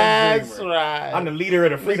 Keywan That's Dreamer. right. I'm the leader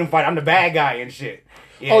of the freedom fight. I'm the bad guy and shit.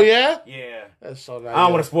 Yeah. Oh, yeah? Yeah. That's so nice. I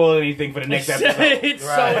don't want to spoil anything for the next episode. It's so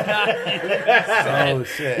nice. Oh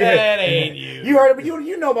shit. That ain't you. You heard it, but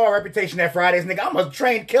you know my reputation at Fridays, nigga. I'm a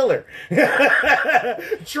trained killer. You gonna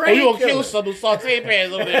kill some of saute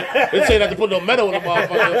pans over there. They say not to put no metal in the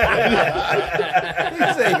motherfucker. He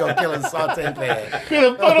said he gonna kill a saute pan. Put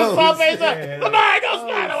them saute pans up. Come on, don't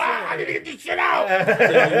start. I need to get this shit out.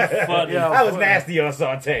 Funny. I was nasty on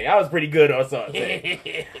saute. I was pretty good on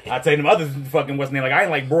saute. I tell you, them others fucking what's name like I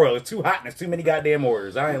ain't like broil. It's too hot and there's too many goddamn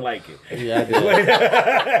orders. I ain't like it. Yeah, I did.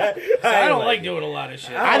 I don't like doing a lot of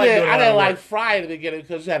shit. I didn't like fry in the beginning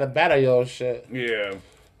because you had to batter your shit. Yeah.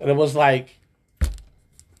 And it was like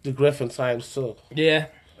the Griffin times too. Yeah.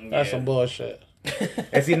 That's some bullshit.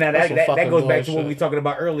 And see now that goes back to what bullshit. we were talking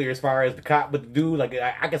about earlier as far as the cop with the dude. Like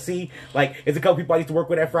I can see like it's a couple people I used to work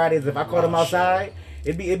with at Fridays. If I caught them outside,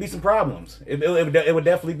 it'd be some problems. It would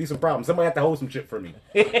definitely be some problems. Somebody have to hold some shit for me.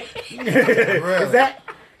 Is that?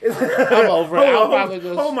 I'm over it. I'll probably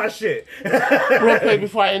just hold my shit. real quick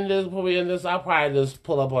before we end this, I'll probably just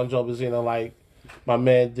pull up on Joe Bazzino like my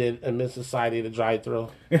man did in Miss Society to drive through.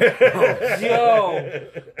 Yo.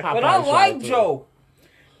 But I like Joe.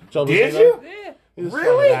 Joe Did Bazzino? you? Yeah. He was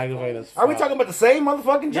Really? fucking aggravating as Are we fuck. talking about the same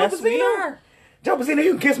motherfucking Joe Yes, Bazzino? we are. Joe Bazzino,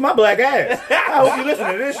 you can kiss my black ass. I hope you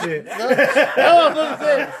listen to this shit.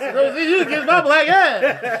 You kiss my black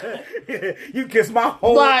ass. You kiss my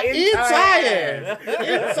whole My entire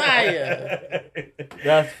entire.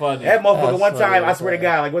 That's funny. That motherfucker, That's one time, funny, I swear to that's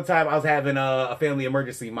God, like one time I was having a family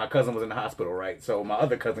emergency. My cousin was in the hospital, right? So my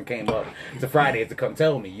other cousin came up to Fridays to come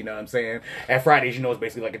tell me, you know what I'm saying? At Fridays, you know, it's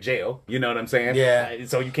basically like a jail, you know what I'm saying? Yeah.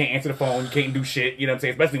 So you can't answer the phone, you can't do shit, you know what I'm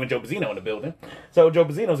saying? Especially when Joe Bazzino in the building. So Joe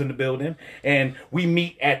Bazzino's in the building, and we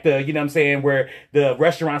meet at the, you know what I'm saying, where the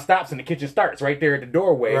restaurant stops and the kitchen starts, right there at the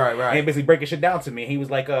doorway. Right. And basically breaking shit down to me. He was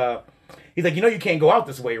like, he's like, you know, you can't go out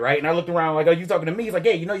this way, right? And I looked around like, oh, you talking to me? He's like,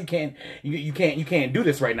 yeah, you know, you can't do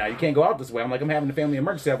this right now. You can't go out this way. I'm like, I'm having a family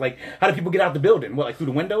emergency. I was like, how do people get out the building? What, like through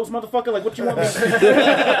the windows, motherfucker? Like, what you want me to do?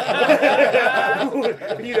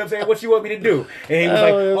 You know what I'm saying? What you want me to do? And he was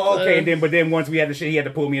like, oh, okay. But then once we had the shit, he had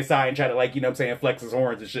to pull me aside and try to, like, you know what I'm saying, flex his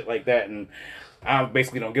horns and shit like that. And I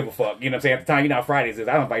basically don't give a fuck. You know what I'm saying? At the time, you know how Fridays is.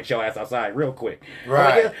 I'll invite your ass outside real quick.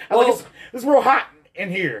 Right. I'm like, it's real hot in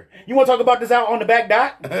here. You want to talk about this out on the back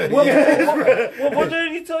dock? Well, but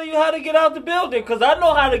did he tell you how to get out the building? Because I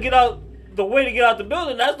know how to get out. The way to get out the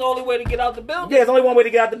building, that's the only way to get out the building. Yeah, there's only one way to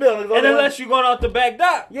get out the building. And unless you're going out the back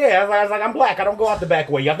dock. Yeah, I was like, I'm black. I don't go out the back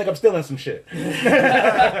way. Y'all think I'm stealing some shit.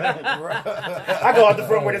 I go out the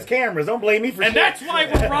front where there's cameras. Don't blame me for shit. And that's why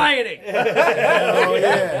we're rioting. Oh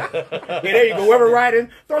yeah. Yeah, there you go. Whoever riding,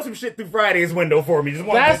 throw some shit through Friday's window for me. Just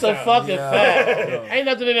one That's good a time. fucking fact. Ain't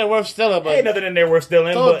nothing in there worth stealing, but Ain't nothing in there worth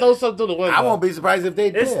stealing. throw But, something through the window. I won't be surprised if they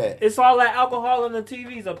did. It's all that alcohol and the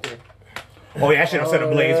TVs up there. oh yeah, that shit will set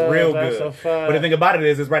ablaze real that's good. a fact. But the thing about it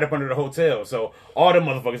is, it's right up under the hotel, so all them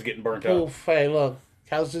motherfuckers getting burnt out. Oof, hey, look.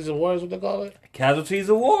 Casualties of war is what they call it? Casualties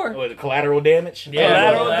of war. What, the collateral damage?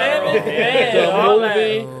 Collateral damage. Man, all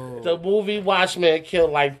that. The movie Watchmen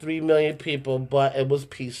killed like 3 million people, but it was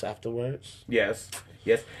peace afterwards. Yes.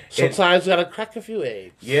 And- Sometimes you gotta crack a few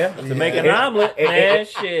eggs. yeah. To make an omelet, man,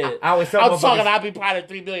 shit. I always tell I'm motherfuckers- talking, I'll be part of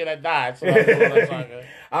 3 million that died. So that's what I'm talking.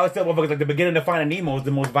 I always tell motherfuckers like the beginning of Finding Nemo is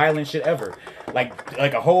the most violent shit ever. Like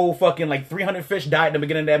a whole fucking 300 fish died in the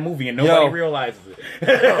beginning of that movie and nobody realizes it.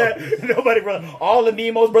 Nobody realizes. All the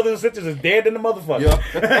Nemo's brothers and sisters is dead in the motherfucker.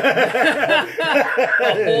 The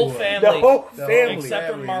whole family. The whole family.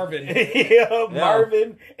 Except for Marvin. Yeah,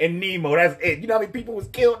 Marvin and Nemo. That's it. You know how many people was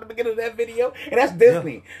killed in the beginning of that video? And that's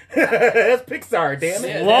Disney. That's Pixar, damn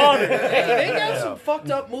it. They got some fucked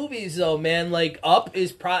up movies though, man. Like Up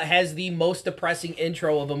has the most depressing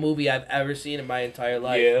intro of a movie I've ever seen in my entire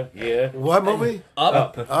life. Yeah. What movie?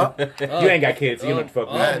 Up. You ain't got kids, so you know what the fuck.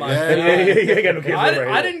 Oh man. my Yeah. god. You ain't got no kids I over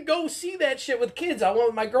here. didn't go see that shit with kids. I went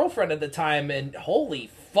with my girlfriend at the time, and holy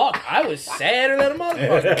fuck, I was sadder than a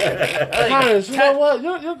motherfucker. Connors, you know what?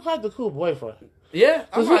 You're quite the cool boyfriend. Yeah,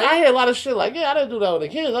 Cause I hear a lot of shit like, I didn't do that with the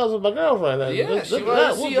kids. That was with my girlfriend. She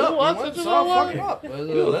wanted to see up. Let's go,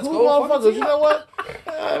 motherfuckers. You know what?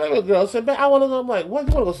 That girl said, "Man, I want to go." I'm like, "What?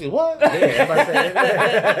 You want to go see what?" Yeah, I'm about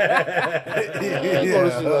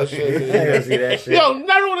to see that shit. Yo,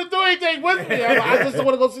 never want to do anything with me. I just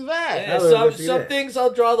want to go see that. Yeah, some things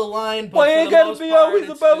I'll draw the line, but it ain't gotta be always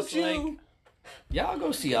about you. Like, yeah, I'll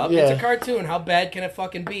go see Up. Yeah. It's a cartoon. How bad can it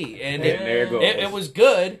fucking be? And it was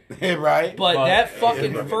good. Right. But that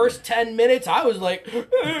fucking first 10 minutes, I was like... He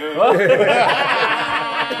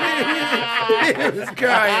was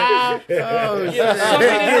crying. Sucking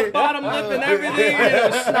in the bottom lip and everything. And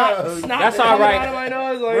it was snot that's all right. out of my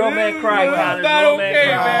nose. Like, real man cry. That's not okay,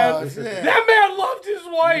 man. That man loved his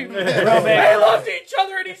wife. They loved each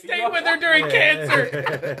other and he stayed with her during cancer.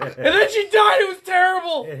 And then she died. It was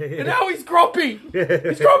terrible. And now he's grumpy.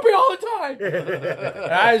 He's grumpy all the time.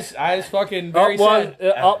 I was fucking very sad.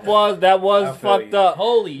 That was fucked up.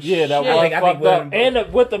 Holy shit. That was fucked up. And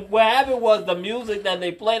what happened was the music that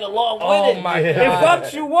they played along with it. Oh my god. It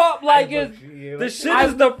fucks you up like the shit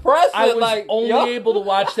is depressing. I was only able to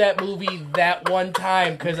watch that movie that one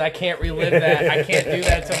time because I can't relive that. I can't do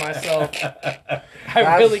that to myself.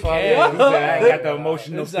 I really can't. I got the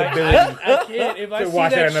emotional stability. I can't. If I see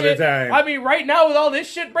watch that another shit, time. I mean, right now with all this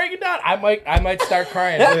shit breaking down, I might start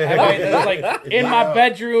crying. It's like in my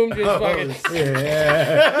bedroom, just fucking.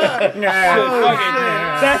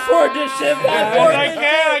 Fast forward this shit. Fast forward.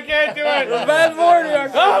 I can't do it. Fast forward.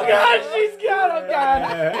 Oh god, she's got. Oh god.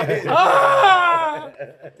 Ah!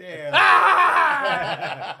 Damn.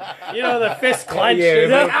 Ah! You know the fist clenched.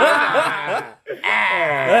 You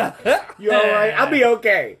all right? I'll be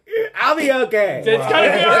okay. It's gonna be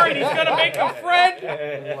alright. He's gonna make a friend.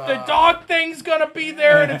 The dog thing's gonna be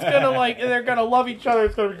there, and it's gonna they're gonna love each other.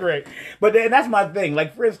 It's gonna be great. But then that's my thing.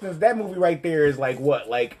 Like, for instance, that movie right there is like what?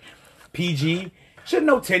 Like PG? Shouldn't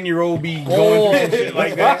no 10-year-old be going through some shit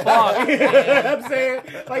like that? You know what I'm saying?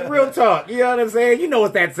 Like, real talk. You know what I'm saying? You know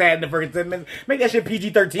it's that sad in the first 10 minutes. Make that shit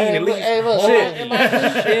PG-13 at least. Hey, look, shit.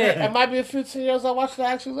 It might be a few 10 years I watched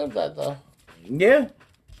that actually live that, though. Yeah.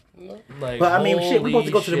 Like, but I mean, shit, we're supposed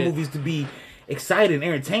to go to the movies to be excited,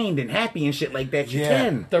 entertained, and happy and shit like that. You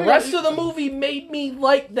can. The rest of the movie made me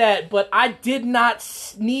like that, but I did not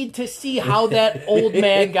need to see how that old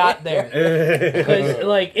man got there. Because,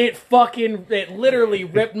 it literally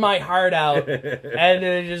ripped my heart out. And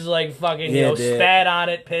then it just, fucking, spat on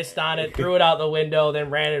it, pissed on it, threw it out the window, then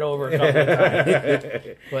ran it over a couple of times.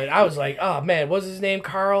 But I was like, oh, man, what's his name,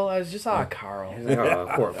 Carl? I was just, Carl.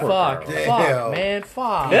 Fuck, man,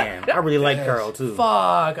 fuck. Damn, I really like Carl, too.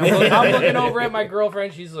 Fuck. I'm looking over at my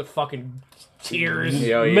girlfriend. She's like fucking tears.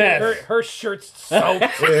 Mess. Her shirt's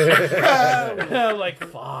soaked. I'm like,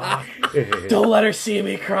 fuck. Don't let her see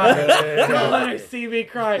me cry. Don't let her see me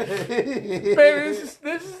cry. Baby, this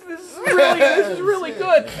is really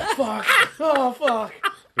good. Fuck. Oh fuck.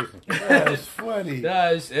 That was funny.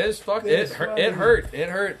 It's fucked. It hurt.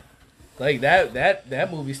 Like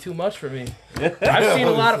that movie's too much for me. I've seen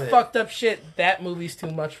a lot of fucked up shit. That movie's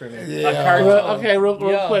too much for me. Yeah. Real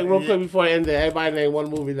quick before I end it, everybody name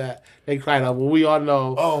one movie that they cried on. Well, we all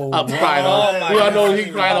know Up cried on. We all know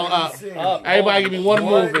he cried on Up. Everybody give me one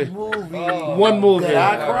movie. One movie.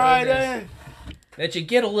 I cried in. That you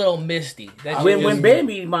get a little misty. When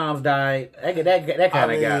Bambi moms died, that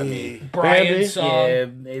kind of got me. Brian's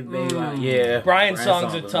song. Yeah. Brian's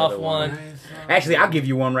song's a tough one. Actually, I'll give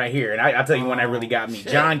you one right here, and I'll tell you one that really got me.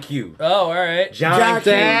 John Q. Oh, all right. John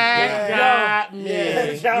Q. Got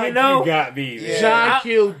me. John Q got me. Yeah. John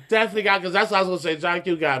Q definitely got, because that's what I was going to say. John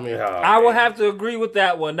Q got me. I will have to agree with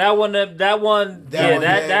that one. That one. When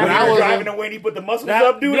I was driving away and he put the muscles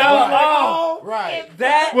up, dude, I was like, oh. Right.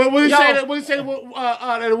 When he say that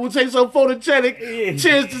we'll take some photogenic,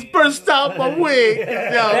 cheers just burst out my wig. He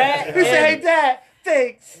said, hey, Dad,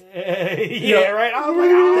 thanks. Right? I was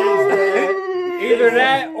like, oh. Either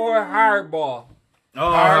that or Hardball.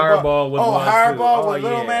 Hardball was one Hardball too. when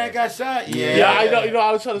little man got shot? Yeah, I know.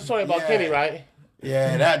 I was telling the story about Kenny, right?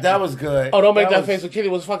 Yeah, that was good. Oh, don't make that face when Kenny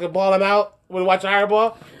was fucking balling out when we watched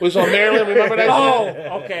Hardball. We was on Maryland, remember that shit?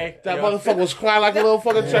 Oh, okay. That motherfucker was crying like a little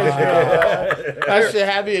fucking church girl. That shit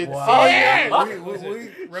had me. Wow. Oh, yeah.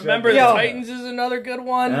 Remember the Titans is another good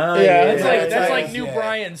one. That's like New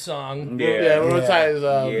Brian's song. Yeah, remember Titans.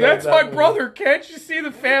 That's my brother. Can't you see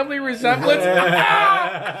the family resemblance? It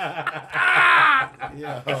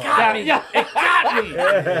got me. It got me.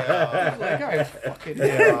 Like, I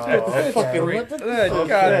fucking what the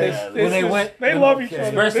God, when they went, they love each other.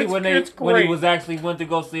 Especially when he went to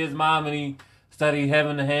go see his mom, and he started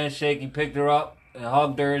having the handshake. He picked her up and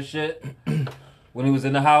hugged her and shit. When he was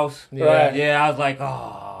in the house, I was like,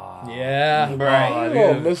 oh, Yeah. Right.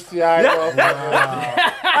 Oh, misty eyed.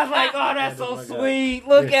 I was like, oh, that's so sweet.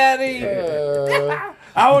 Look at him.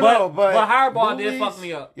 I don't know, but Hardball did fuck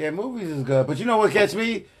me up. Yeah, movies is good. But you know what gets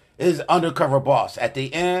me is Undercover Boss at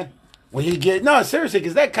the end when he get seriously,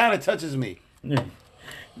 because that kind of touches me.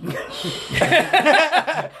 I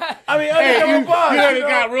mean, Undercover Boss. You heard it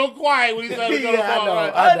got real quiet when he said Undercover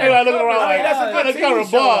Boss. I know. Everybody looking around like, that's a good Undercover TV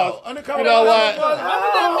show, Boss. though. Undercover You know Boss. what?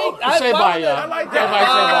 Say bye, y'all. I like that. Everybody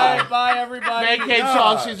say bye. Bye, everybody. Man Cave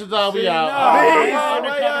Talk season done. We out. I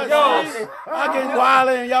get wild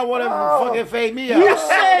and y'all want to fucking fade me out. You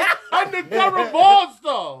said Undercover Boss,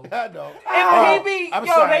 though. I know. And they be, I'm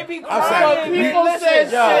yo, sorry. they be I'm crying. sorry. People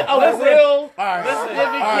said yo, shit of listen. real All right.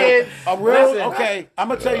 significant All kids. right. A real, Listen. okay, I'm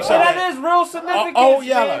going to tell you And something. that is real significant. Oh,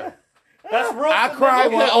 Yeller. That's real. I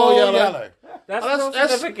cried when Okay, Oh Yeller. Yeller. That's That's- real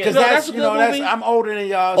that's- significant. Because No, that's, that's a you know, good that's, movie. I'm older than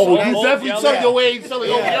y'all. Oh, so you that's- definitely took your way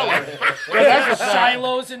selling Old Yeller. That's a shine.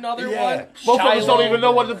 Shiloh's another Yeah. one. Most of us don't Shiloh. even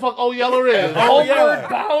know what the fuck Old Yeller is. Oh, yeah. Homeward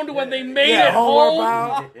Bound when they made Yeah, it home.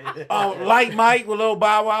 Homeward Bound. Light Mike with Little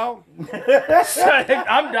Bow Wow. I'm done.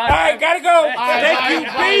 All right, gotta go. right, Thank you.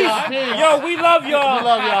 bye, Peace. peace. Yo, we love y'all. We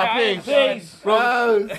love y'all. Peace. Peace. Bro.